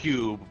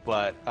cube,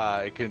 but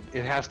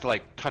it has to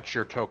like touch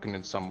your token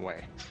in some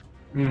way.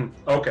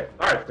 Okay.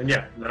 All right. Then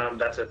yeah.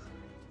 That's it.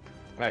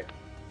 Right.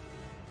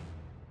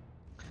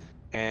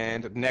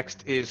 And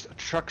next is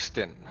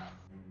Truxton.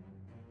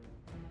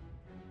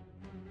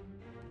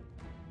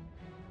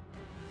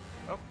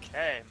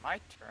 Okay, my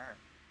turn.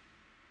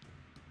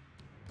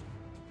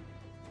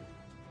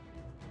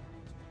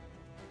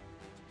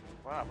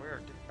 Wow, we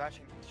are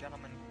dispatching these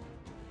gentlemen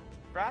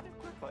rather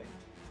quickly.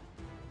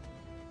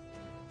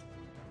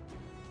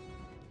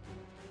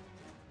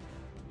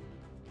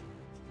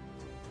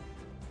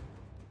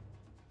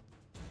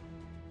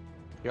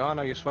 Jan,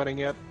 are you sweating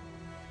yet?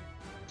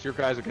 Your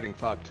guys are getting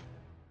fucked.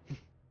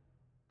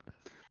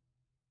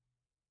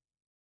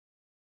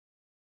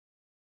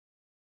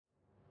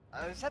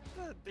 Is that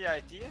the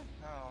idea?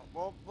 Oh,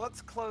 well,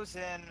 let's close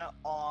in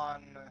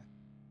on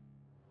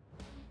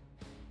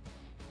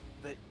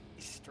the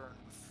eastern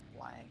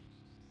flank.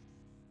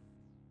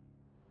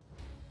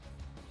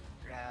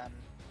 And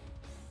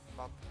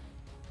up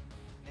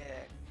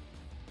Nick.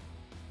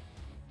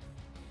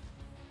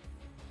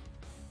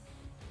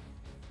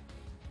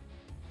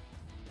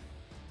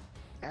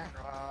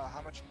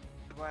 How much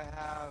do I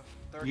have?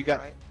 30, You got-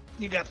 right?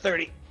 You got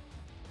 30.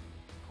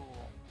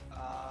 Cool.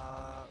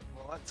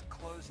 Well, let's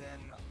close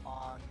in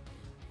on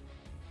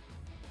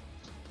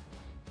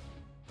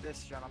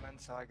this gentleman,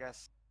 so I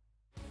guess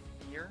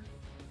here?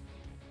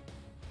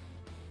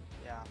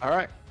 Yeah. All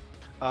right.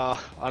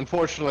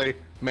 Unfortunately,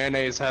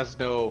 mayonnaise has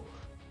no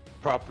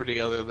property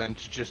other than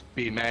to just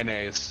be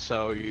mayonnaise.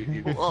 So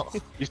you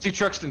you see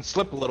Truxton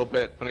slip a little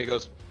bit when he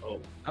goes, "Oh,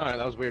 all right,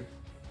 that was weird."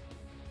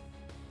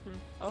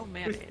 Oh,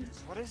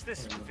 mayonnaise. What is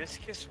this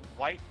viscous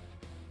white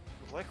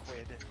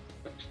liquid?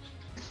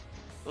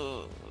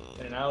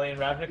 An alley in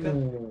Ravnica?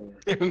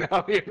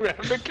 Now you're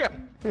Ravnica.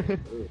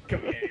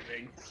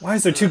 Amazing. Why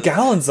is there 2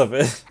 gallons of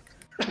it?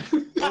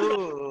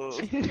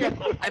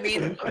 I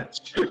mean,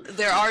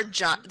 there are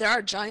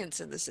giants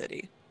in the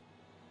city.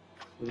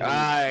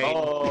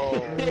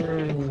 Oh.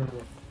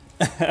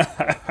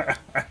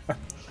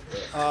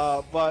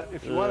 But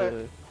if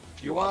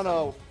you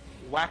wanna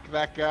whack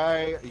that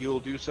guy, you'll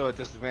do so at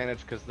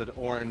disadvantage because the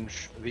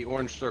orange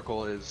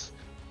circle is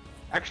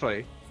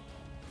actually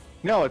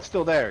no, it's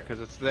still there because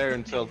it's there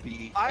until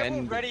the I end.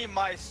 will ready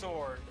my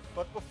sword,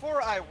 but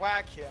before I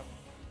whack him,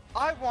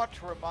 I want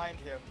to remind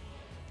him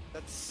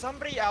that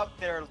somebody out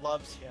there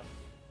loves him,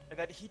 and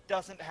that he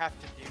doesn't have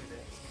to do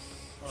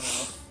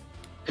this.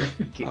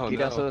 Can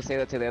you also say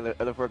that to the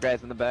other 4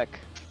 guys in the back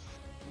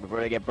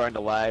before they get burned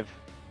alive?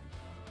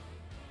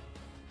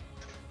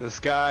 This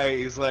guy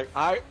is like,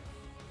 I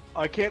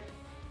can't.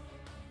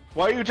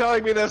 Why are you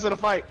telling me this in a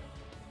fight?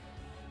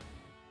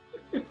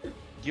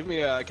 Give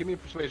me a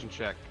persuasion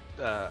check,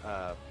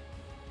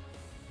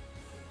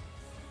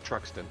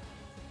 Truxton.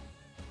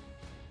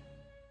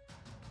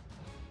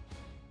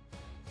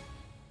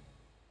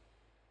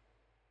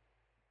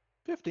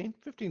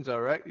 15's all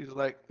right.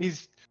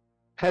 He's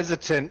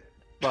hesitant,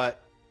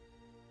 but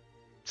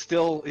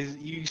still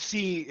you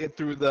see it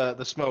through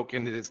the smoke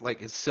and it's like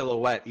his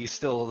silhouette. He's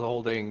still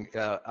holding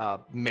a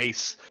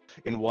mace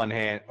in one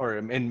hand, or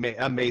a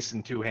mace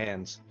in 2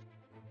 hands.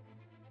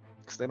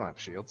 Because they don't have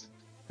shields.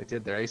 If they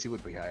did, their AC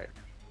would be higher.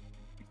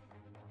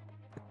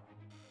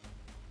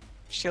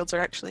 Shields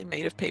are actually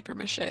made of paper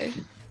mache.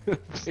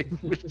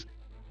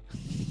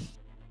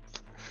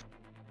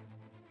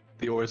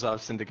 The Orzhov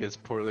Syndicate is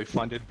poorly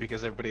funded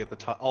because everybody at the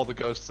top, all the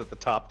ghosts at the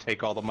top,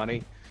 take all the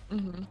money.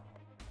 Mm-hmm.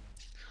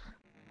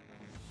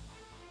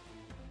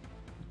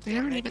 They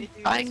aren't even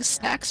buying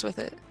snacks with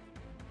it.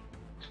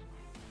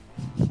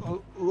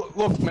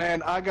 Look,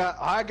 man, I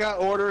got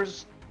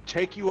orders.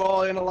 Take you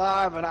all in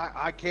alive, and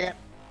I can't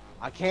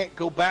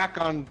go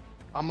back on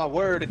on my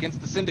word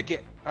against the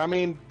syndicate. I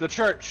mean, the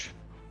church.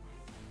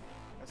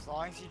 As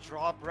long as you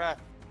draw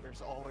breath,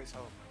 there's always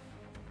hope.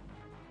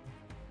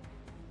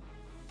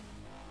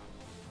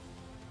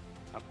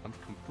 I'm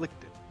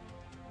conflicted.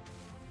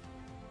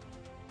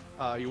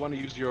 You want to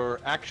use your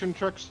action,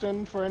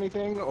 Truxton, for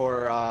anything,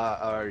 or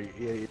are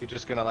you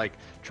just gonna like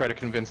try to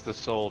convince the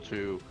soul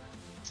to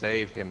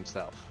save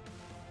himself?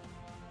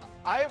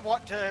 I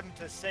want him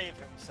to save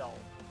himself.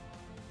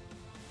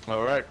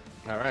 All right,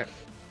 all right.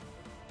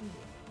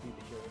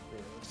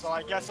 So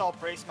I guess I'll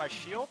brace my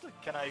shield.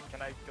 Can I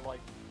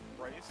like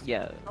brace?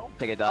 Yeah, No?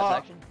 take a dodge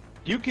action.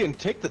 You can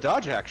take the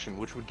dodge action,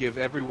 which would give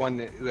everyone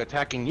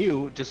attacking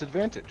you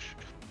disadvantage.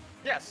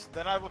 Yes,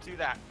 then I will do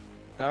that.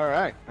 All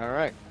right, all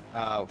right.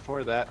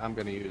 For that, I'm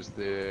going to use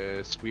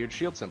this weird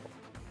shield symbol.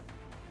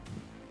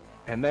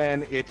 And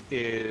then it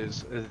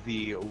is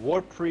the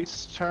War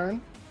Priest's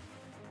turn.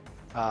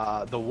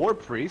 The War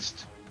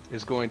Priest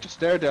is going to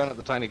stare down at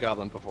the tiny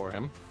goblin before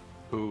him,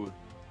 who,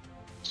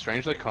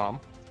 strangely calm,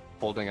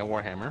 holding a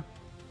warhammer.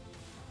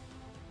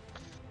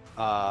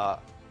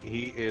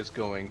 He is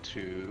going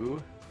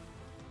to...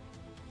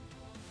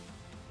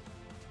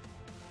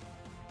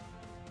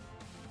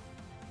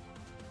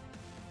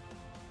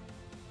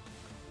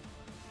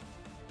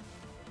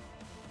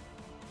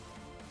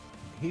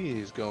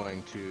 He's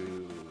going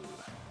to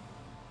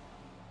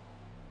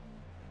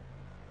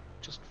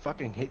just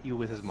fucking hit you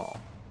with his maul.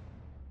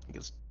 He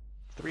gets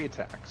 3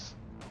 attacks.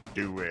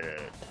 Do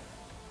it.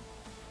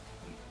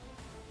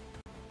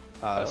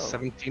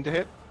 17 to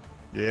hit.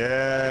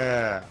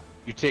 Yeah.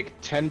 You take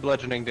 10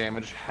 bludgeoning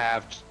damage,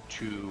 halved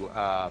to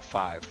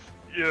 5.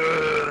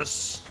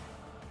 Yes.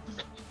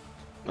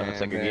 Well,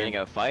 looks like you're getting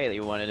a fight that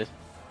you wanted.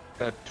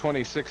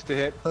 26 to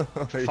hit, 5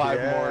 more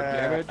Yeah.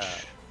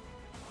 damage.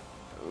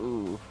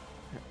 Ooh.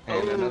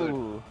 And another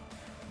Ooh.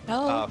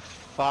 No.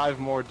 5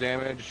 more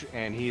damage,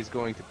 and he's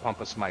going to pump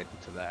a smite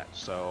into that.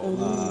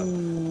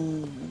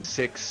 So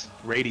 6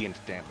 radiant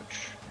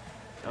damage.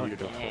 Oh,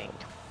 Beautiful. dang.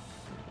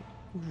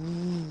 Oh,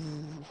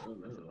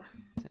 no.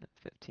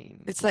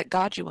 15. It's that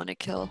god you want to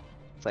kill.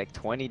 It's like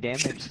 20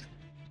 damage.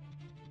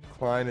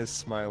 Klein is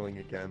smiling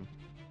again.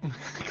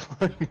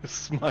 Klein is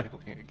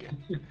smiling again.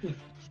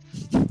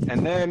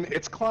 And then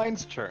it's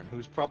Klein's turn,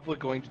 who's probably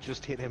going to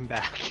just hit him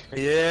back.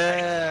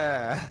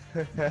 Yeah!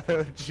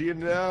 How'd you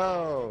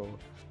know?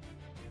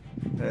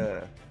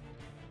 Yeah.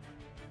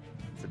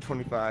 It's a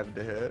 25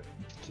 to hit.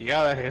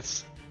 Yeah, that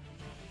hits.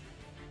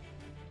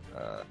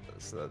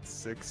 So that's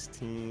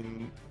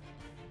 16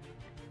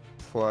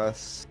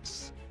 plus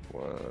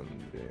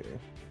 1d.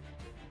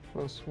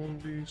 Plus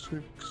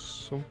 1d6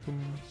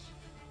 something.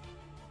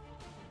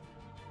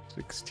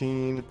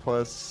 16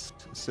 plus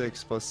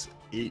 6 plus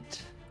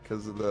 8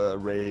 because of the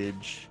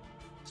rage.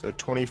 So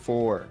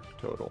 24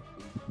 total.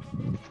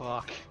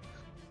 Fuck.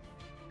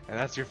 And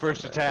that's your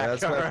first attack.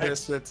 That's my alright.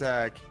 first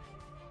attack.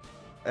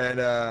 And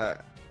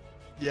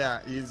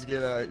yeah,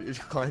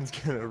 Klein's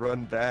gonna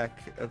run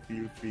back a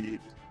few feet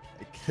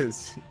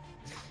because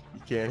he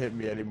can't hit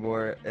me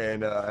anymore.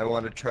 And I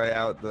want to try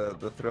out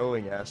the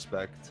throwing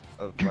aspect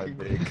of my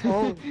big,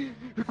 my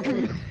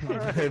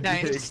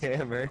Nice. big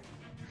hammer.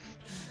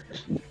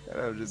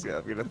 And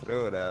I'm gonna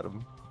throw it at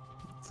him.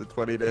 It's a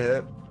 20 to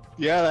hit.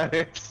 Yeah, that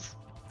hits.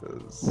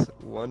 Does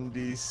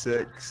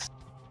 1d6.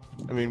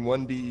 I mean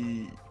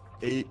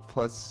 1d8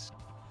 plus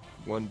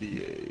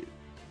 1d8.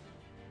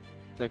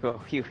 Like,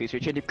 oh, he's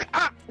reaching.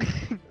 Ah!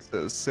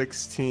 So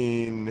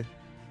 16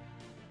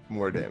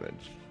 more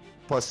damage.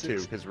 Plus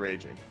 2 because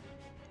raging.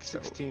 So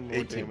 16 more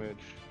 18. damage.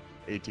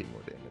 18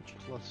 more damage.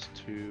 Plus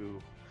 2.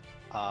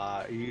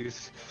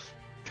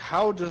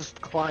 How does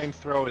Klein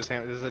throw his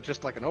hand? Is it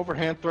just like an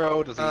overhand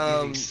throw? Does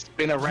he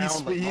spin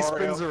around? Like He Mario?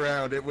 spins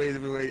around. It weighs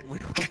way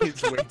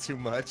too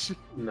much.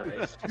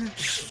 Nice.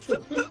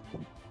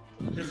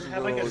 Does it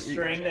have like a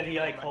string that he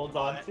like holds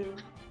on to?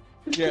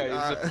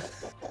 Yeah,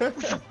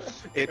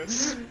 it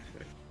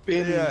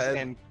spins Yeah,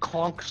 and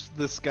clunks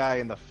this guy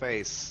in the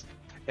face,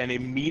 and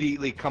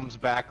immediately comes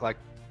back like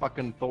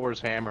fucking Thor's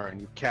hammer,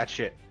 and you catch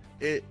it.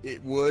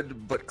 It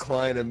would, but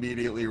Klein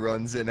immediately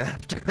runs in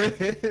after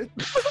it.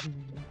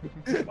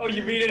 Oh,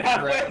 you beat it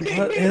halfway.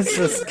 What is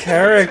this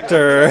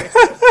character?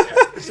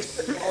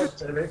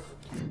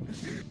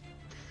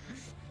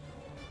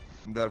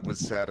 That was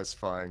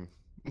satisfying.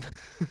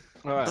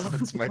 All right.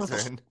 That's my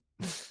turn.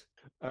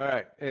 All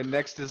right, and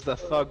next is the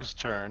thug's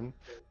turn.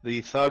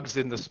 The thugs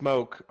in the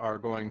smoke are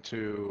going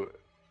to...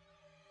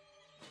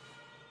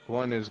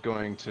 One is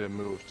going to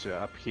move to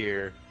up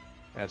here,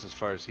 as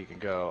far as he can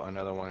go.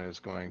 Another one is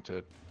going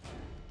to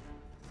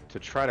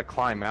try to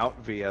climb out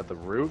via the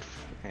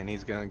roof, and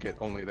he's going to get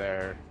only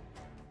there.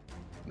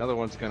 Another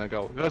one's going to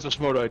go, that's a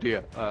smart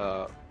idea.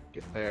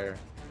 Get there.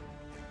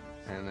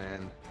 And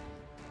then...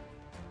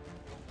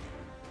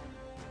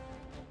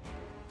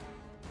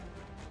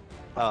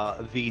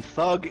 the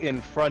thug in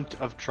front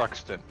of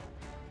Truxton,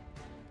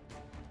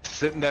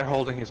 sitting there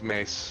holding his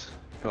mace,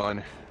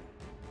 going,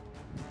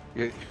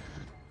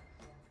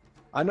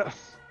 I know,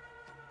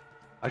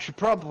 I should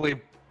probably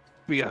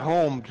be at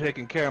home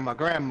taking care of my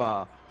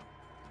grandma,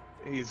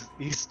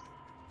 he's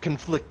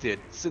conflicted,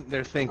 sitting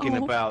there thinking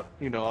Oh. about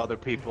other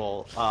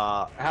people.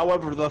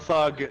 However, the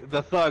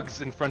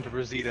thugs in front of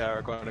Rosita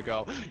are going to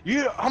go,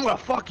 "Yeah, I'm gonna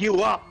fuck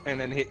you up," and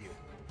then hit you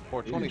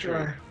for You 23.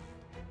 try.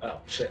 Oh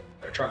shit,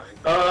 they're trying.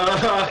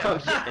 Oh,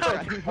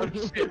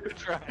 shit, they're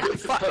trying.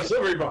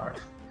 Silvery bar.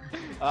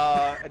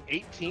 An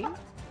 18.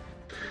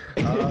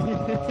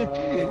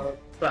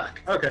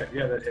 Back. Okay,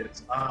 yeah, that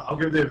hits. I'll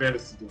give the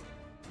advantage to do it.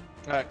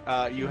 All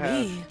right, you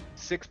have Me.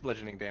 6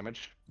 bludgeoning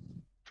damage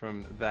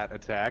from that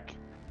attack,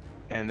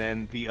 and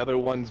then the other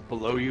ones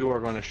below you are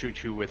going to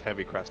shoot you with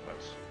heavy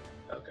crossbows.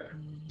 Okay.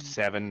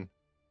 17.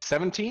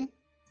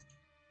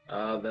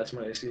 That's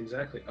my AC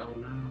exactly. Oh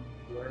no,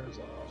 blur is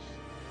off.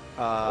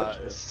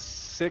 Gotcha.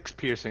 6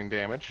 piercing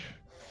damage.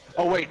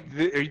 Oh wait,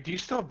 do you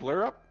still have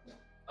blur up?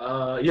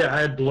 Yeah, I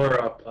had blur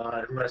up.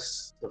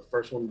 Unless the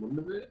first one wouldn't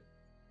have hit.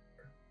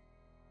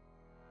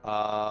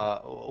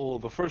 Well,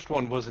 the first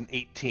one was an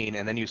 18,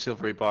 and then you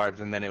silvery barbed,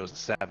 and then it was a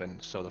 7,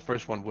 so the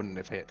first one wouldn't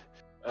have hit.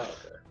 Oh,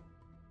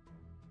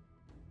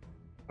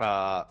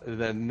 okay.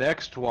 The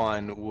next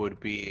one would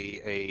be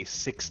a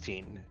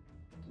 16,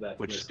 That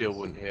which misses. still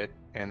wouldn't hit,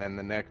 and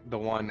then the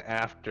one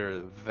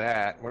after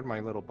that, where'd my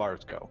little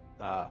bars go?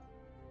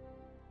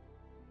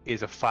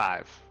 Is a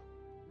 5,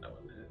 That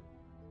one hit.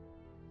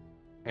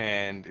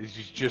 and it's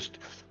just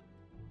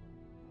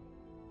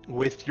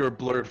with your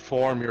blurred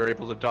form, you're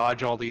able to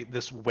dodge all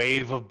this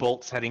wave of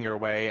bolts heading your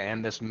way,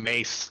 and this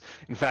mace.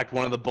 In fact,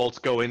 one of the bolts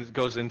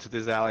goes into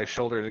this ally's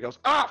shoulder, and it goes,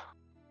 "Ah,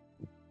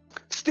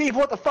 Steve,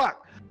 what the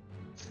fuck?"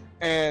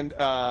 And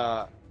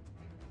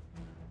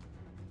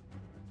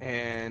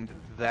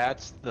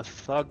that's the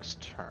thug's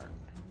turn.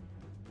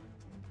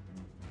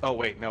 Oh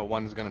wait, no,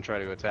 one's gonna try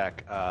to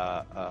attack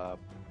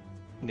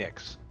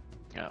Nyx.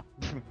 Oh.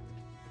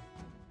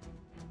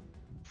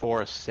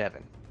 For a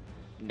 7.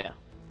 No.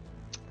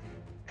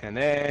 And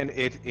then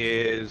it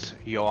is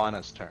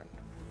Joanna's turn.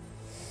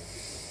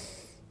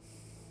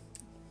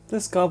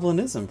 This goblin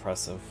is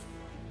impressive.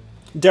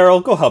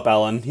 Daryl, go help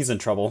Alan. He's in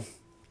trouble.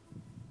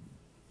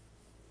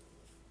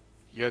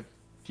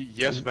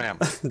 Yes, ma'am.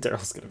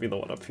 Daryl's gonna be the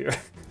one up here.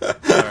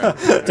 Alright.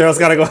 Daryl's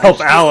gotta go help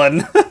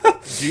Alan.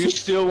 Do you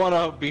still want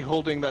to be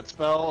holding that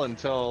spell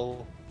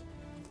until...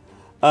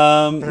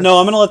 No, I'm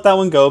gonna let that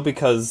one go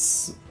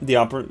because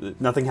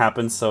nothing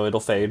happens, so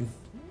it'll fade.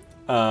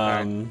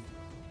 Alright.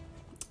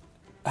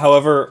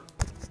 However,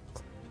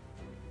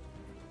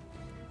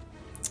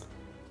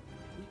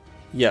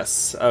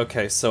 yes.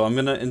 Okay, so I'm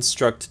gonna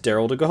instruct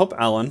Daryl to go help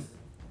Alan,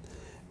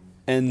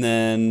 and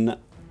then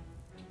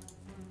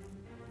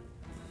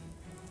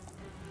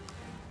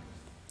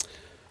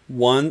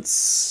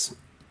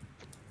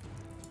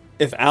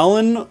if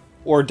Alan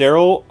or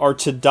Daryl are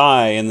to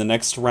die in the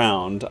next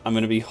round, I'm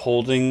gonna be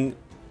holding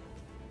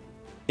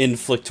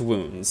inflict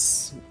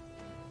wounds.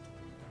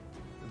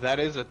 That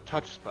is a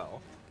touch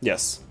spell.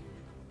 Yes.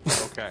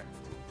 Okay.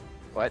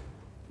 What?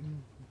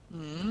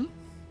 Hmm?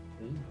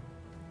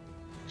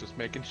 Just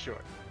making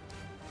sure.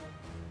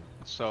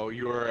 So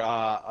you're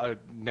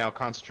now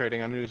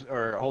concentrating on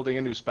holding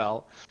a new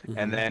spell,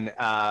 and then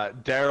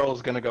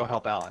Daryl's gonna go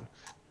help Alan.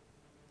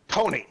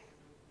 Tony.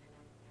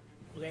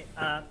 Okay,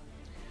 I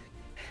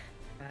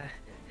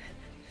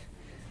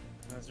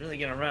was really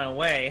gonna run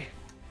away,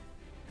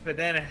 but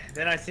then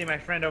I see my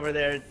friend over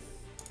there.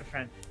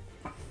 Friend.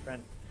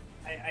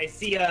 I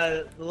see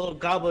the little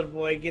goblin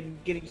boy getting.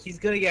 He's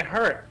gonna get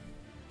hurt,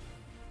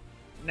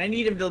 and I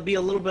need him to be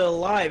a little bit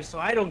alive so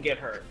I don't get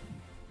hurt.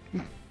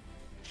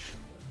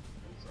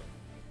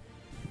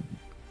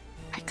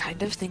 I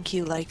kind of think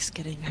he likes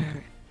getting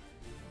hurt.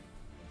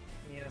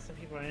 You know, some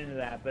people are into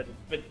that, but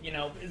you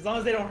know, as long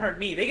as they don't hurt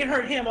me, they can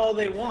hurt him all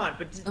they want,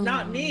 but just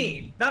not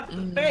me, not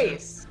the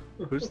face.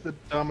 Who's the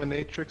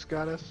dominatrix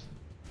goddess?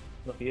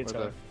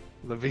 Levita.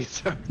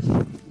 Levita.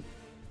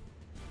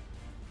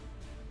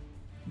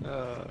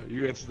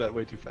 You answered that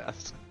way too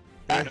fast.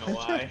 You know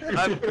why.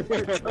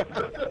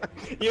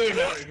 You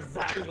know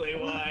exactly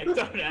why.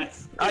 Don't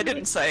ask. I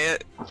didn't say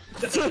it.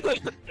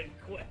 Stupid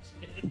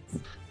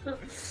questions.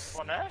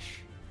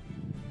 Monash?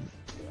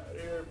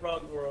 You're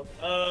wrong world.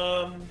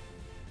 I'm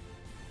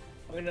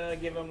gonna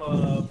give him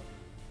a.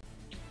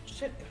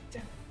 Shit,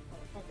 damn.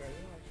 Motherfucker,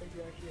 I think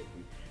you actually.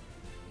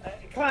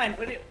 Klein,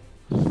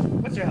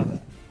 what's your health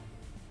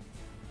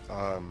at?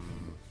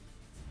 Um,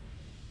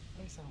 What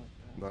do you sound like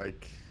that?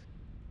 like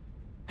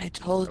I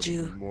told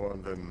you. more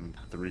than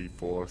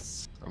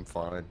 3/4. I'm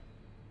fine.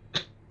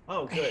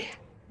 Oh, good.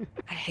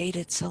 I hate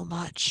it so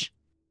much.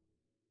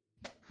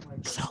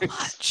 So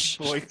much.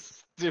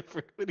 Voice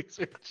different when he's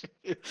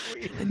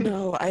raging.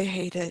 No, I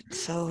hate it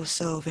so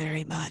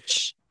very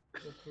much.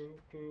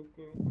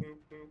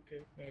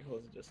 Very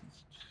close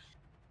distance.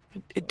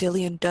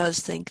 Dillian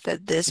does think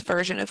that this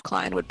version of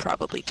Klein would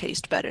probably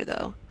taste better,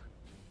 though.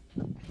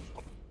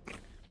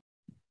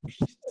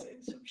 She's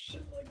saying some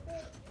shit like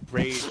that.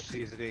 Rage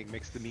seasoning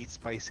makes the meat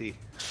spicy.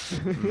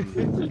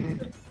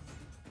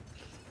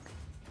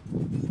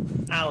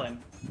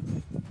 Alan.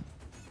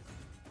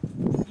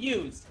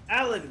 Use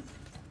Alan.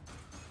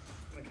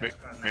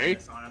 Hey?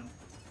 On him.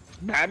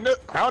 Madness?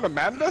 Crown of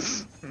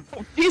Madness?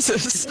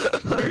 Jesus.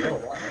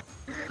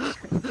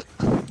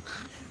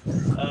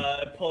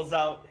 Pulls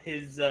out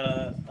his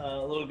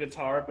little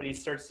guitar, but he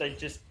starts like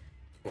just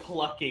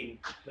plucking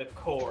the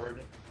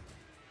cord.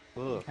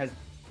 Ugh. Has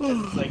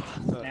like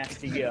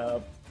nasty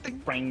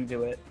ring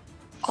to it.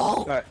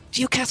 Oh, Alright.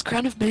 do you cast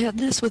Crown of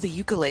Madness with a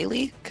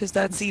ukulele? Because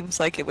that seems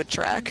like it would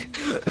track.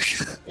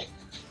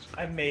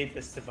 I made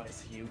this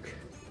device uke.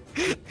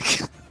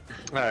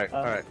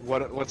 Alright.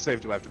 What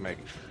save do I have to make?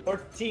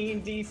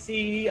 14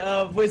 DC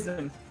of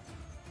wisdom.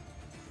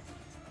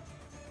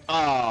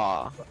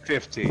 Ah,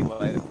 15.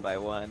 By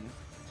one.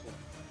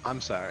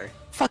 I'm sorry.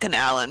 Fucking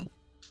Alan.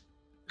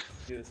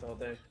 Do this all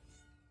day.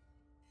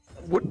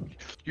 What?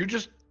 You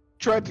just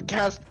tried to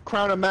cast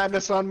Crown of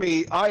Madness on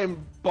me. I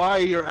am by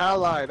your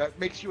ally. That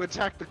makes you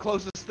attack the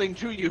closest thing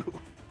to you.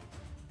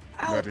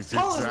 That is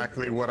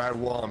exactly what I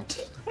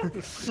want.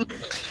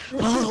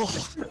 Oh.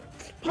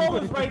 Paul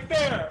is right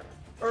there,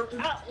 or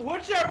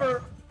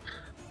whichever.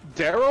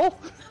 Daryl?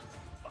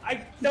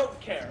 I don't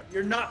care.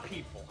 You're not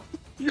people.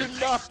 You're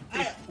not.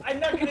 I'm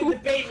not gonna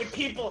debate with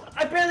people.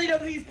 I barely know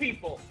these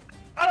people.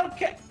 I don't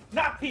care.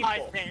 Not people.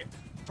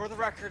 For the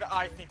record,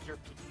 I think you're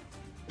people.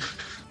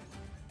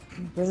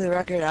 For the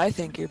record, I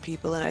think you're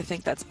people, and I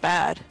think that's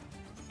bad.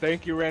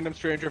 Thank you, random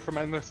stranger, for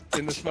in the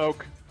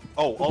smoke.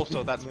 Oh,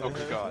 also, that smoke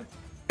is gone.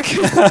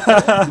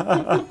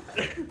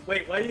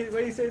 Wait, why do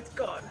you say it's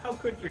gone? How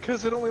could you?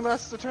 Because it only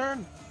lasts a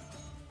turn.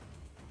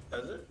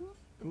 Does it?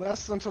 It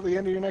lasts until the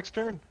end of your next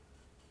turn.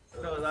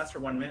 No, it lasts for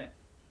 1 minute.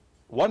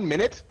 1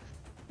 minute?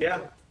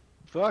 Yeah.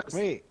 Fuck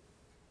me.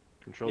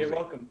 Control You're Z.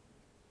 welcome.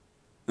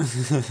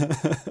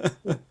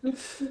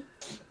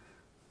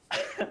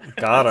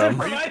 Got him.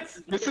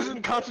 This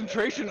isn't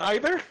concentration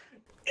either?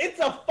 It's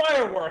a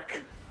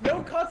firework.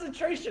 No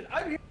concentration.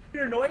 I'm here to be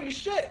annoying as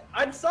shit.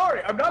 I'm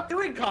sorry. I'm not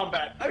doing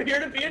combat. I'm here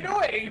to be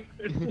annoying.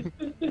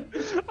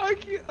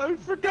 I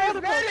forgot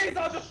about mayonnaise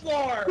on the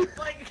floor.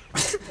 Like.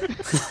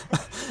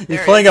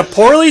 He's playing a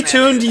poorly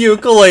tuned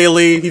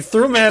ukulele. He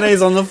threw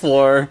mayonnaise on the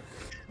floor.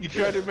 You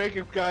tried to make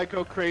a guy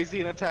go crazy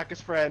and attack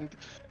his friend.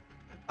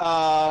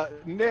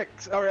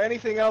 Nix, or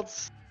anything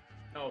else?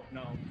 No.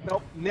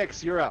 Nope,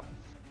 Nix, you're up.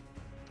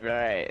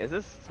 Right, is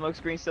this smoke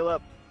screen still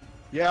up?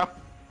 Yeah.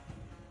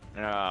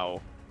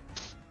 No.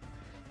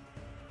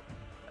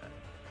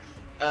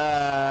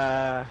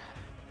 Alright,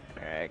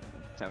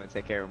 time to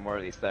take care of more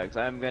of these thugs.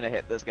 I'm gonna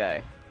hit this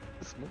guy.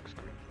 The smoke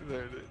screen.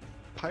 The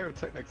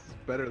pyrotechnics is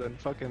better than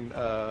fucking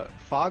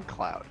fog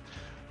cloud.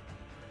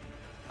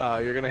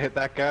 You're gonna hit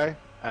that guy?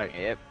 Alright.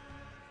 Yep.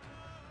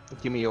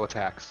 Give me your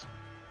attacks.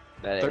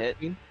 That a hit?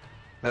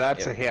 Now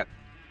that's Yep. a hit.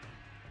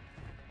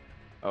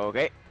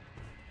 Okay.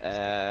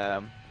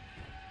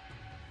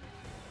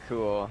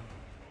 Cool.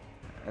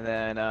 And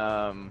then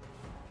I'm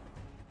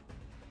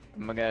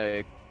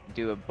gonna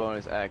do a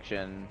bonus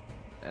action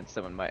and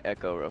summon my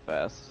echo real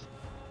fast.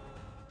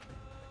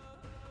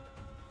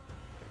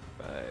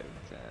 5,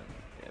 10,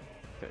 yeah,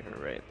 put her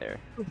right there.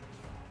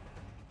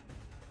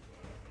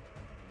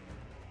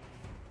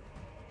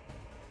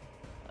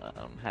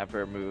 Have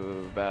her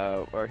move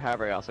out, or have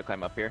her also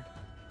climb up here.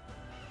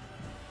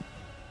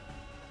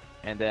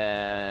 And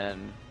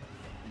then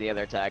the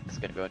other attack is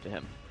gonna go into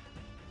him.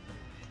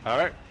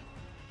 Alright.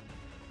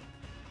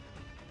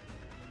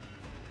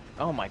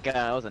 Oh my god,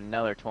 that was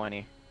another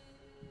 20.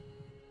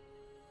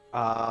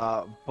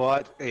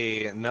 But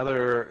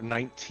another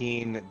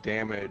 19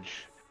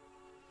 damage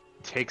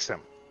takes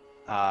him.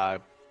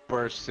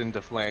 Bursts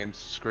into flames,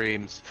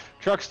 screams.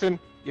 Truxton,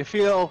 you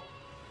feel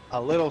a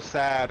little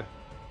sad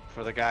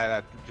for the guy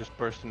that just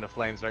burst into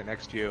flames right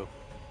next to you.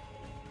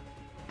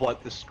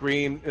 But the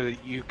scream,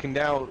 you can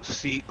now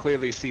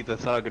clearly see the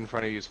thug in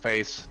front of you's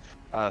face,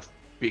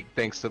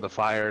 thanks to the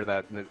fire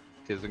that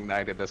has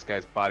ignited this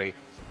guy's body.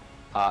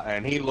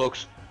 And he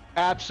looks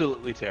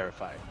absolutely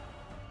terrified.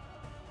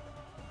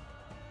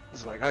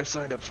 He's like, I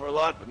signed up for a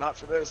lot, but not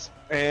for this.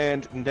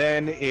 And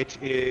then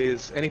it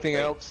is anything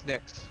else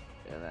next.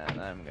 And then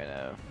I'm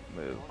gonna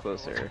move It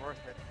closer. wasn't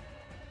worth it.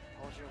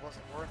 Told you it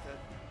wasn't worth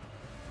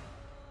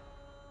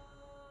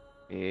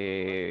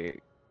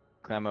it.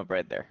 Climb up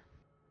right there.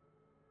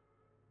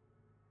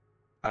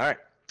 Alright.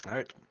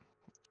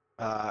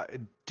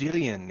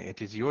 Dillian,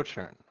 it is your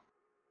turn.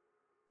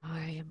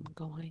 I am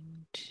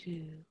going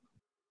to.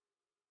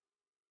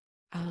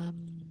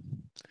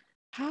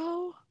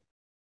 How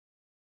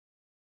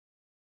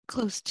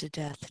close to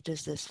death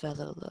does this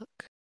fellow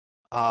look?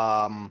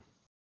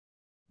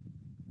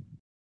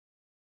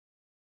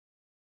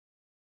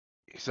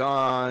 He's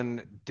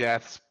on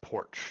death's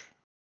porch.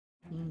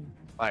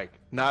 Like,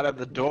 not at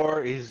the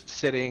door, he's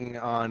sitting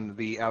on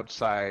the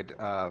outside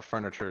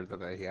furniture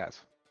that he has.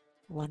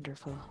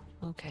 Wonderful.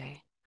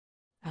 Okay.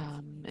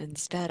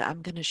 Instead,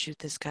 I'm gonna shoot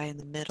this guy in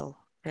the middle,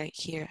 right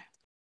here.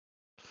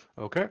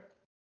 Okay.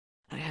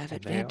 I have Nail.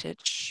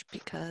 advantage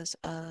because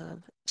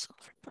of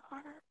silver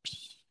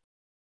barbs.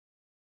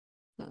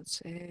 Let's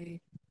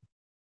say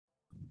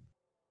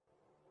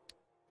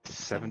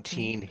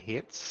 17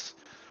 hits.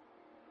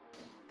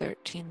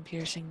 13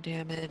 piercing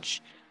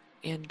damage.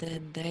 and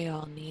then they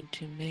all need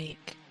to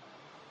make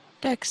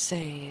dex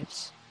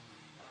saves.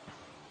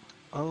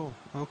 Oh,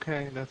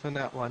 okay, that's a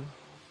net one.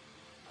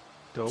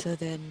 Dope. So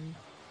then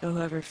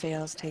whoever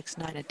fails takes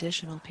 9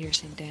 additional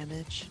piercing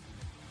damage.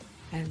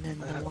 And then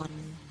the one...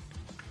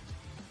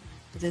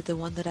 Did the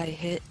one that I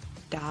hit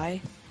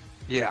die?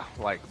 Yeah,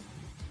 like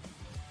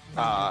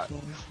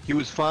Wonderful. he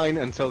was fine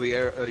until the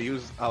arrow. He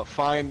was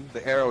fine.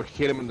 The arrow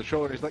hit him in the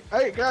shoulder. He's like,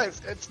 "Hey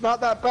guys, it's not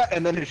that bad."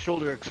 And then his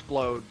shoulder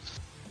explodes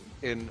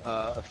in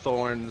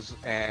thorns,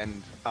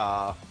 and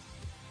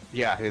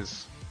yeah,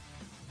 his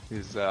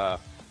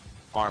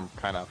arm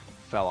kind of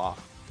fell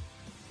off.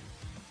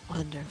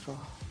 Wonderful.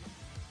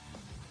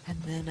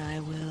 And then I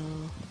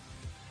will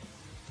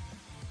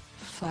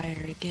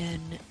fire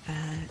again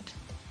at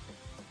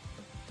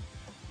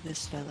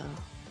this fellow.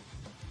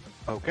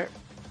 Okay.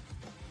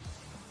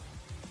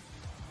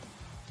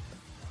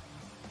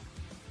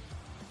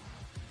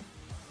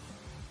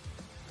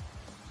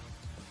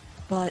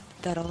 But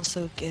that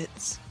also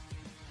gets...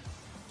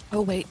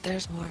 Oh wait,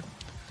 there's more.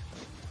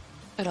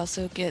 It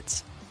also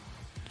gets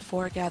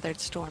 4 gathered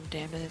storm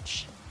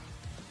damage.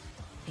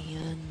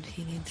 And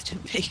he needs to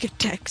make a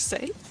dex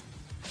save.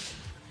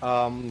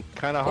 Kind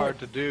of hard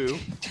to do.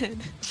 10.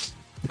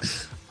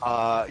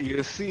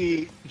 You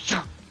see,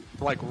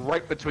 like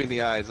right between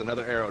the eyes,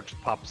 another arrow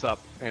just pops up,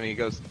 and he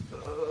goes,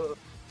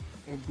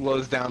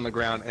 blows down the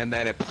ground, and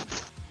then it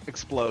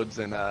explodes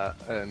in a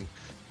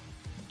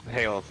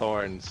hail of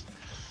thorns.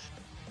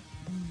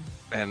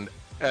 And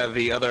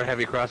the other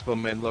heavy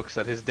crossbowman looks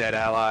at his dead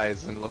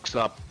allies and looks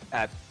up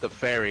at the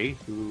fairy,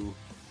 who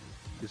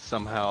is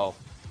somehow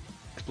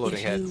exploding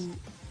If heads. you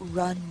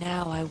run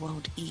now, I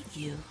won't eat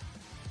you.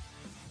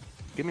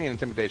 Give me an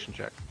intimidation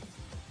check.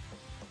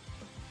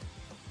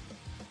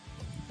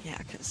 Yeah,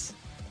 because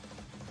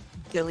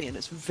Dillian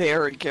is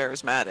very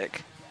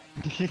charismatic.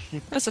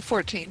 That's a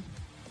 14.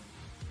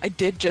 I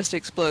did just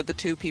explode the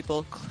 2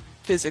 people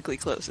physically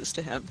closest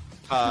to him.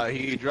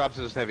 He drops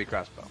his heavy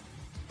crossbow.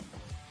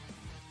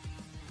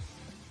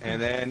 And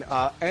then,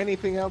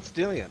 anything else,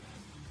 Dillian?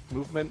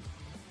 Movement?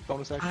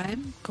 Bonus action?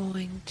 I'm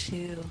going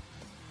to...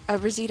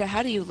 Rosita,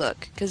 how do you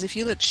look? Because if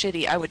you look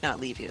shitty, I would not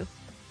leave you.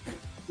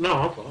 No,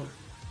 I'm fine.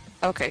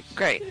 Okay,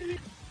 great.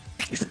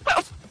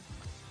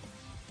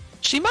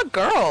 She my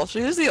girl. She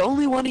was the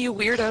only one of you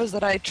weirdos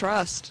that I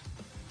trust.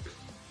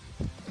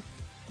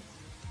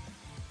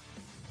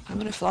 I'm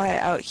gonna fly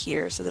out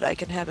here so that I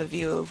can have a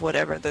view of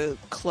whatever the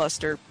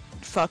cluster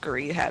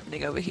fuckery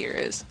happening over here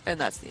is. And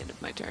that's the end of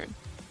my turn.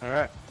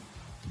 Alright.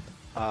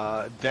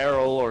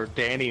 Daryl or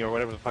Danny or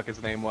whatever the fuck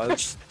his name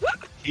was,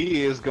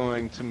 he is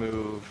going to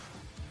move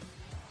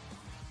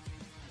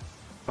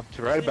up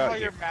to right See how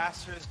about your here.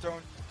 masters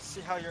don't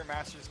see how your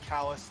masters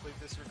callously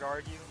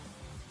disregard you.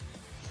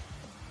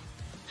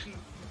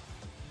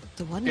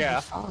 The one Yeah, in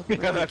the fog yeah,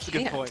 really that's a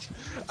good can't. point.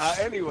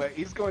 Anyway,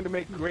 he's going to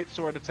make great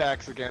sword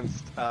attacks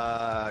against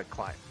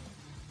Klein.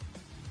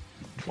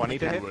 20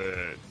 to hit?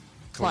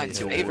 Klein's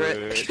Do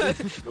favorite.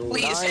 it.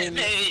 Please hit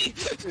me!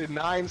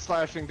 9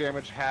 slashing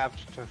damage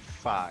halved to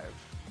 5.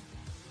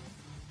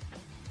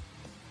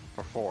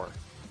 Or 4.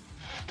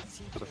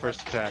 For the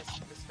first attack.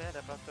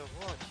 About the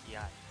war,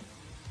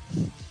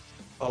 GI.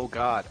 Oh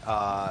god,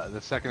 the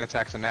second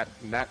attack's a nat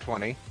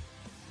 20.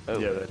 Oh.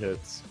 Yeah, that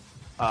hits.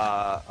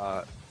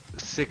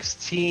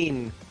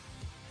 16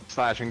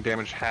 slashing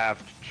damage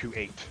halved to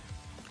 8.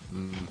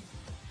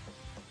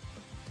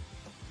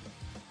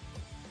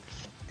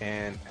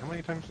 And how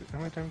many times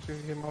do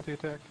you get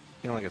multi-attack?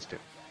 He only gets 2.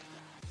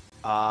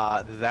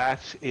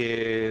 That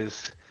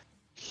is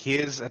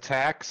his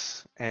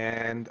attacks,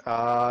 and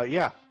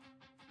yeah.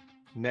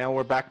 Now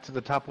we're back to the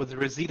top with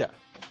Rosita.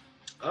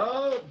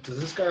 Does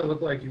this guy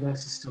look like he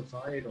wants to still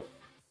fight?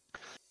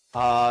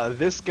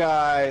 This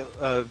guy,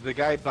 the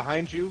guy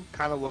behind you,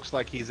 kind of looks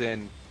like he's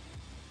in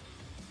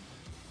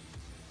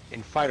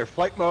fight or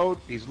flight mode.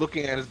 He's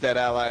looking at his dead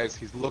allies.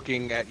 He's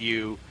looking at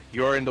you.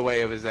 You're in the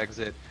way of his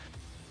exit.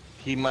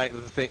 He might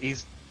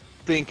he's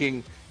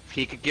thinking if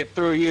he could get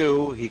through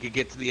you, he could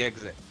get to the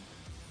exit.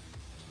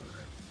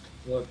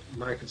 Look,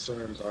 my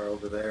concerns are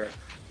over there.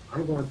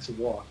 I'm going to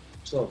walk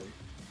slowly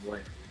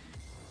away from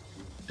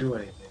you. If you do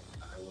anything,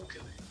 I will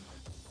kill you.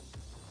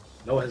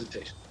 No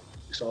hesitation.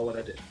 You saw what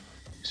I did.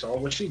 You saw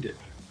what she did.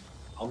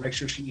 I'll make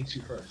sure she eats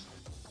you first.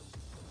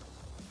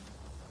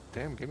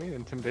 Damn, give me an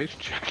intimidation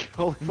check.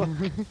 Holy fuck.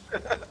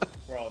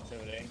 We're all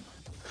intimidating.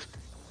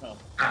 Oh.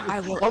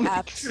 I will I'll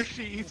make sure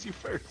she eats you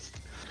first.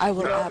 I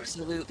will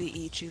absolutely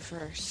eat you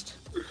first.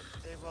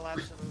 They will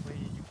absolutely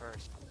eat you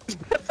first.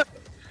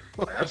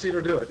 I've seen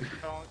her do it.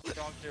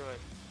 Don't do it.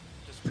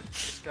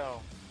 Just go.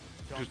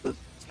 Don't, Just-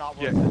 it's not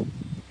worth Yeah,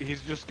 it.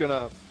 he's just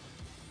gonna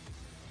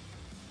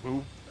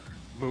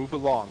move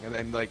along and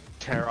then like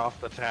tear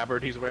off the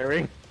tabard he's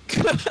wearing.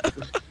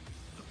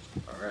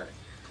 Alright.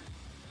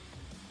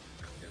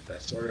 Get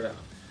that sorted out.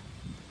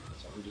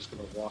 So I'm just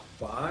gonna walk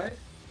by.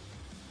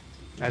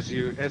 As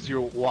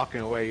you're walking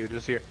away, you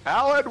just hear,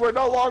 "Alan, we're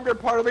no longer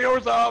part of the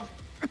Orzhov."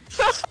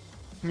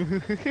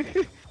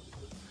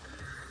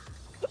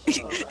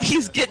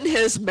 He's getting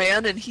his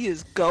man and he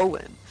is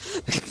going.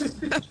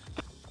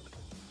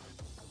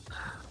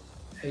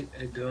 Hey,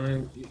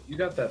 Dylan, you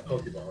got that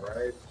Pokeball,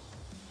 right?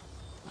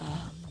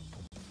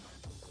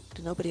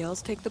 Did nobody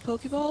else take the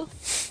Pokeball?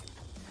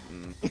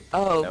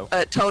 No.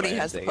 Tony Ryan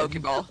has the taken.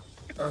 Pokeball.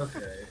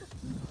 Okay.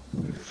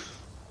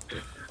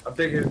 I'm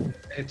thinking,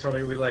 hey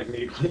Tony, we like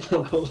need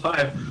one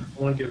alive.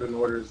 I want to give an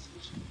orders,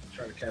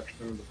 try to capture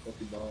them with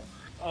the Pokeball.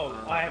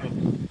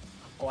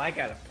 Oh, I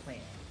got a plan.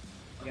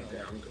 You're gonna, Yeah,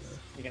 like I'm this.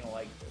 You're gonna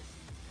like this.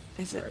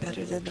 Is it Alright, better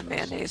maybe than the we'll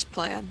trust. mayonnaise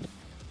plan?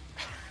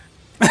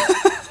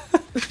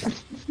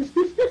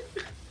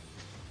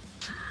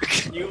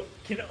 You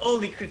can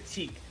only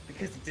critique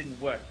because it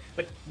didn't work.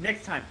 But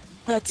next time,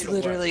 That's it'll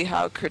work. literally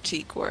how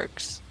critique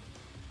works.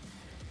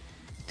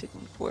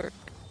 Didn't work.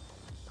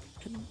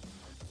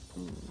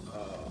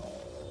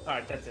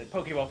 Alright, that's it.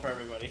 Pokeball for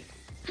everybody.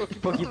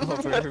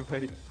 Pokeball for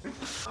everybody.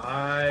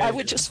 I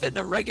would just fit in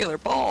a regular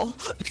ball.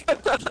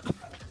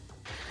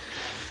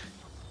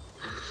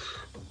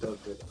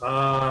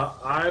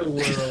 I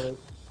will.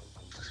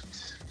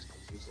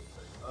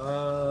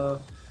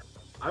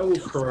 I will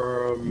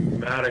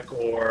chromatic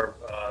orb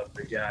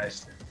the guy.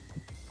 This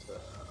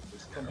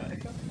guy.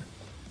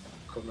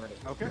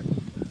 Chromatic. Okay. I'm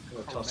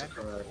gonna toss a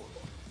chromatic orb.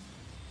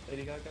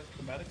 Lady Gaga's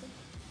Chromatica?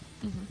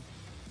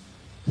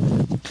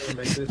 Gonna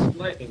make this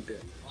lightning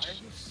damage.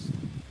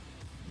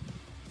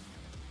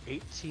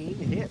 18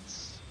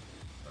 hits.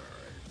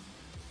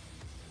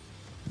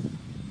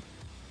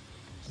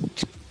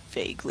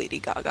 Vague Lady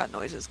Gaga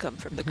noises come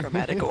from the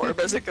chromatic orb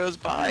as it goes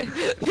by.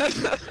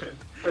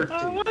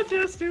 I want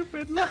your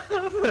stupid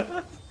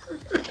love.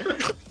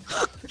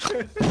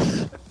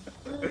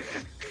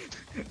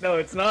 No,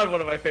 it's not one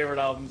of my favorite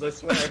albums, I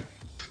swear.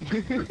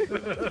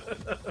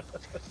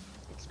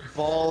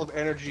 Ball of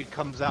energy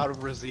comes out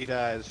of Rosita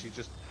as she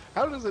just.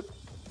 How does it?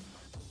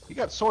 You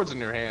got swords in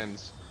your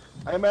hands.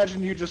 I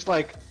imagine you just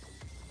like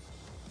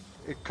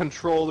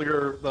control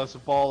this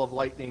ball of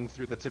lightning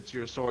through the tips of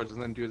your swords,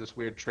 and then do this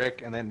weird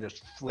trick, and then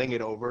just fling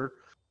it over.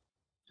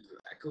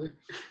 Exactly.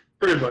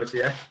 Pretty much,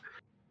 yeah.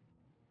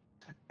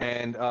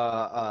 And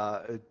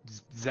it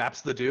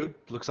zaps the dude.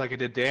 Looks like it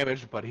did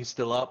damage, but he's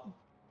still up.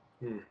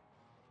 Alright,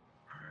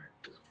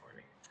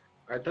 disappointing.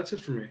 Alright, that's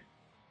it for me.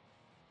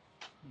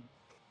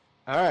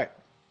 All right,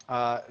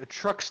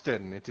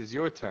 Truxton, it is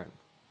your turn.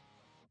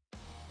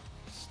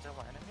 Still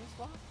enemies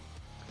left?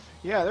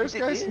 Yeah, there's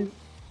guys.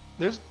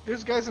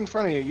 There's guys in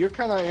front of you. You're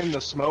kind of in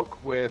the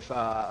smoke with,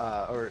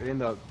 or in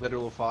the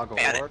literal fog of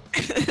war.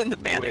 In the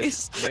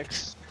mayonnaise. With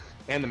Nyx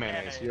and the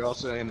mayonnaise. You're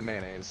also in the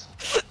mayonnaise.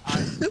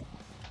 I'm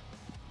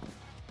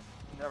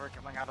never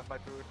coming out of my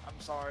boot. I'm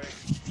sorry.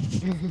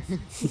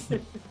 It's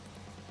gonna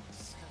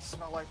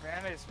smell like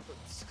mayonnaise.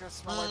 It's gonna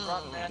smell like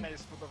rotten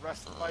mayonnaise for the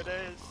rest of my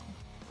days.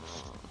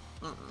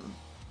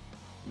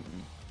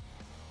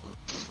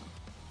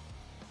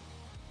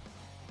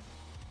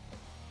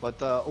 But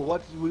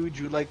what would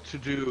you like to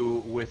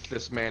do with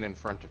this man in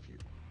front of you?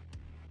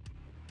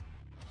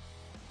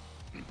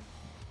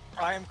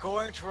 I am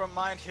going to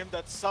remind him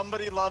that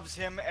somebody loves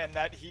him and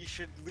that he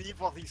should leave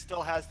while he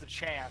still has the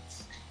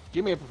chance.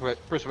 Give me a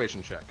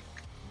persuasion check.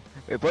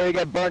 Before you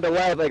get burned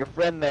alive like a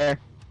friend there.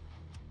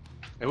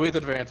 And with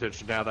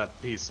advantage, now that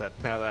he's said.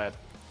 Now that.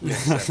 Nick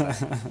said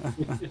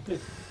that.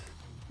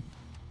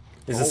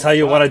 Is this how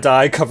you want to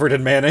die, covered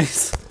in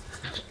mayonnaise?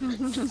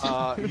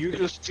 You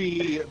just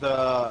see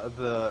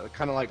the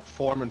kind of like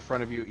form in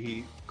front of you.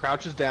 He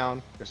crouches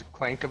down. There's a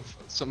clank of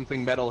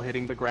something metal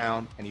hitting the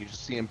ground, and you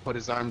just see him put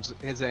his hands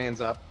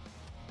up,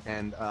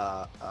 and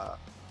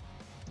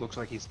looks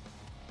like he's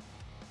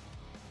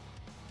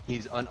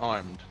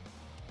unarmed.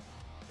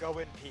 Go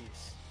in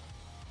peace.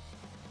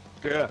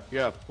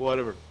 Yeah,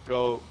 whatever.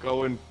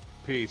 Go in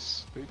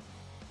peace.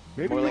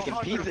 Maybe More you like in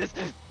hug her. pieces.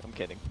 I'm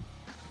kidding.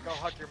 Go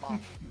hug your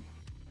mom.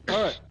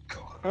 All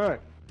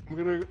right. I'm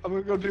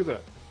gonna go do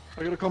that.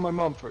 I gotta call my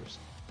mom first.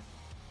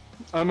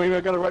 I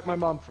gotta write my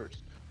mom first.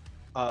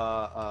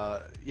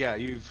 Yeah,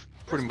 you've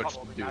pretty There's much.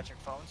 probably do. magic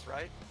phones,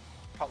 right?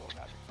 Probably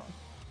magic phones.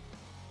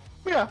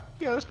 Yeah,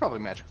 there's probably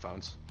magic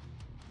phones.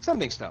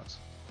 Something stones.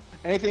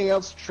 Anything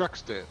else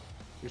Truxton?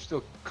 You're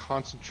still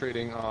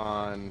concentrating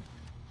on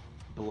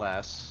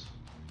Bless.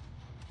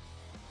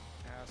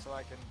 So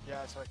I can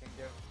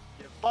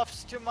give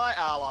buffs to my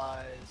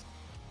allies.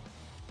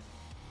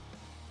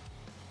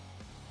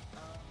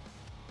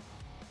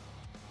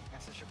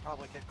 Guess I should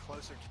probably get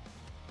closer to.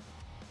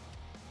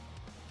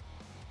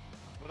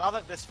 Well, now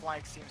that this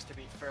flank seems to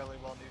be fairly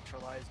well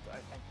neutralized, I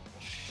think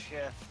we'll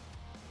shift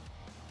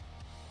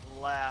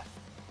left.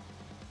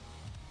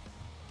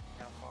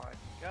 How far I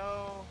can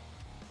go?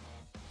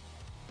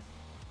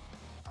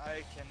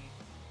 I can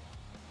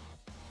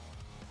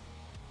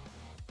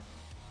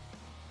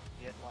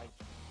get like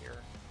here.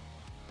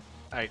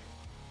 Alright.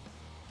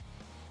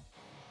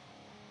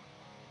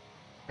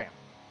 Bam.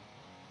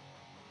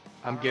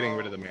 I'm getting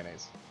rid of the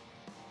mayonnaise.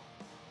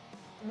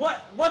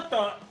 What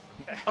the?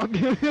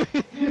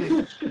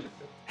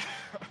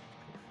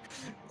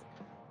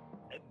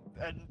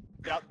 and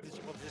yeah,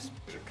 well, just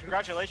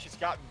congratulations,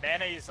 got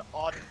mayonnaise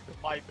on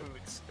my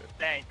boots.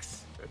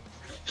 Thanks.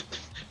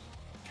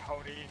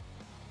 Cody.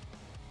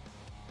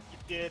 You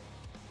did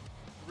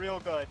real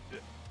good.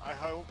 I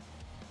hope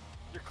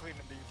you're cleaning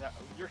these out.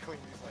 You're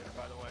cleaning these later,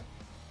 by the way.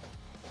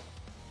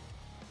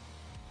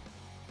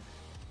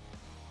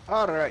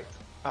 All right.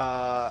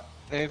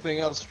 Anything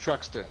else,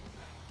 Truxton?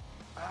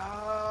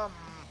 I'm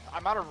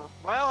out of.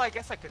 Well, I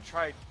guess I could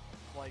try,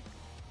 like,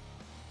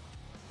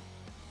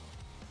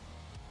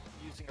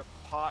 using a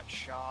pot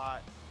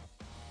shot.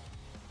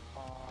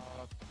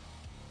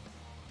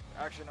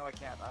 Actually, no, I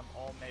can't. I'm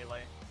all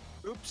melee.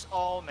 Oops,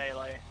 all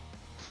melee.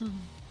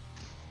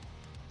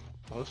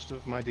 Most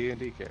of my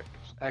D&D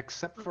characters,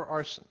 except for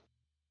Arson.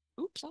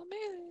 Oops, on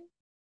melee.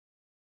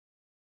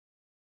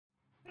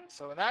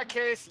 So in that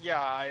case,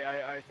 yeah,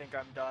 I think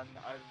I'm done.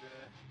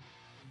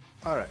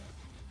 All right.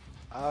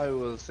 I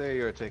will say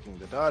you're taking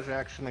the dodge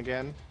action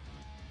again.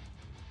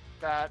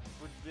 That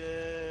would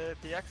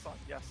be excellent.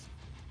 Yes.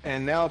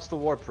 And now it's the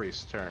War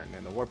Priest's turn,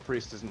 and the War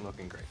Priest isn't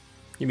looking great.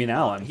 You mean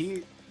Alan?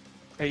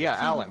 Yeah,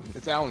 Alan.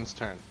 It's Alan's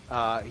turn.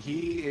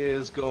 He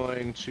is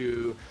going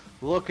to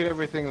look at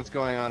everything that's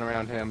going on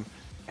around him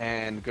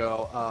and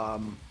go,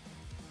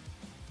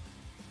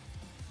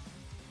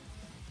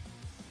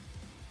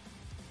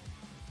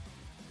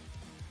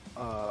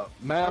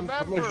 ma'am,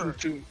 permission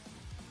to...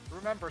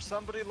 Remember,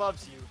 somebody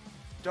loves you.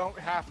 Don't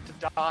have to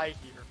die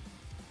here.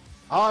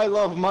 I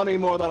love money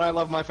more than I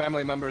love my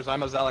family members.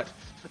 I'm a zealot.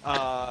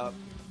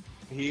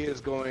 He is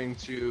going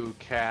to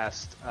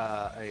cast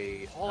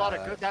a whole lot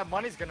of good that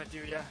money's gonna do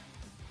ya.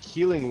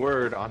 Healing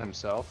word on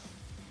himself.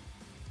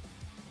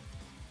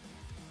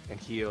 And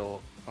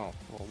heal, a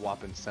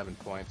whopping 7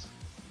 points. A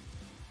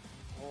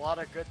whole lot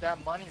of good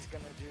that money's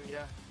gonna do ya.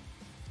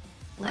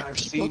 Let I've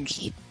people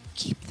seen-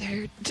 keep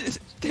their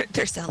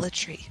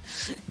zealotry.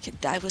 Can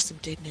die with some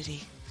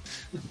dignity.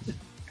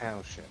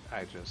 Oh shit,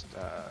 I just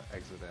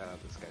exited out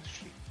of this guy's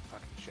sheet.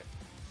 Fucking shit.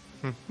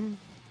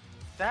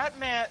 That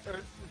man,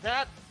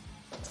 that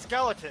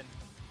skeleton,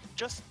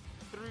 just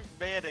threw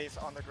mayonnaise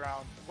on the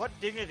ground. What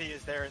dignity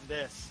is there in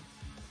this?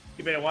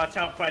 You better watch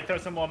out before I throw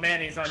some more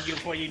mayonnaise on you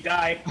before you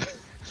die.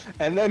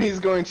 And then he's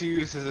going to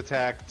use his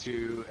attack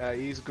to,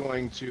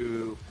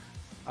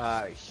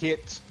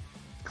 hit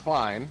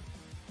Klein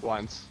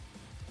once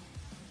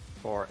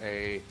for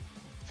a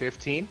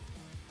 15.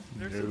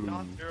 There's a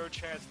non-zero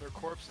chance their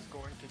corpse is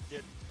going to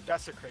get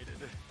desecrated.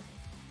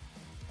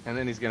 And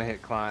then he's going to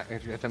hit Klein,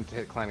 attempt to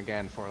hit Klein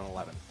again for an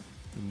 11.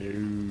 No.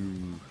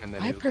 And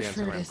then I he'll dance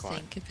prefer to around Klein.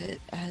 think of it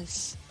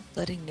as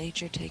letting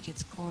nature take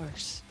its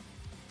course.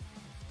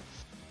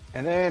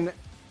 And then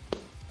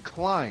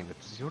Klein,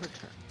 it's your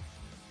turn.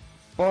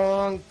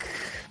 Bonk.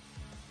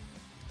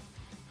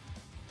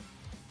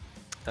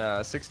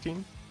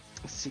 16?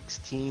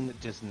 16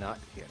 does not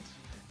hit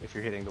if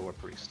you're hitting the War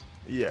Priest.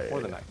 Yeah,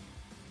 Or the Knight.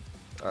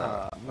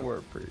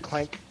 War Priest.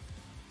 Clank.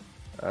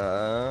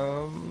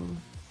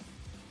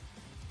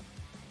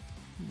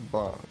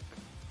 Bonk.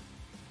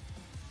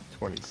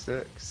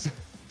 26.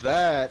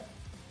 That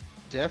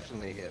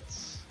definitely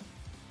hits.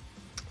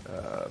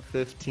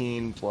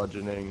 15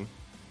 bludgeoning.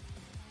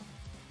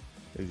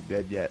 Is he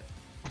dead yet?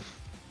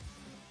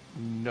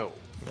 No.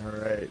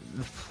 Alright.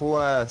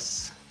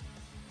 Plus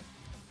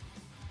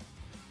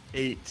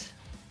 8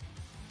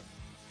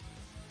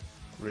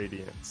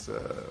 radiant. So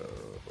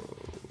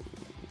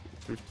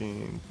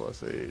 15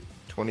 plus 8.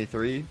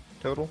 23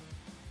 total?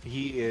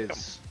 He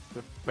is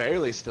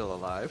barely still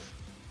alive,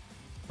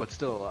 but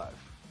still alive.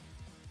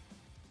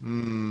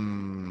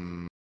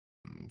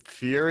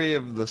 Fury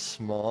of the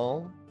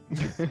Small.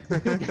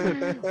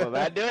 Will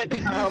that do it?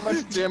 How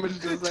much damage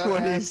does that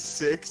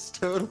 26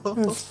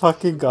 total? It's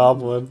fucking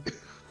goblin.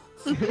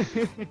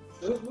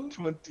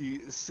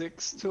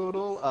 26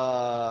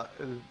 total.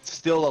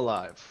 Still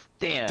alive.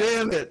 Damn.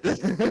 Damn it!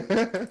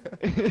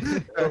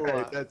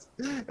 Alright, alive.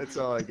 that's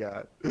all I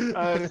got.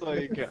 That's all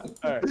you got.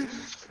 Alright.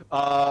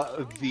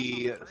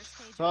 The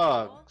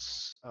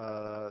thugs.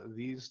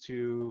 These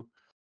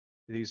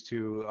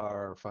two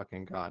are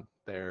fucking gone.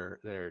 They're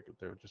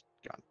just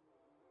gone.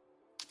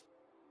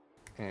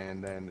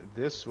 And then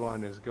this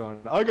one is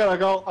going. I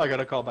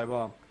gotta call my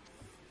mom.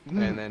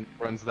 And then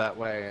runs that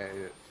way.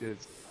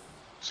 It's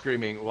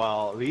screaming.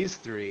 While these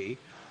three,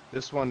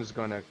 this one is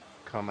going to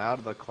come out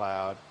of the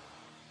cloud.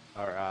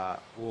 Or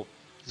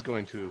is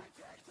going to.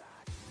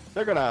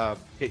 They're gonna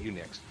hit you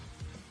next.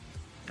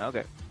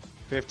 Okay.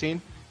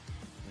 15,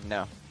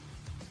 No.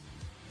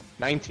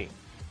 19,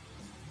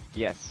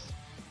 Yes.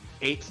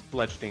 8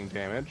 bludgeoning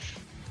damage.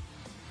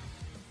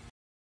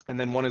 And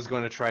then one is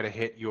going to try to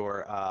hit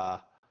your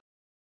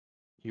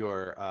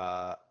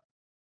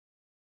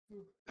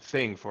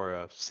thing for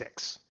a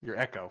 6. Your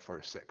echo for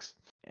a 6,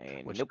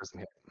 And which nope. doesn't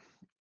hit.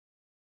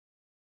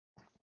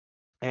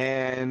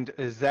 And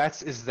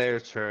that is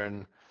their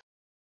turn.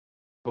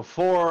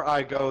 Before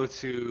I go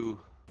to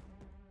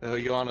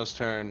Joanna's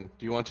turn,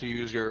 do you want to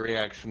use your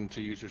reaction to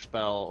use your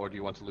spell, or do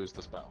you want to lose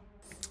the spell?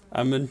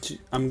 I'm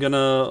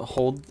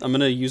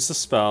gonna use the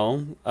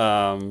spell.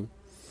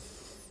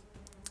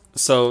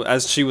 So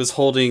as she was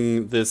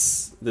holding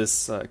this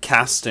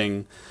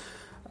casting,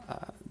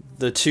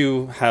 the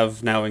two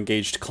have now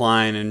engaged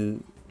Klein,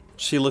 and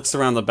She looks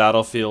around the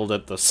battlefield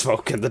at the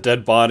smoke and the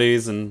dead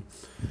bodies and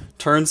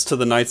turns to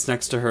the knights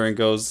next to her and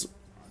goes,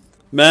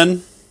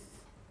 "Men,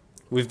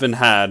 we've been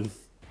had.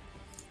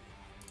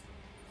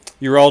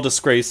 You're all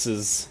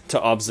disgraces to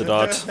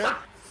Obzadot.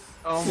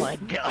 Oh my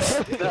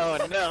god.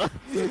 No.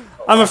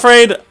 I'm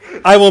afraid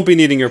I won't be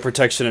needing your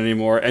protection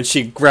anymore." And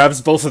she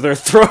grabs both of their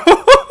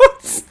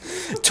throats.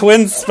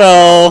 Twin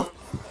spell.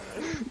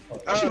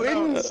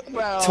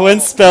 Twin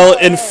spell,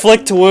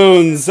 inflict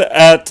wounds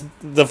at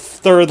the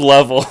 3rd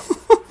level.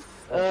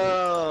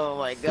 Oh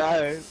my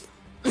god.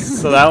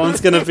 So that one's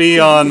gonna be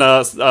on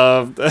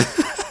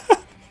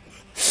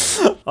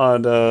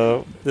on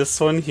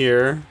this one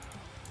here,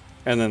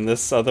 and then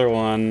this other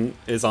one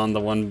is on the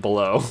one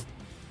below.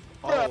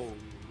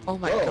 Oh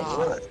my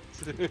god.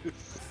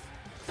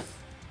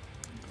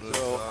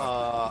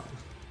 So,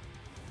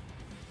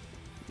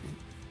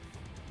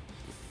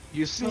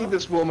 you see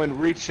this woman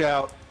reach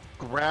out,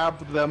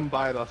 grab them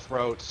by the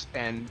throats,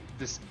 and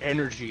this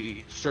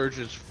energy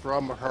surges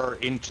from her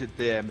into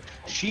them.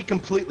 She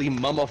completely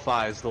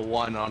mummifies the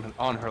one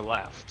on her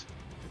left.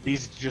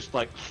 He's just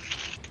like,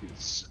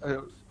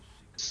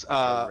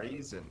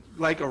 Raisin.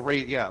 like a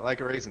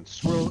raisin.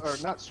 Swirl or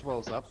not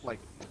swirls up, like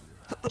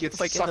gets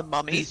Like in the sucked,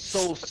 Mummy? his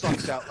soul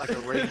sucked out like a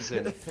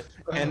raisin,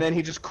 and then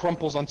he just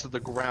crumples onto the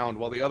ground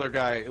while the other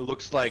guy, it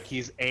looks like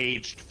he's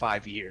aged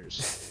 5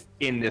 years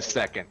in this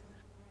second.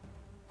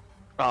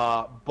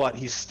 But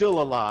he's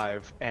still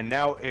alive, and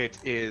now it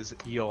is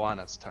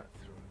Joanna's turn.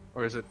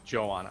 Or is it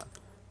Joanna?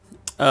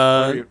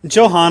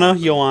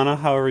 Johanna,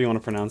 however you want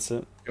to pronounce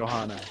it.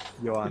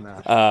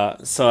 Joanna.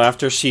 So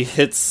after she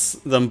hits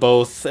them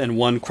both and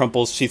one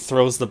crumples, she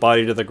throws the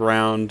body to the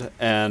ground,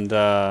 and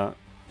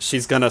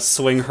she's gonna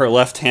swing her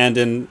left hand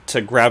in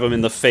to grab him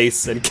in the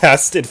face and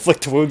cast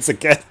Inflict Wounds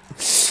again.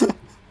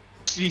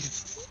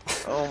 Jesus.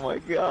 Oh my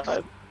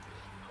god.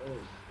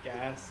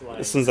 Gaslight.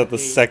 This one's at the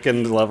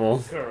 2nd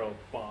level. Girl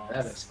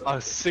boss. A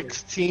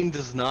 16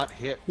 does not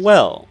hit.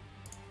 Well,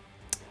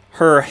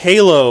 her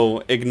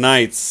halo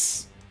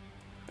ignites,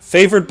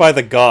 favored by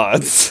the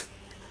gods.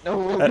 No.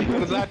 What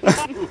does that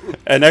do?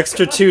 An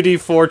extra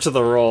 2d4 to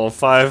the roll,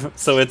 5,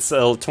 so it's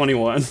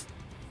 21.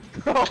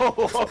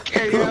 Oh,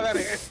 okay, yeah, that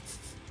hits.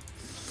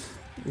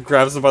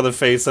 Grabs him by the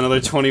face,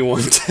 another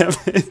 21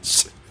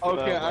 damage. Okay, Oh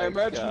I my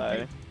imagine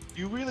God.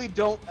 you really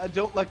don't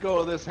let go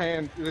of this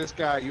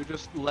guy. You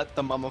just let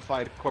the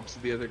mummified corpse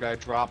of the other guy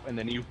drop, and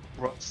then you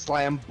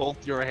slam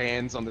both your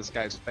hands on this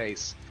guy's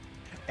face,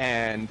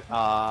 and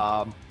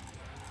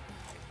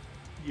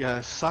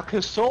you suck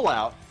his soul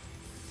out,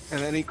 and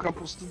then he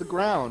crumples to the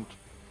ground.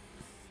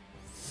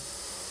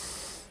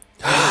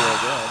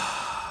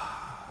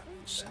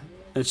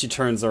 And she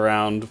turns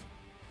around.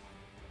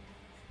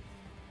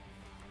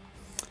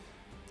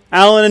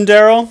 Alan and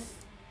Daryl?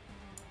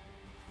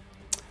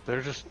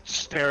 They're just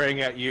staring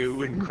at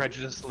you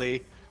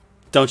incredulously.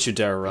 Don't you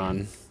dare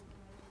run.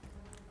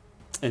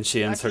 And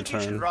she ends I her think you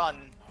should turn.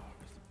 run.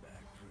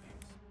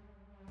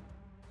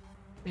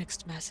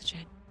 Mixed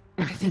messaging.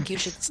 I think you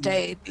should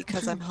stay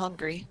because I'm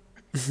hungry.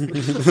 I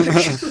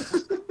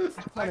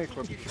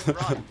think you should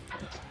run.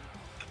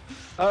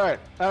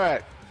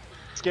 Alright.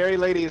 Scary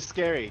lady is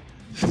scary.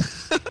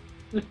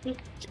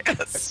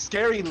 Yes.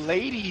 Scary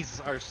ladies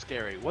are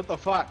scary. What the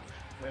fuck?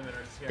 Women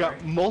are scary.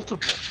 Got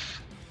multiple.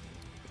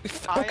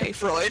 Okay,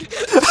 Freud.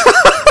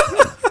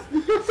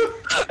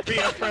 Be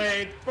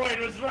afraid. Freud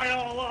was right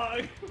all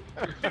along.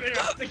 I'm here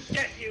to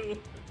get you.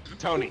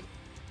 Tony.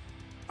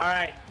 All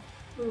right.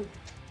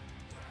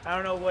 I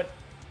don't know what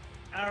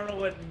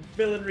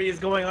villainry is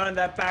going on in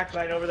that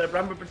backline over there, but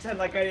I'm gonna pretend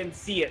like I didn't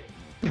see it.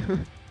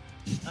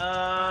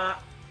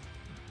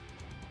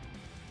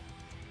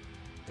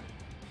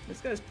 This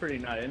guy's pretty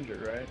not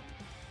injured, right?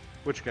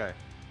 Which guy?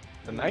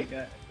 The knight?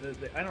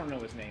 I don't know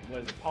his name.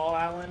 Was it Paul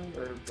Allen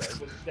or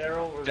was it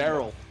Daryl?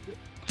 Daryl.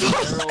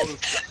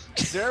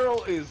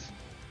 Daryl is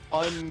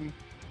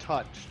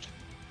untouched.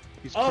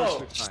 He's Oh.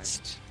 perfectly fine.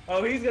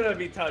 Oh, he's gonna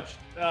be touched.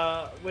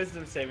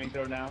 Wisdom saving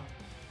throw now.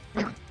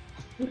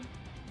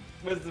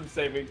 Wisdom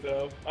saving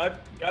throw. I'm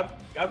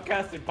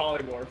casting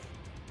polymorph.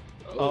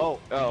 Oh,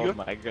 Oh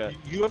my god.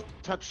 You have to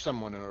touch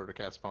someone in order to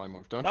cast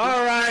polymorph, don't you?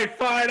 All right,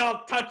 fine.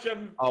 I'll touch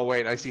him. Oh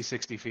wait, I see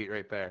 60 feet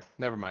right there.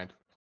 Never mind.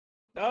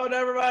 No,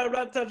 never mind. I'm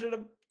not touching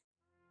him.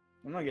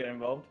 I'm not getting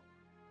involved.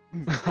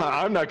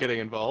 I'm not getting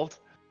involved.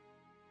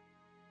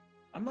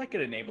 I'm like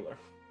an enabler.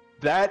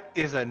 That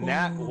is a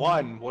nat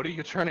 1. What are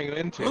you turning it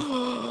into?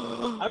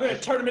 I'm gonna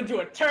turn him into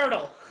a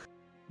turtle.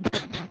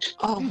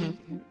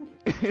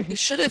 You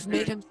should have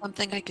made him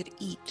something I could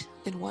eat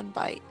in one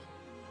bite.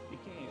 You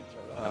can't eat a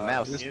turtle. A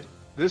mouse.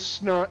 This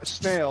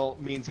snail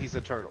means he's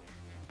a turtle.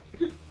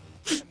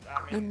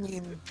 I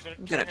mean,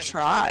 I'm gonna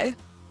try.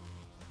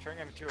 Turning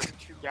him into a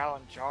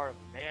 2-gallon jar of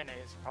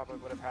mayonnaise probably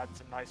would have had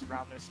some nice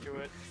roundness to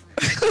it.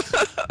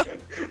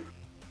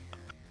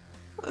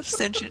 A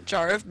sentient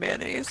jar of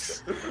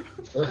mayonnaise.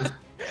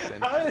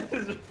 How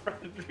does his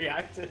friend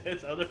react to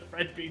his other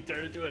friend being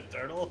turned into a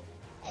turtle?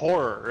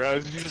 Horror. I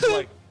was just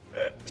like,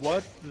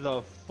 what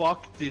the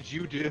fuck did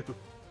you do?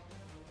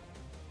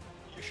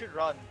 You should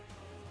run.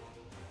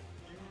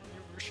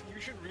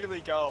 You should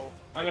really go.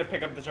 I'm gonna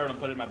pick up the turtle and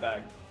put it in my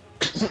bag.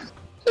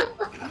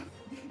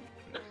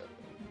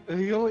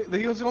 He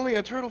was only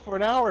a turtle for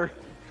an hour.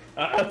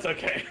 That's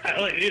okay. I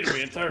only need to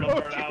be a turtle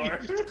for an hour.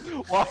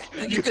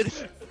 You could.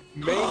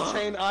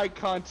 Maintain eye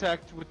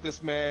contact with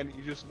this man.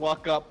 You just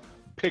walk up,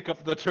 pick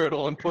up the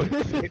turtle, and put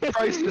it. It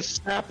tries to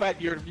snap at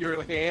your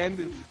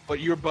hand, but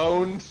you're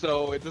bone,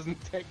 so it doesn't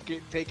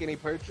take any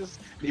purchase.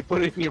 And you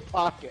put it in your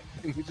pocket,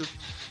 and you just.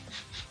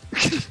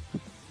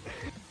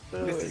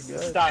 This is the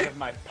start of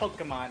my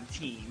Pokemon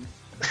team.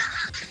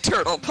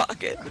 Turtle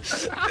pocket.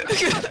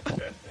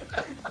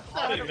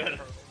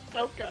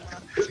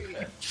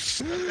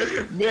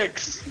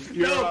 Nix,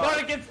 you're No, up.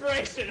 bardic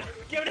inspiration.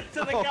 Give it to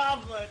the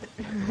goblin.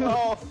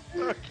 Oh,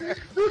 okay.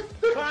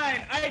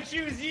 Fine, I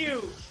choose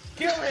you.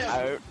 Kill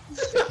him.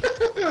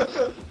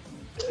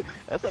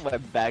 That's not my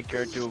bad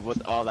character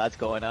with all that's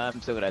going on.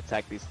 I'm still gonna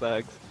attack these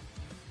thugs.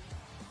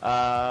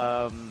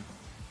 Alright.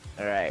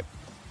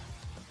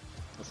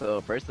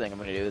 So first thing I'm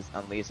gonna do is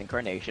unleash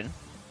incarnation.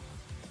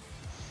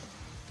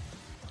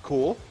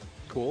 Cool.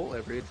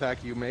 Every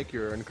attack you make,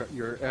 your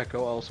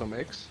echo also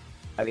makes.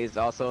 Are these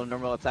also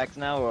normal attacks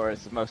now, or is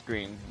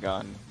smokescreen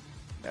gone?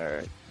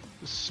 Or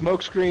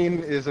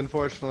Smokescreen is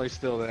unfortunately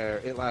still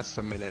there. It lasts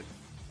a minute.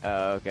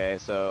 okay,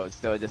 so it's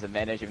still a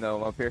disadvantage even though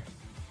I'm up here.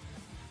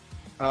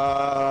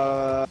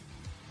 How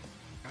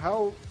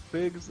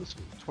big is this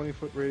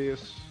 20-foot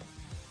radius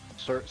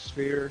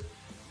sphere?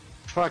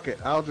 Fuck it,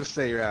 I'll just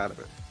say you're out of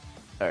it.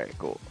 Alright,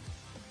 cool.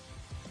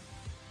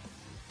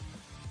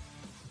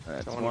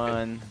 That's Someone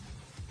one.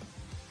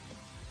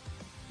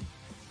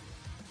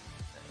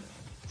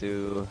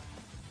 Two.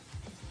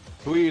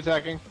 Who are you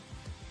attacking?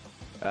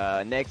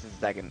 Next is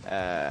attacking,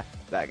 that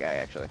guy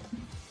actually.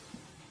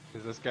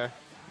 Is this guy?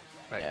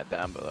 Right. Yeah,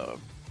 down below.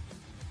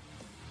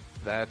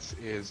 That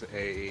is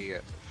a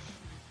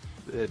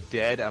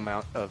dead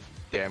amount of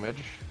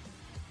damage.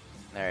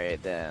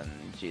 Alright, then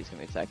she's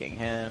gonna be attacking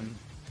him.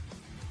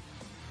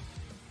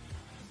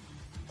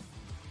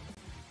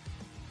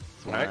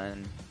 Alright.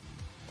 One.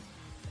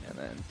 And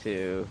then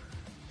two.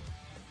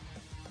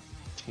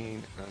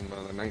 18,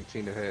 another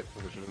 19 to hit,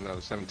 which is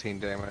another 17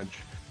 damage.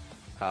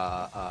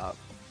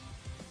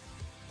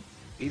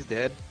 He's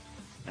dead.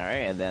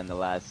 Alright, and then the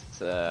last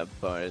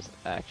bonus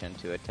action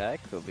to attack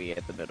will be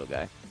at the middle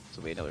guy. So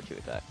it'll be another 2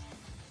 attacks.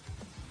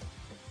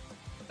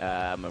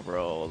 I'm gonna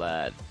roll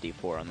that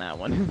d4 on that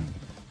one.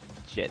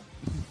 Shit.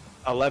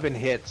 11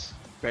 hits,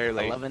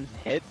 barely. 11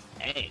 hits?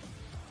 Hey!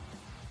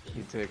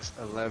 He takes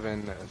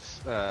 11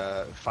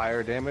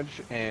 fire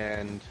damage,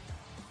 and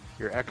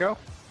your echo?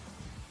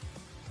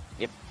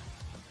 Yep.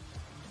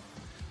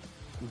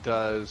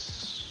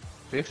 Does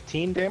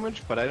 15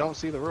 damage, but I don't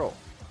see the roll.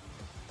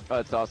 Oh,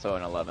 it's also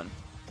an 11.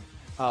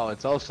 Oh,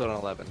 it's also an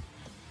 11.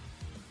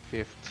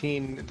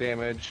 15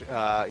 damage.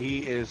 He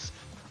is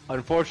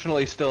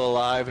unfortunately still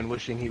alive and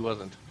wishing he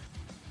wasn't.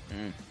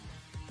 Mm.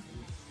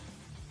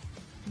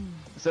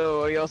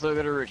 So are you also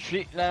gonna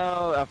retreat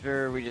now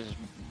after we just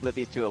let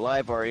these two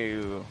alive, or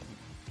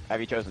have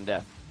you chosen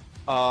death?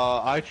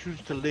 I choose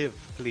to live,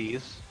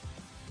 please.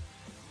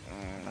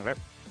 Okay.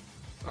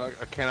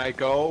 Can I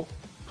go,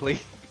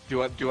 please?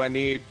 Do I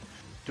need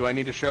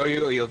to show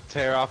you? You'll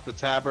tear off the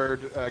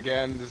tabard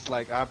again. Just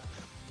like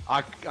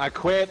I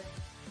quit.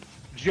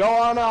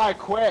 Joanna, I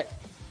quit.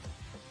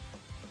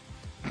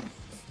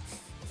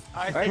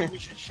 I think we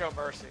should show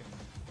mercy.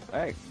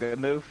 Alright, good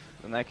move.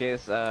 In that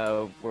case,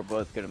 we're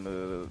both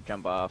gonna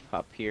jump off,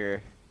 hop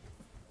here,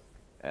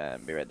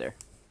 and be right there.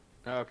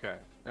 Okay.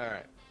 All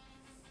right.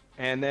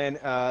 And then,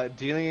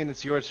 Delian,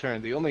 it's your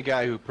turn. The only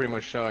guy who pretty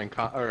much showing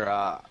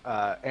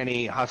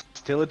any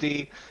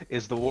hostility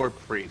is the Ward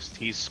Priest.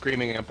 He's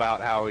screaming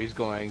about how he's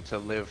going to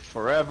live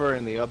forever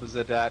in the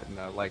Obzidat,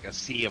 in like a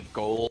sea of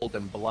gold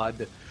and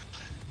blood.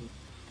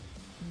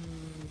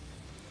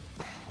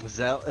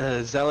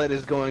 Zealot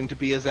is going to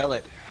be a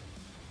zealot.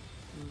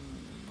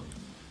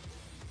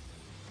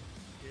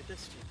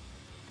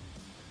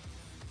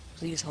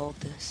 Please hold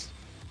this.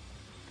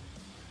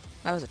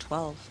 That was a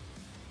 12.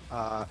 You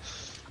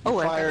Oh,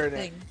 I got fire a an-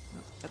 thing.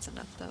 That's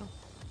enough, though.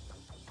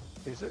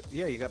 Is it?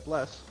 Yeah, you got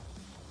bless.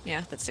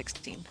 Yeah, that's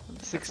 16.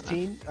 That's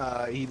 16.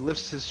 He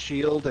lifts his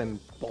shield and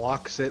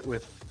blocks it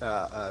with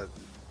a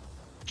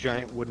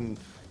giant wooden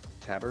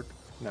tabard.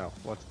 No,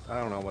 what? I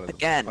don't know what it is.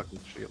 Again. Fucking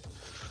shield.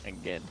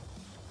 Again.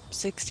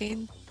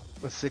 16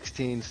 A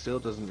 16 still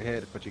doesn't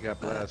hit, but you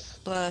got bless.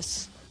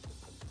 plus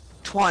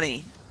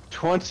 20.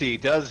 20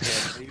 does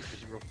hit.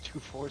 Because you rolled 2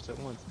 4s at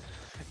once.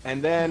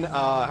 And then,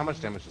 how much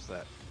damage is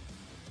that?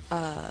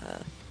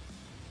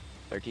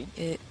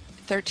 13?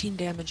 13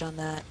 damage on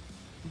that.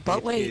 But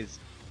It wait, is-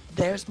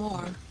 there's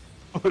more.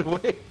 But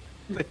wait,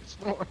 there's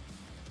more.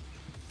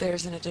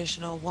 There's an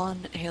additional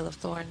 1 Hail of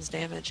Thorns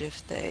damage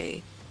if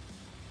they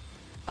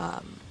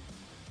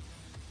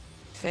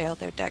fail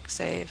their deck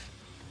save.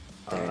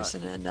 There's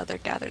another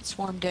Gathered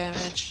Swarm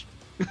damage.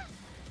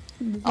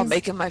 I'll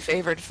make him my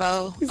favorite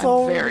foe.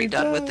 I'm very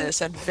done with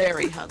this and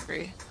very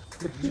hungry.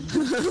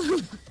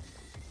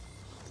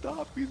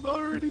 stop, he's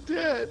already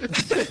dead.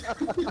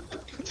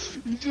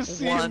 You just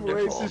see him raise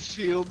Wonderful. his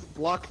shield,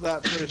 block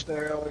that first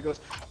arrow, and he goes,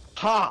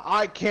 ha,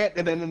 I can't,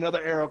 and then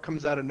another arrow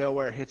comes out of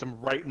nowhere, hits him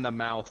right in the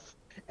mouth,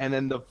 and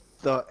then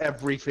the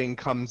everything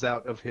comes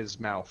out of his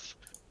mouth.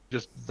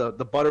 Just the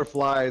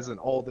butterflies and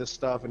all this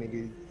stuff, and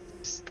he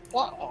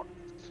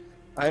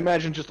I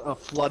imagine just a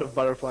flood of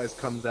butterflies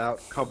comes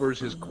out, covers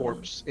his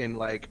corpse in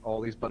like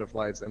all these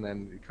butterflies, and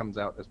then it comes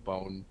out as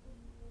bone.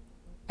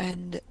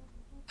 And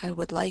I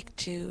would like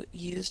to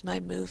use my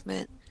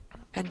movement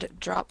and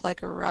drop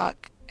like a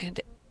rock, and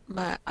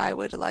I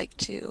would like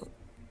to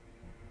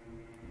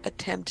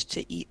attempt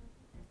to eat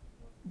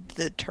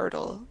the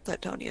turtle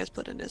that Tony has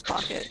put in his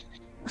pocket.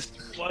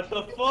 What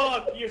the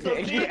fuck? You're so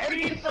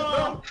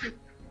people!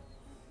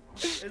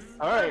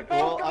 Alright,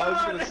 well, I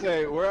was gonna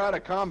say, we're out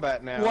of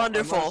combat now.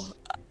 Wonderful.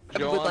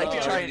 I would like to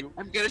Joanna, try are and, you-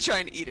 I'm gonna try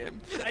and eat him.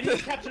 I need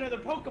to catch another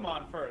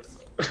Pokemon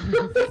first.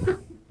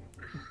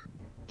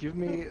 Give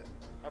me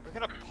Are we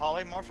gonna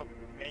polymorph a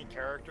main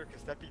character?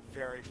 Because that'd be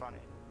very funny.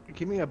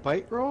 a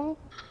bite roll?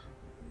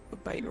 A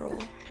bite roll.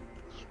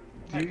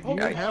 Do you Oh,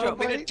 Do have you a want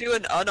me to bite? do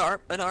an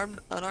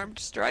unarmed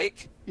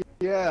strike?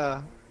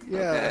 Yeah.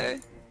 Okay.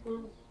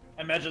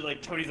 I imagine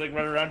like Tony's like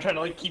running around trying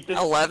to like keep this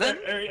 11?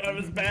 area out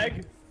of his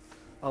bag.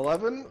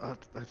 11?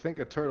 I think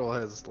a turtle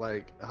has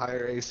like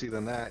higher AC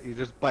than that. You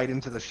just bite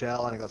into the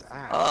shell and it goes,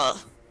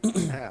 ah.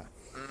 Yeah.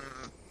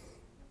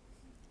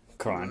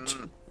 Crunch.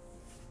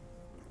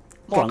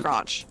 More Crunch.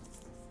 crunch.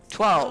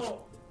 12.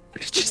 Oh,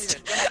 I'm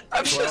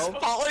just 12?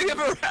 following him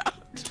around.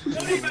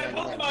 don't eat my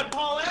Pokemon,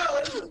 Paul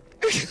Allen!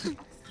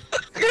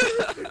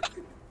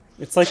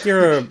 It's like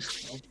you're a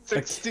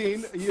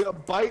 16, you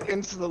bite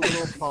into the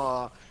little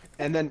paw,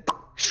 and then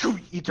shoo,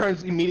 he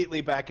turns immediately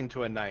back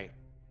into a knight.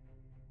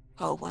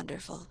 Oh,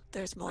 wonderful.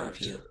 There's more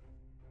of you.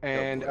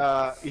 And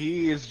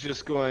he is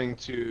just going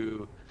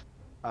to,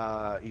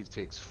 he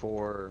takes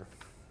 4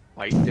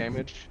 bite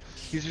damage.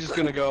 He's just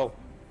gonna go,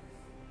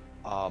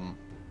 oh,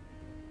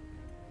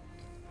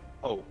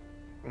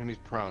 and he's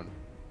prone.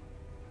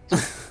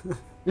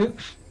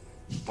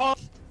 Paul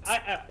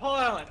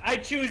Allen, I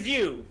choose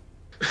you!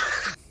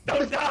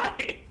 Don't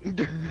die!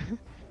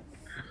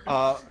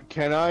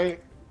 Can I,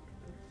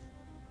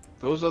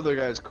 those other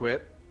guys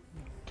quit.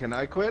 Can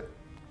I quit?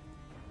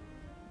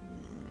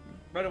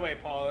 Run away,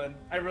 Paul Allen.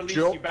 I release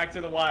Joe- you back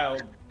to the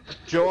wild.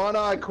 Joanna,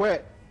 I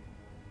quit.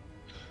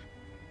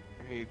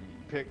 He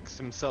picks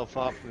himself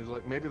up and he's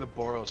like, maybe the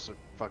Boros are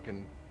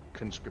fucking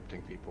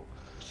conscripting people.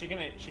 She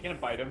gonna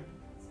bite him.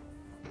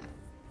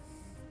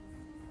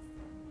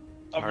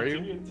 Are you?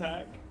 Opportunity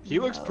attack. He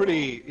looks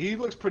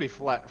pretty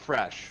flat,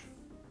 fresh.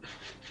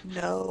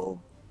 No.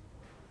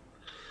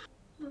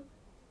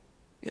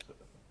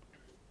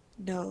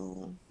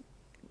 No.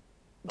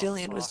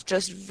 Dillian was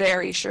just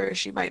very sure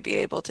she might be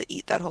able to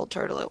eat that whole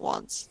turtle at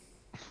once.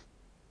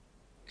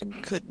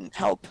 And couldn't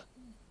help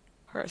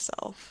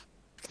herself.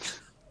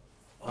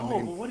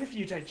 Oh, but what if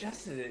you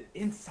digested it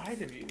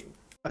inside of you?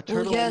 A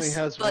turtle only yes,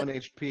 has but- 1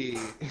 HP.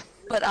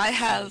 But I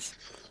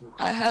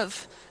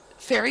have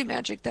fairy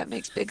magic that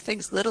makes big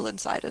things little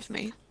inside of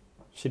me.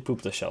 she'd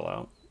poop the shell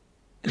out.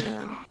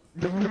 Yeah.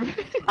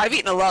 I've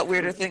eaten a lot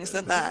weirder things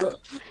than that.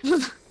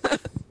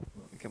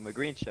 Become a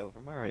green shell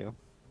for Mario.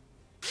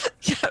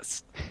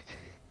 Yes.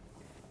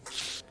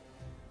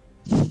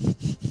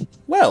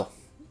 Well,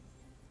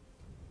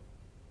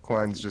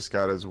 Klein's just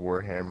got his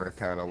warhammer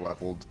kind of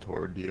leveled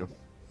toward you.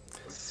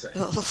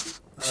 Ugh.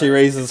 she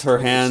raises her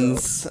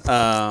hands,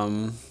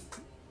 and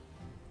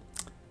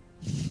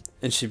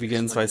she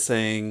begins by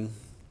saying,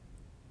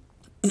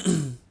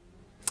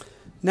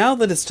 now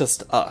that it's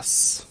just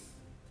us,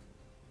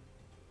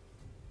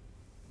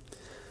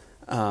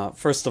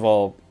 first of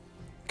all,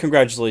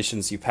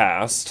 congratulations, you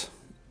passed.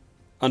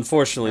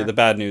 Unfortunately, the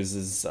bad news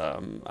is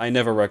I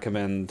never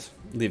recommend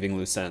leaving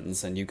loose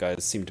ends, and you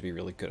guys seem to be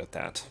really good at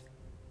that.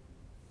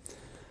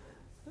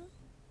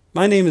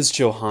 My name is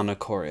Johanna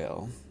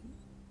Coriel.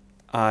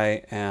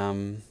 I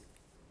am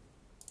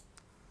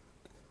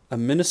a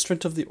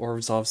ministrant of the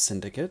Orzhov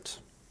Syndicate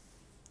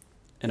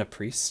and a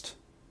priest.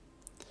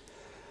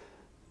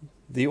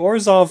 The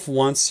Orzhov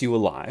wants you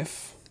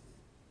alive.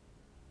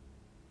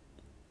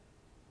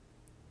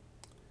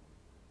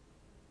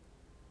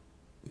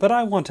 But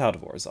I want out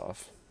of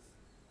Orzhov.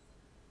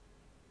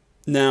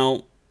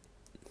 Now,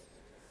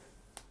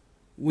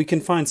 we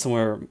can find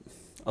somewhere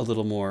a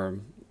little more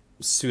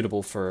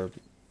suitable for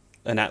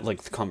an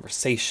at-length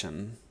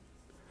conversation,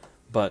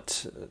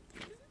 but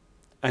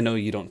I know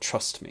you don't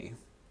trust me.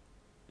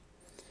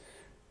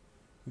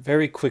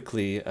 Very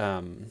quickly,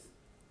 I'd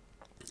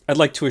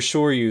like to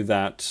assure you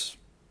that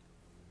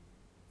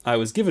I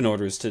was given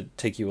orders to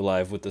take you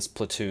alive with this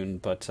platoon,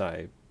 but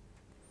I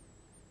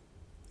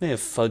may have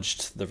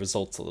fudged the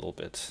results a little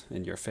bit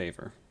in your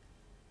favor.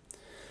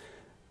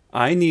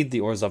 I need the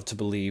Orzhov to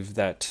believe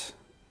that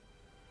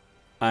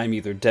I'm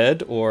either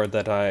dead or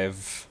that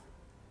I've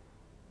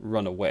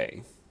run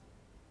away.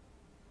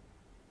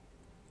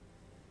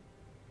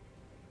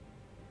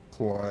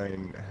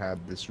 Klein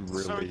had this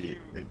really.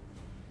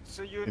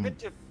 So you admit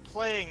to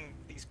playing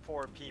these these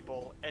poor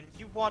people, and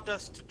you want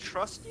us to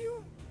trust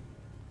you?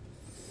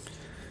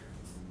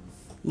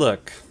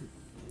 Look,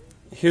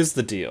 here's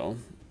the deal.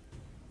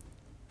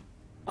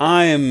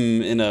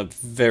 I'm in a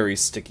very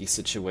sticky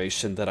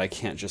situation that I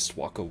can't just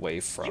walk away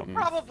You from.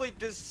 probably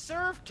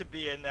deserve to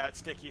be in that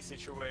sticky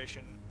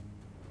situation.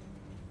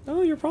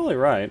 Oh, you're probably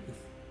right.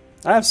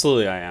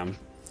 Absolutely I am.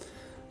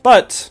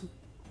 But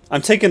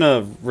I'm taking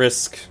a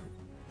risk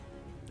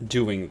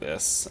doing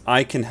this.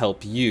 I can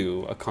help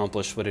you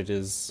accomplish what it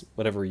is,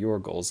 whatever your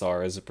goals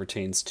are as it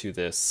pertains to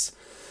this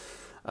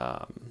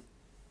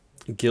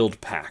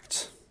guild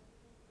pact.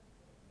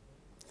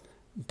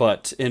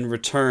 But in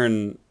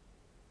return,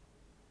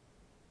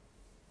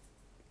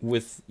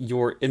 with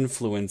your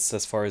influence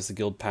as far as the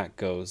guild pact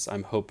goes,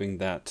 I'm hoping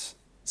that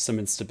some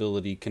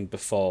instability can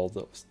befall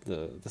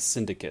the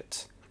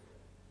syndicate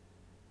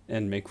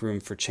and make room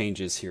for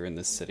changes here in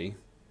this city.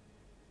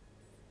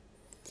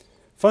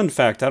 Fun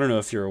fact, I don't know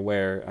if you're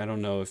aware, I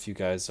don't know if you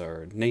guys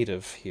are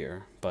native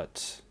here,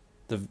 but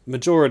the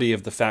majority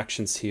of the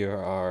factions here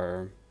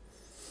are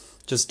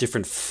just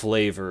different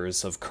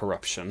flavors of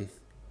corruption.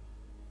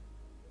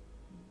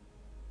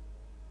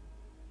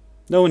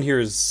 No one here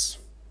is...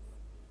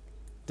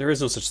 There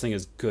is no such thing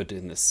as good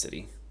in this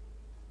city.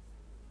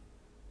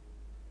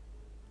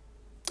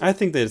 I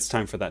think that it's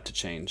time for that to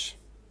change.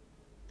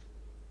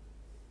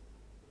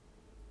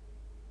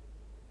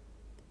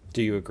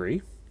 Do you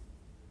agree?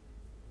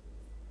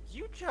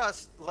 You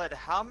just led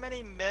how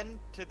many men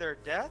to their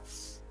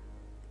deaths?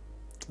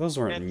 Those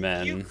weren't And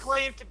men. you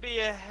claim to be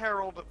a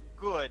herald of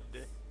good.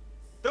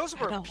 Those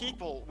were don't-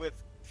 people with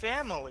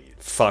families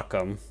Fuck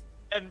them.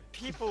 and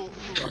people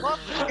who love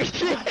them.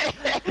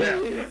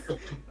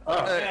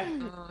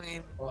 I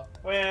mean,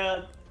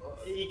 Well,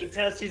 you can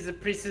tell she's a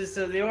priestess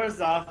of the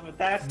Orzhov with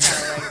that kind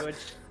of language.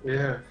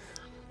 Yeah.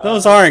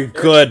 Those aren't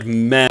good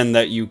men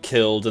that you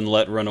killed and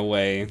let run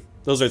away.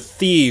 Those are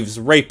thieves,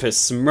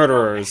 rapists,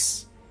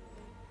 murderers.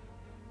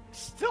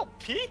 Still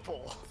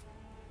people.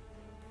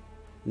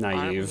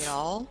 aren't we Naive.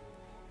 all?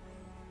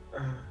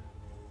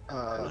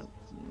 Uh,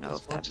 No,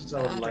 as if much that as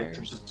I would like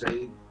to matters.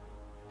 debate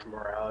the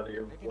morality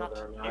of Maybe not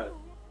whether to or not you.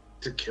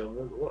 to kill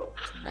them, well,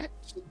 Right.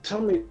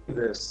 tell me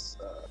this: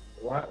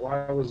 why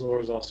was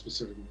Orzhov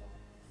specifically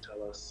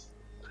tell us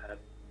that?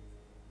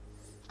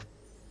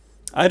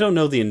 I don't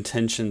know the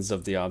intentions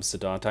of the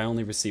Obsidian. I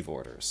only receive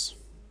orders.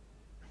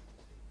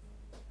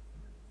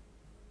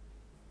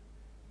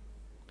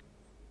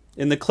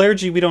 In the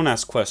clergy, we don't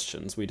ask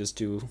questions. We just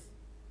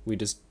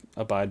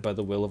abide by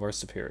the will of our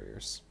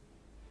superiors.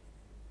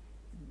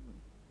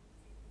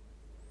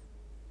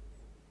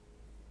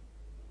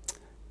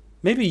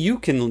 Maybe you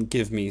can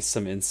give me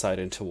some insight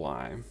into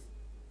why.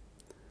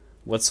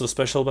 What's so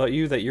special about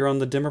you that you're on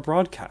the Dimmer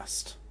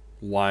broadcast?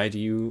 Why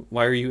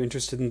are you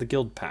interested in the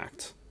Guild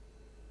Pact?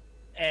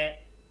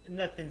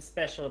 Nothing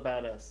special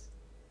about us.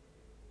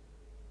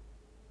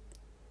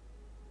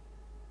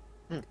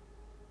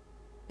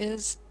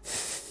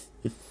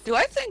 Do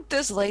I think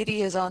this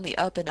lady is on the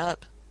up and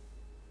up?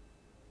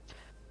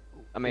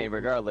 I mean,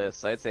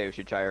 regardless, I'd say we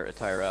should tie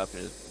her up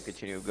and just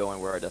continue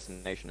going where our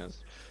destination is.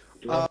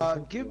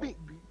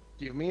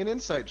 Give me an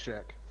insight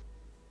check.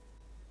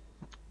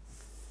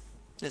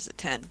 Is it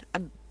 10?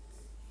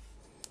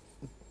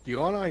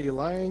 Fiona, are you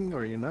lying or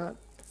are you not?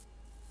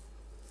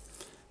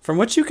 From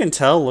what you can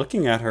tell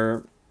looking at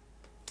her,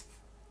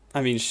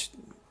 I mean,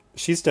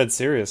 she's dead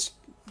serious.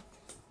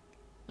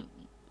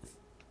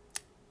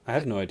 I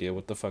have no idea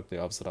what the fuck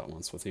the Obsidian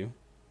wants with you.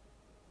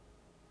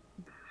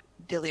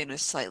 Dillian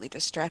is slightly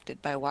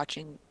distracted by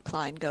watching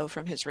Klein go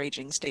from his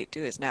raging state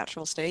to his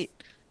natural state.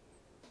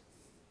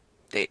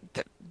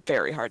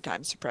 Very hard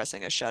time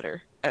suppressing a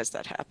shudder as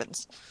that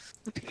happens.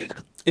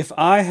 If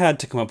I had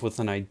to come up with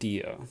an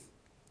idea,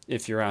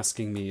 if you're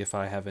asking me if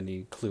I have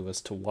any clue as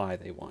to why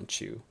they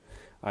want you,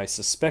 I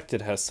suspect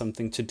it has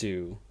something to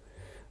do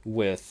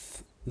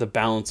with the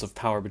balance of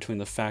power between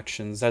the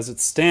factions. As it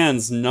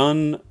stands,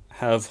 none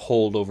have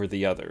hold over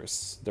the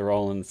others. They're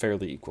all in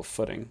fairly equal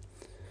footing.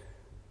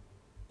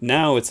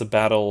 Now it's a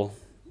battle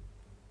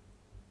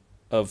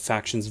of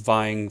factions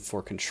vying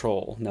for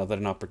control, now that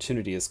an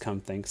opportunity has come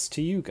thanks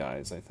to you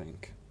guys, I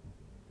think.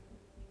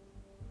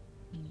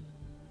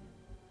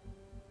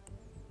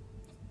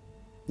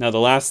 Now the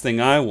last thing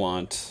I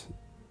want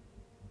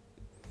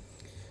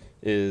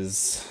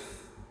is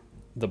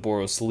the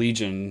Boros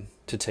Legion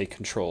to take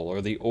control,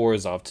 or the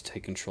Orzhov to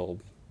take control.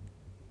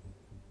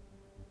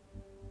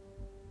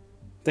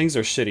 Things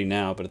are shitty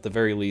now, but at the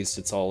very least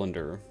it's all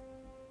under...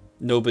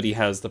 Nobody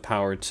has the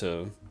power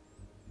to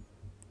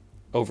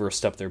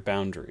overstep their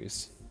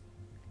boundaries.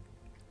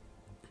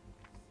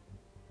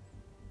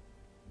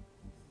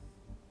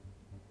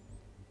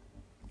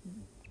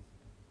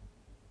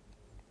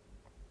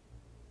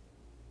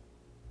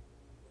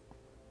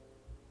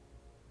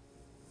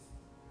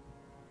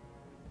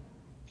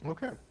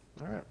 Okay.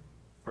 All right.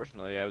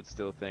 Personally, I would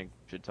still think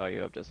we should tie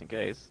you up just in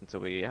case, until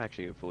we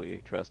actually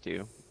fully trust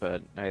you.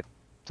 But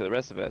to the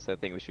rest of us, I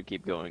think we should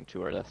keep going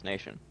to our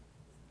destination.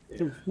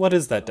 What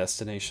is that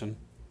destination?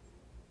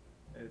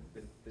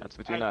 That's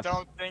between I us.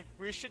 don't think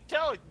we should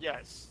tell.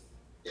 Yes.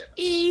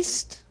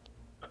 East.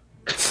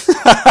 It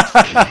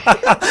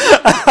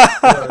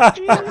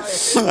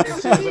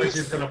seems like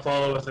she's gonna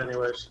follow us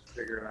anyway. She'll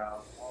figure it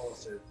out. All I'll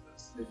say is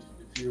this: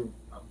 if you're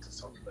up to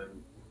something,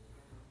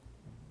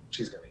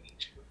 she's gonna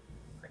eat you.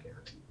 I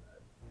guarantee you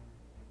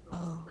that.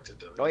 What to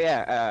do. Oh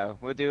yeah,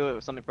 we'll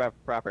do something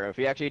proper. If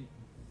you actually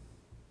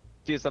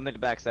do something to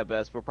backstab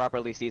us, we'll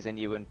properly season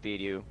you and feed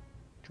you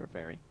to a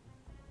fairy.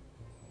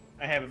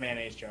 I have a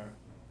mayonnaise jar.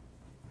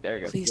 There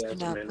you go. Please Yeah, do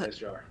it's a not mayonnaise put.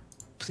 jar.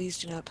 Please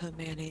do not put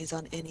mayonnaise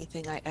on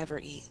anything I ever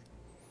eat.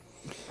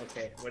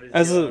 Okay, what is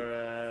As a-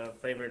 your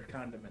flavored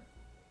condiment?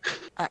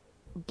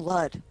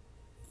 Blood.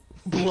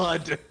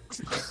 Blood.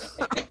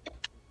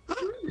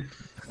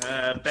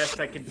 Best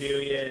I can do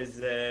is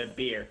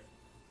beer.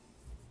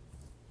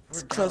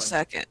 We're Close done.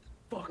 second.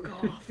 Fuck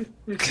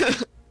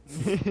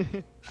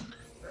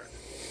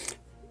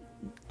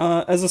off.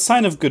 As a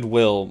sign of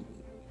goodwill,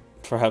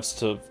 perhaps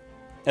to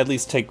at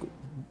least take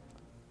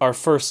our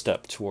first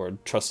step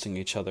toward trusting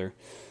each other.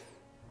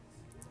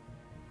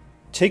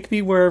 Take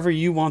me wherever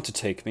you want to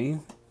take me,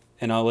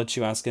 and I'll let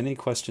you ask any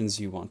questions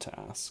you want to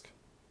ask.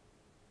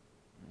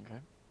 Okay.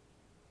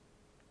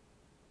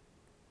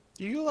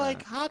 Do you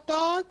like hot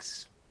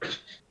dogs?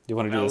 You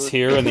want to do That this would-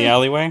 here in the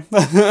alleyway?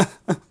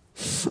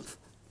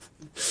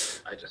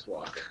 I just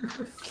walk.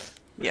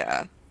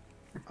 Yeah.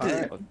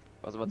 Alright. I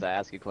was about to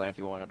ask you, Claire, if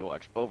you wanted to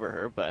watch over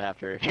her, but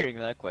after hearing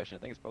that question,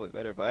 I think it's probably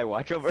better if I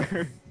watch over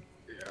her.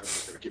 Yeah, I'm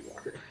just gonna keep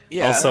walking.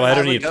 Yeah. Also, I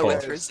don't would need go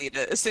with pull.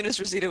 Rosita. As soon as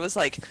Rosita was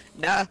like,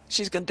 "Nah,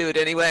 she's gonna do it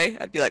anyway,"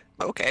 I'd be like,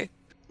 "Okay."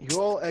 You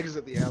all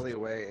exit the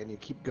alleyway and you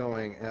keep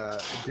going.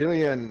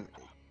 Dillian,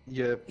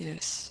 you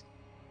Yes.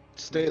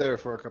 stay there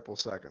for a couple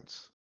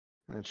seconds,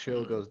 and a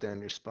chill goes down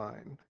your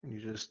spine, and you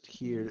just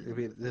hear. I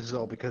mean, this is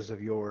all because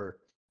of your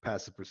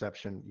passive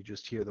perception. You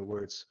just hear the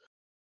words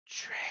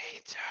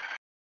 "traitor"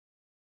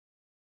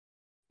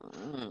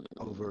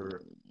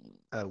 over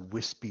a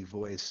wispy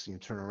voice. You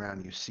turn around,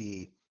 and you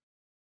see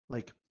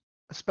like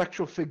a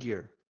spectral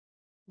figure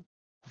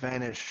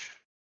vanish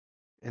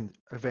and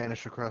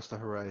vanish across the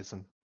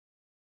horizon.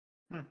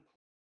 I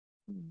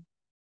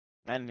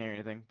didn't hear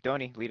anything.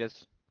 Tony, lead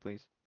us,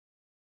 please.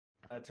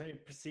 Tony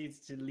proceeds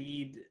to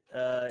lead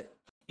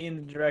in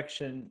the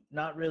direction,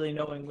 not really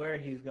knowing where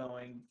he's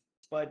going,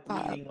 but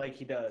leading like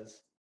he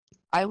does.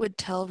 I would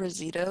tell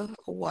Rosita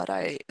what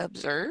I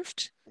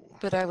observed,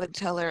 but I would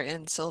tell her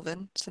in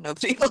Sylvan so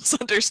nobody else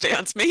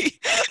understands me.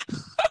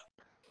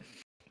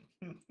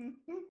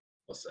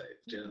 I'll say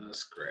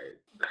just great.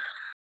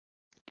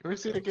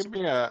 Rosita, give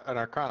me an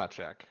Arcana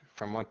check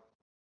from what?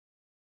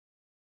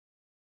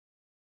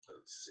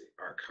 Let's see,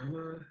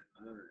 Arcana.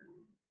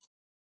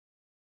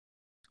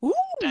 Ooh.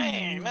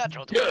 Dang,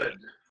 natural Good.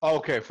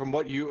 Okay, from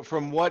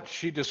what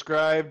she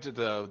described,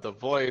 the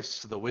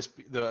voice, the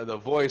wispy, the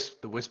voice,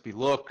 the wispy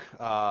look,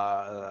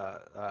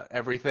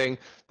 everything.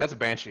 That's a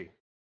banshee.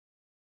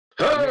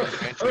 Give me a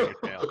banshee in your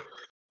tail.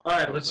 All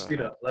right, let's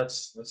speed up.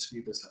 Let's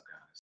speed this up,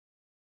 guys.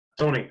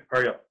 Tony,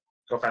 hurry up.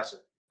 Go faster.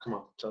 Come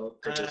on.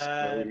 Take us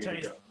where we need to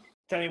Tony's- go.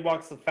 Tony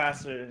walks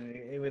faster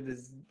with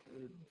his.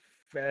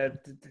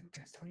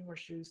 Does Tony wear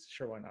shoes?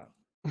 Sure, why not?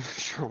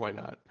 Sure, why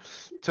not?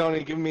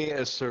 Tony, give me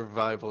a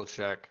survival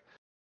check.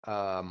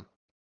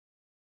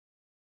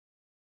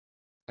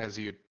 As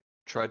you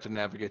tried to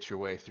navigate your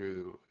way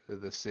through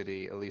the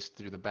city, at least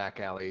through the back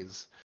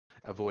alleys,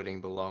 avoiding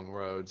the long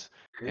roads,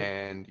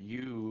 and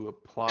you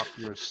plop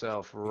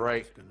yourself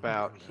right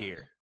about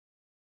here.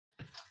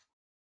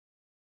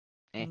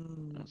 I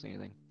don't see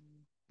anything.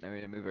 I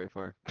didn't move very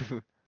far.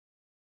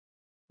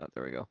 Oh,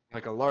 there we go.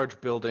 Like a large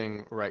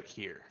building right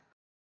here.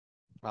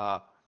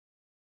 Not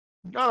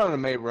on a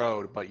main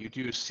road, but you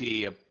do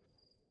see a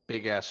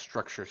big ass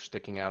structure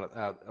sticking out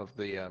of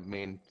the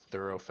main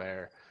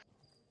thoroughfare.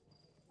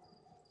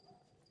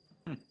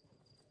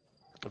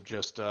 Of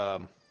just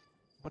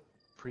what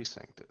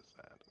precinct is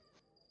that?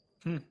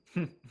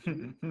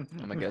 I'm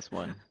gonna guess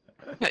one.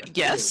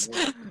 Yes.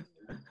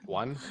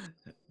 One?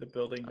 The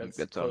building I'm that's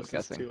good, so I'm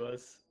closest guessing. to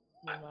us.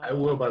 I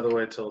will, by the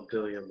way, tell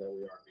Dillian that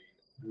we are being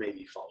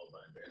maybe followed by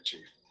a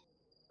banshee.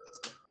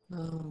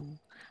 Oh,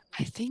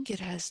 I think it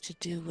has to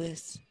do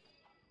with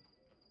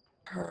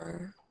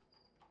her.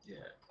 Yeah,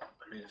 I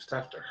mean, it's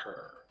after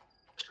her.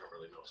 I don't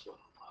really know what's going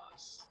on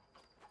us.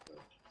 But,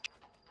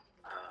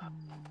 I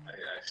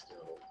still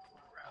would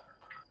rather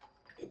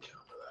not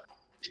encounter that.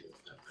 Deal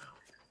with that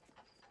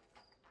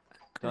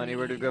now. Tony,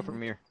 where do we go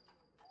from here?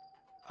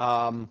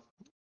 Tony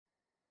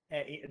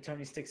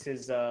sticks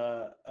his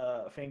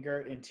finger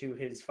into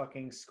his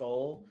fucking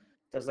skull,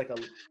 does like a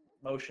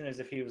motion as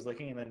if he was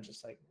licking, and then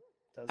just like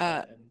does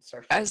that and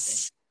starts licking.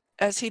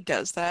 As he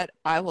does that,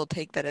 I will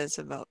take that as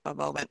a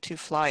moment to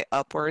fly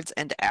upwards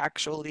and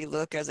actually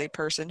look as a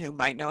person who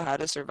might know how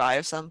to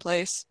survive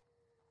someplace.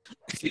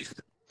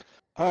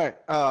 All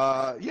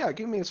right. Yeah,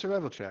 give me a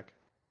survival check.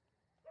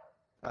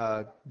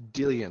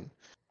 Dillian.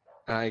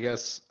 I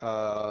guess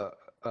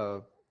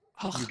you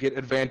get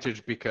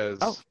advantage because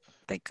Oh,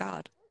 thank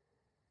God.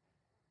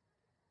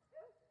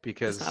 It's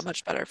because not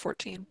much better.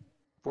 14.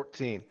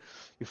 14.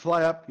 You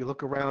fly up, you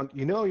look around,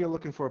 you know you're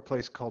looking for a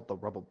place called the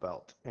Rubble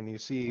Belt, and you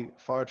see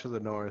far to the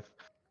north,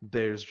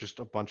 there's just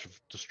a bunch of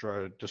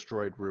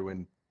destroyed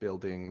ruined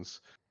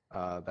buildings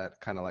that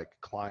kind of like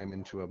climb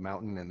into a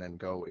mountain and then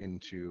go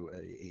into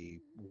a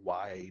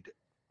wide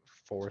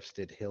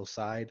forested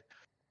hillside,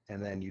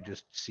 and then you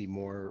just see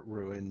more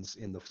ruins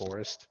in the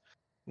forest.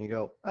 And you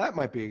go, that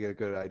might be a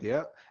good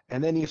idea.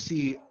 And then you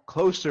see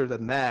closer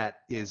than that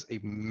is a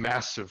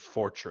massive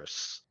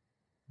fortress.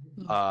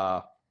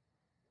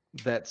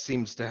 That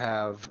seems to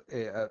have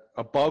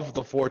above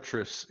the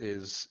fortress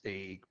is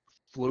a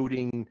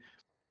floating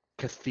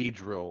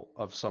cathedral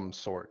of some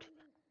sort,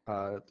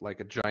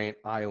 like a giant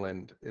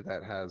island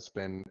that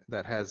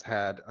has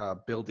had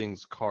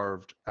buildings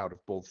carved out of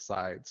both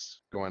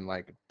sides, going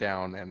like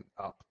down and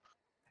up,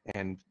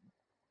 and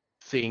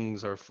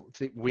things are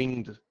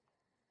winged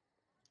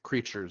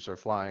creatures are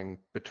flying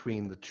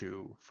between the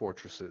two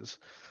fortresses.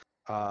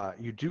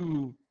 You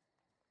do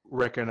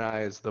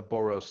recognize the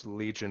Boros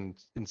Legion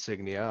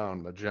insignia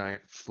on the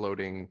giant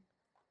floating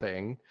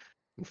thing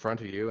in front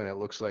of you, and it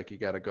looks like you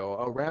got to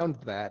go around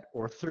that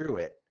or through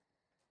it.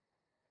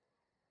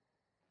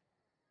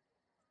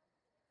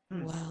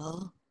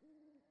 Well,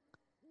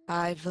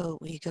 I vote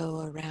we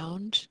go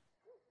around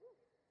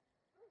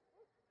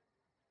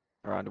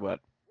Around what?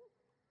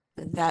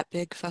 that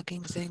big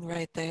fucking thing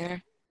right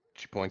there.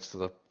 She points to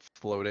the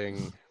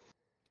floating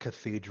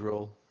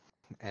cathedral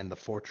and the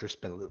fortress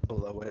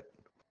below it.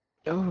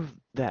 Oh,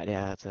 that,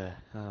 yeah, that's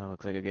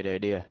looks like a good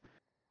idea.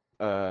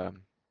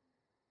 Um,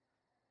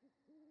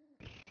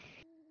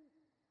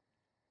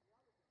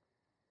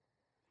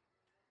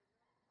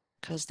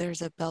 Because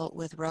there's a belt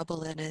with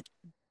rubble in it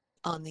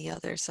on the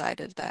other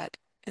side of that,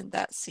 and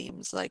that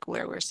seems like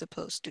where we're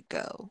supposed to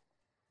go.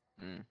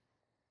 mm.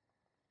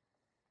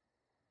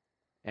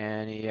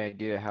 Any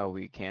idea how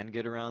we can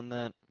get around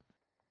that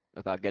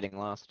without getting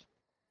lost?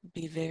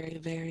 Be very,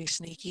 very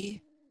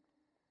sneaky.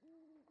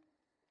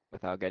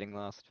 Without getting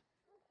lost?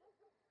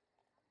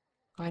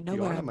 I know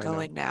where I'm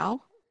going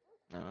now.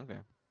 Oh, okay.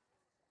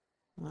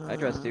 I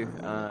trust you.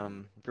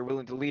 If you're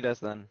willing to lead us,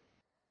 then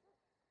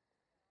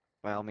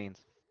by all means.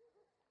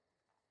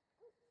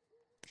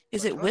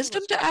 Is I it thought he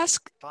wisdom was to doing a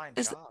ask? Fine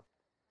Is job.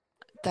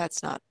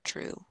 That's not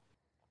true.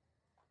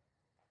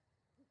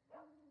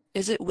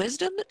 Is it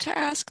wisdom to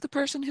ask the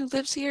person who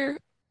lives here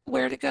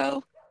where to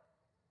go?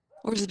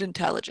 Or is it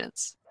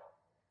intelligence?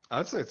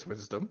 I'd say it's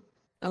wisdom.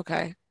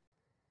 Okay.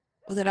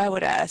 Well, then I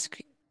would ask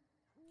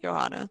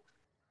Johanna.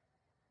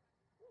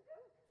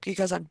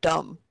 Because I'm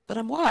dumb, but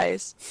I'm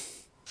wise.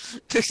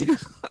 Because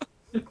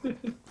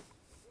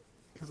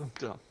I'm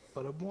dumb,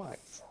 but I'm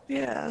wise.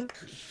 Yeah.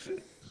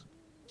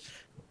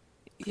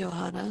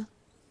 Johanna.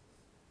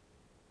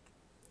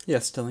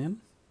 Yes, Dillian?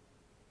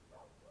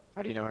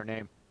 How do you know her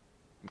name?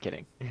 I'm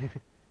kidding.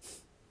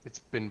 It's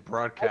been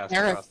broadcast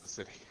Eric. across the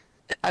city.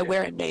 I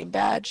wear a name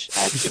badge,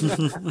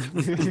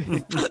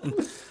 actually.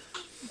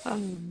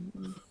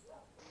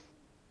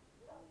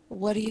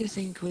 What do you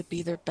think would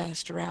be the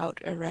best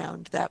route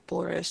around that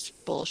Boris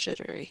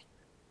bullshittery?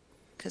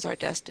 Because our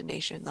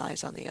destination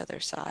lies on the other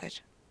side.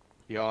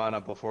 Joanna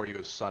before you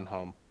is sun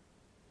home.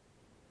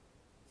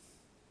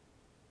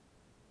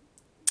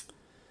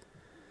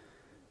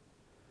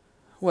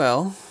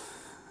 Well,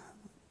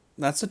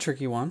 that's a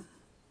tricky one.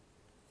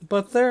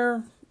 But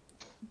the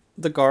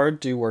guard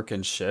do work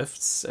in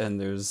shifts, and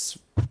there's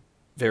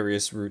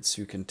various routes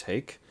you can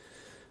take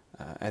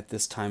at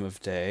this time of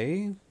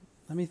day.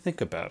 Let me think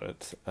about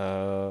it.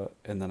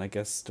 And then I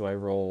guess, do I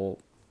roll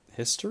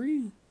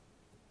history?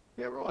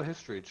 Yeah, roll a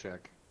history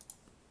check.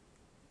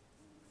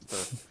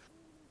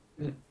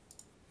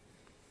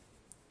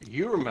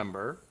 You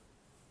remember,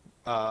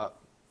 the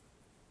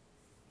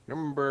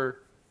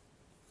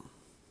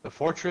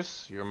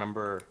fortress? You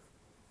remember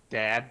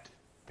Dad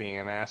being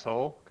an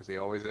asshole, because he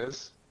always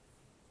is?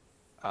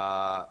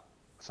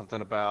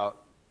 Something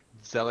about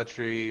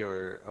zealotry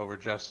or over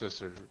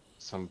justice or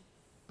some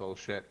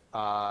bullshit.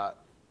 Have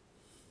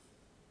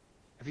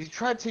you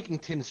tried taking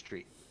Tin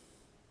Street?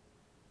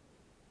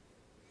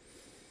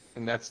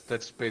 And that's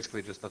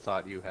basically just the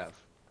thought you have.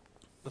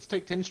 Let's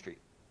take Tin Street.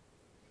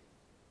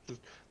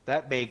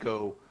 That may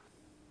go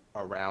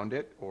around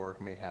it, or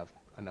may have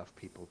enough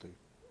people to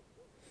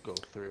go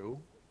through.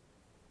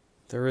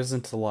 There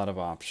isn't a lot of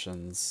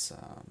options.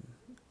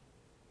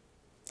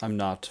 I'm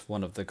not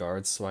one of the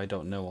guards, so I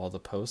don't know all the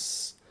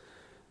posts.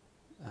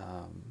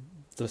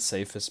 The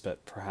safest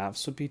bet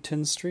perhaps would be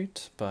Tin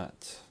Street,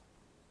 but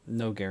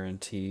no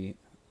guarantee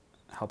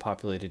how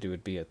populated it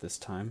would be at this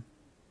time.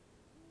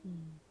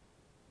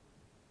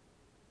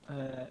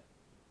 What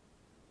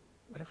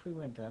if we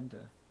went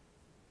under?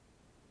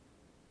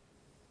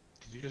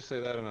 Did you just say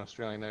that in an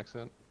Australian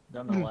accent?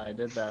 Don't know why I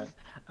did that.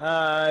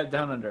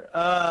 Down under.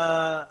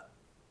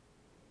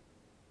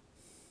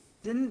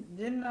 Didn't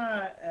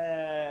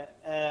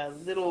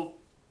little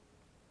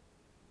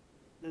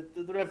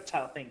the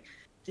reptile thing?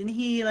 Didn't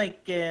he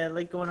like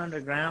going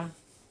underground?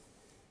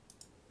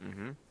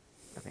 Mm-hmm.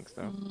 I think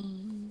so.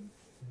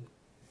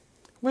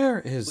 Where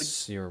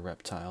is your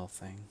reptile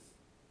thing?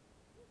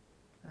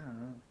 I don't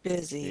know.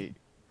 Busy.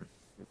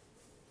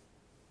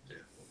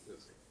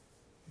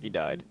 He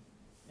died.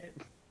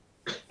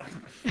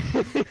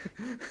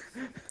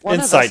 One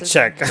of Insight us is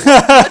check. much worse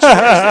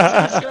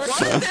at this.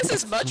 One of us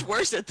is much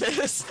worse at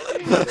this.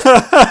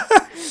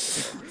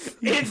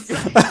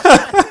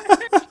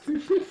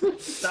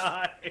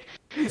 Die.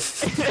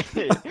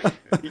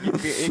 You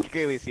can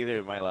clearly see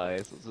through my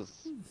lies. It's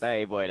just I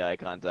avoid eye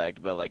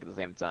contact, but like at the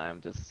same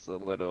time, just a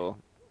little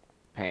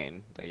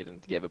pain that you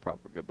didn't give a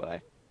proper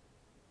goodbye.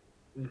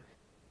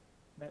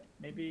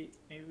 Maybe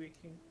we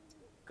can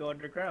go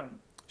underground.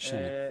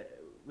 Sure.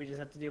 We just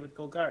have to deal with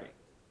Golgari.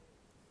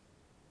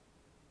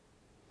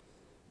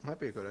 Might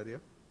be a good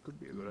idea. Could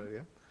be a good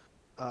idea.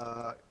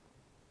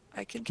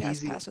 I can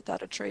cast Easy. Pass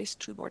Without a Trace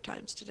 2 more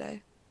times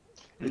today.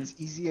 It's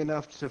easy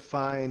enough to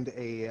find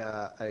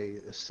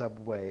a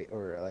subway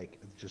or like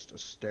just a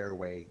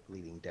stairway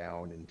leading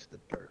down into the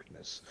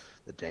darkness,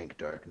 the dank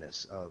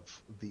darkness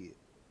of the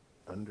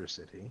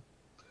Undercity.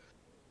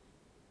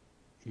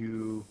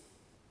 You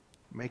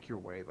make your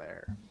way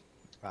there,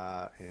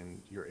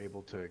 and you're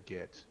able to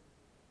get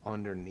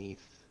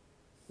underneath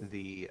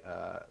the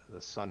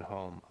Sun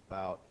Home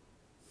about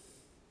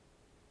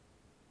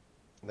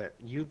there.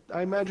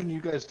 I imagine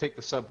you guys take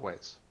the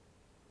subways.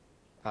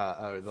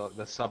 Or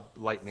the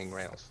sub-lightning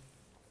rails.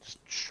 Just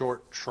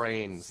short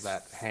trains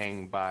that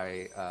hang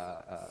by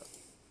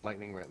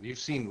lightning rails. You've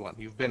seen one.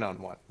 You've been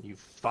on one. You've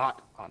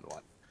fought on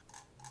one.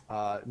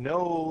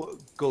 No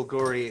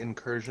Golgori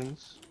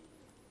incursions.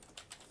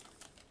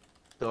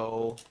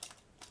 Though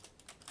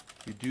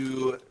you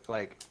do,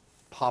 like,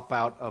 pop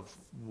out of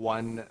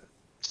one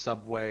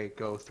subway,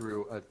 go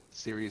through a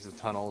series of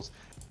tunnels,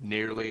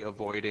 nearly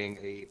avoiding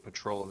a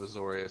patrol of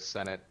Azorius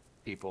Senate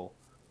people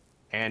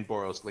and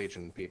Boros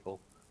Legion people.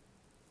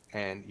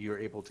 And you're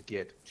able to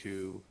get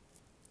to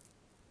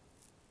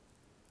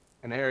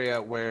an area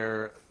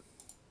where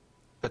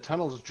the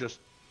tunnels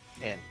just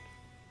end.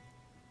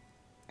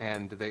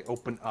 And they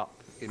open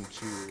up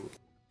into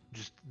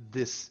just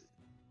this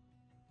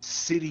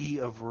city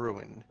of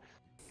ruin.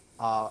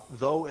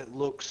 Though it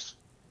looks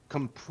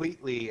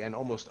completely and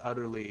almost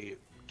utterly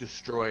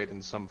destroyed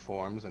in some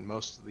forms, and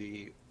most of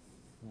the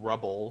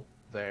rubble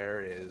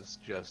there is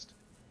just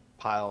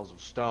piles of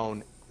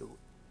stone, it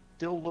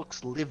still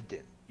looks lived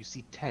in. You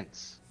see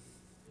tents.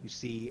 You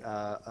see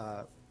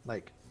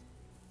like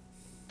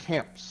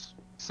camps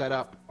set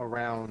up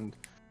around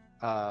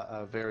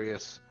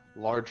various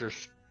larger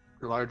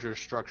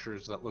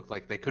structures that look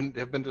like they couldn't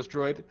have been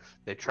destroyed.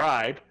 They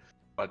tried,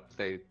 but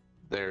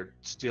they're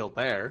still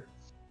there.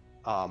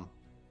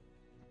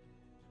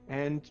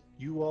 And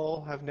you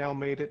all have now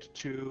made it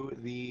to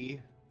the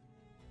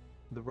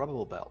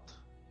rubble belt.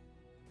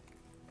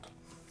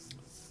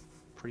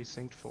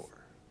 Precinct 4.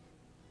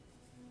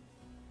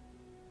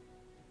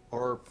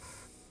 Or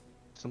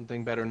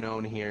something better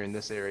known here in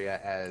this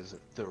area as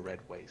the Red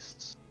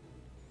Wastes.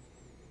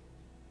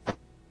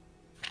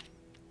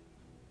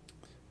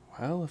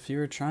 Well, if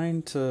you're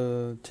trying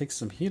to take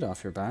some heat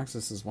off your backs,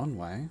 this is one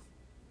way.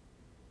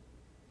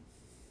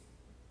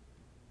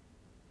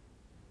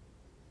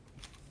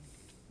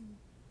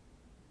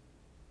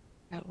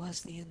 That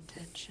was the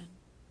intention.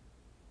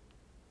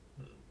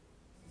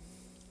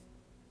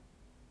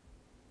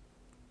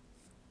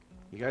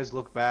 You guys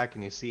look back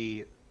and you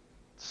see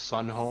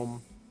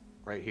Sunhome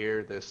right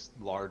here, this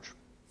large,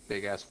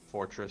 big-ass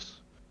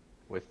fortress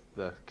with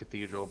the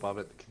cathedral above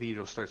it. The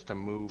cathedral starts to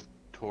move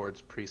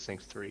towards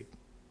Precinct 3.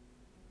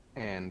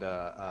 And,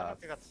 I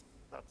think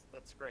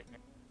that's great.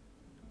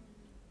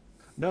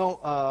 No,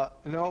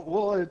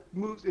 well,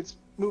 it's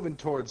moving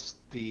towards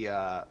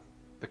the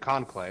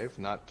Conclave,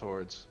 not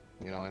towards,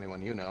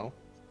 anyone you know.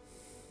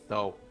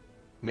 Though,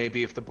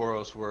 maybe if the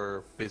Boros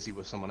were busy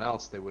with someone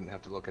else, they wouldn't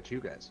have to look at you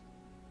guys.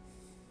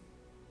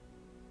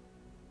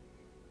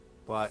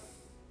 But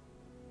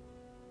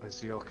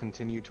as you'll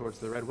continue towards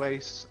the Red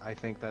Wastes, I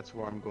think that's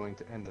where I'm going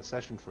to end the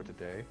session for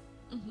today.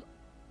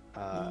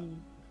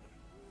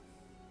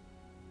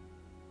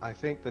 I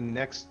think the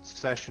next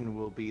session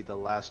will be the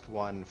last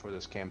one for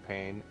this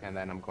campaign, and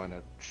then I'm going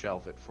to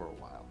shelve it for a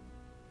while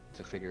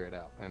to figure it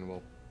out,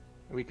 and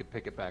we could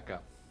pick it back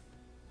up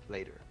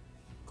later.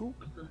 Cool.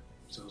 Okay.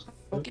 Sounds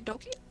good. Okie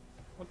dokie.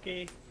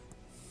 Okay.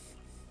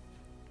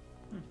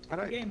 All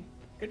right. Good game.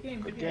 Good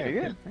game. Good Yeah,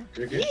 game.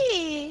 good.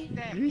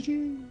 Good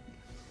game.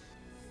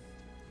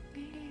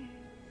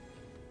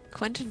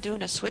 Quentin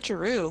doing a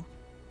switcheroo.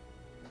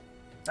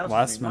 That was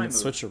Last my minute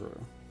move.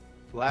 switcheroo.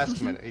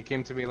 Last minute, he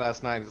came to me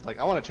last night. He's like,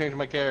 "I want to change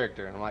my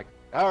character," and I'm like,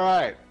 "All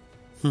right,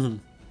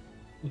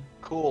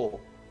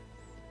 cool."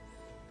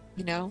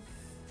 You know,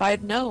 if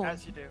I'd known,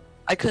 As you do.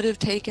 I could have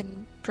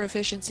taken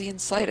proficiency in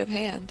sleight of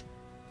hand.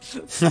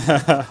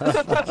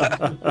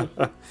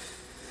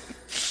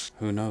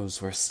 Who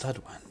knows where Stud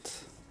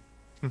went?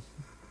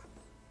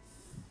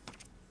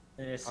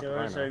 Is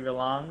yours or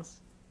belongs?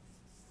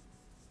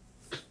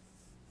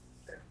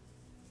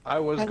 I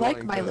was. I going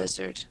like my to...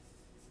 lizard.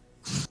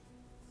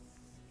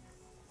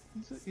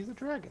 He's a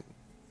dragon.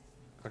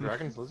 Are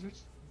dragons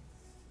lizards?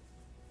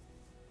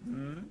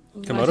 Hmm?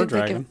 Komodo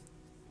dragon.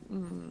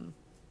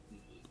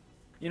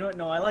 You know what?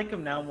 No, I like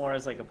him now more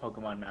as like a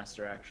Pokemon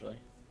master, actually.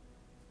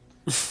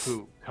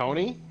 Who?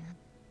 Coney?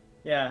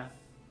 Yeah.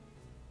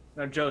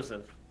 No,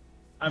 Joseph.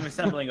 I'm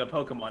assembling a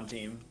Pokemon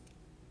team.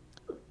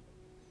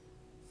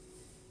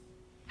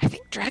 I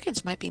think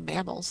dragons might be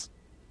mammals.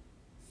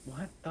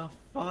 What the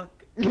fuck?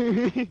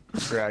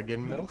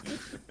 Dragon milk.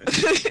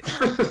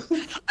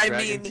 I Dragon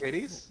mean,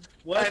 titties?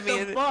 What I the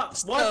mean, fuck?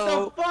 What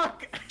so- the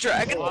fuck?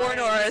 Dragonborn Why?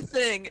 are a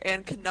thing,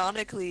 and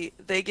canonically,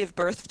 they give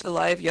birth to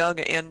live young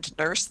and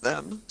nurse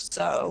them.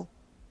 So,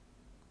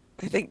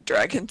 I think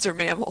dragons are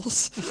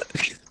mammals.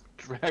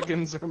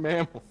 Dragons are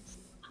mammals.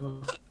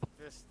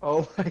 This,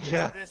 Oh my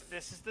god.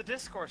 this is the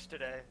discourse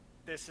today.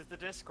 This is the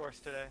discourse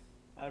today.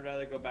 I'd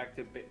rather go back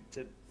to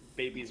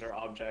babies or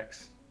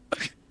objects.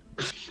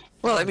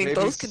 Well, I mean,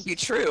 Babies- both can be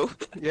true.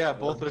 Yeah,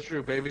 both are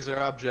true. Babies are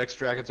objects,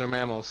 dragons are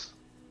mammals.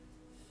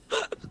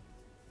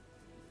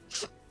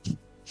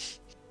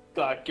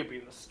 God, give me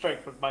the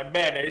strength with my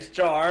mayonnaise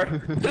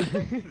jar.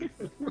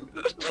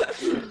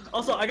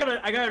 Also, I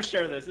gotta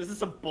share this. This is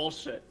some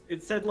bullshit.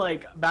 It said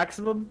like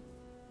maximum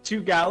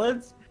 2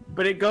 gallons,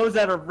 but it goes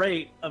at a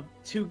rate of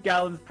 2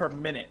 gallons per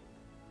minute.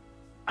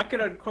 I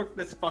could uncork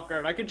this fucker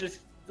and I could just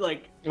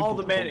like all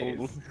the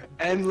mayonnaise.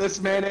 Endless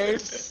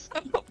mayonnaise.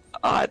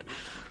 God.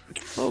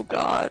 Oh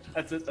God.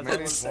 That's it. That's all I'm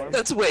Mayonnaise saying. warm.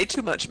 That's way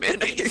too much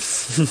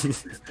mayonnaise.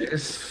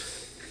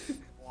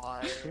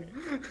 Why?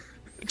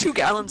 2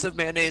 gallons of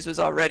mayonnaise was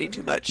already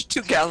too much.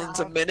 2 gallons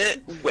a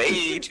minute,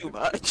 way too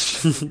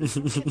much. How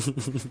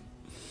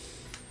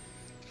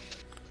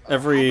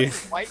Every many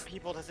white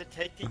people does it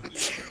take to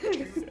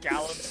eat 2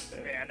 gallons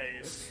of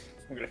mayonnaise?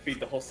 I'm gonna feed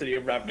the whole city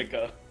of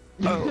Ravnica.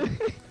 Oh.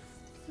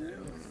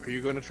 Are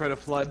you going to try to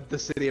flood the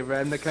city of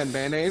Ravnica in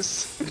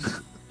mayonnaise?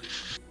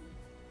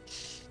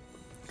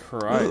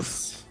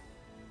 Christ.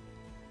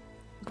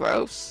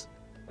 Gross.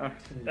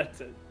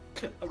 That's it.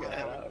 I'm gonna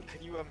head out.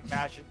 Can you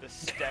imagine the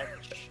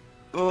stench?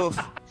 Oof.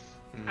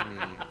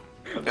 Mm.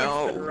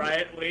 No.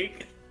 Riot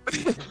week.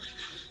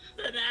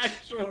 An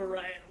actual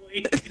riot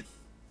week.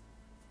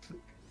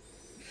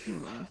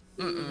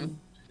 Mm-mm.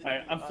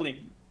 Alright, I'm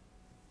fleeing.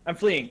 I'm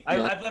fleeing.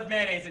 I've left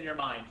mayonnaise in your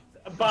mind.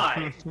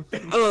 Bye.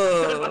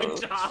 Oh. My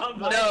job.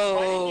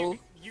 No.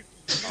 You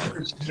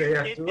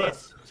Yeah, did to this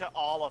us. to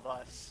all of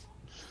us.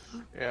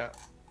 Yeah.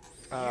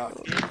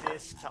 You did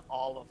this to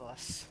all of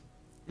us.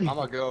 I'm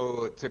gonna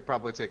go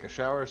probably take a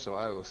shower, so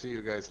I will see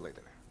you guys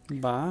later. Bye.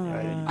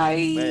 Bye. Bye,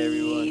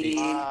 everyone.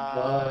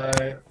 Bye.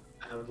 Bye.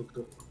 Have a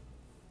good one.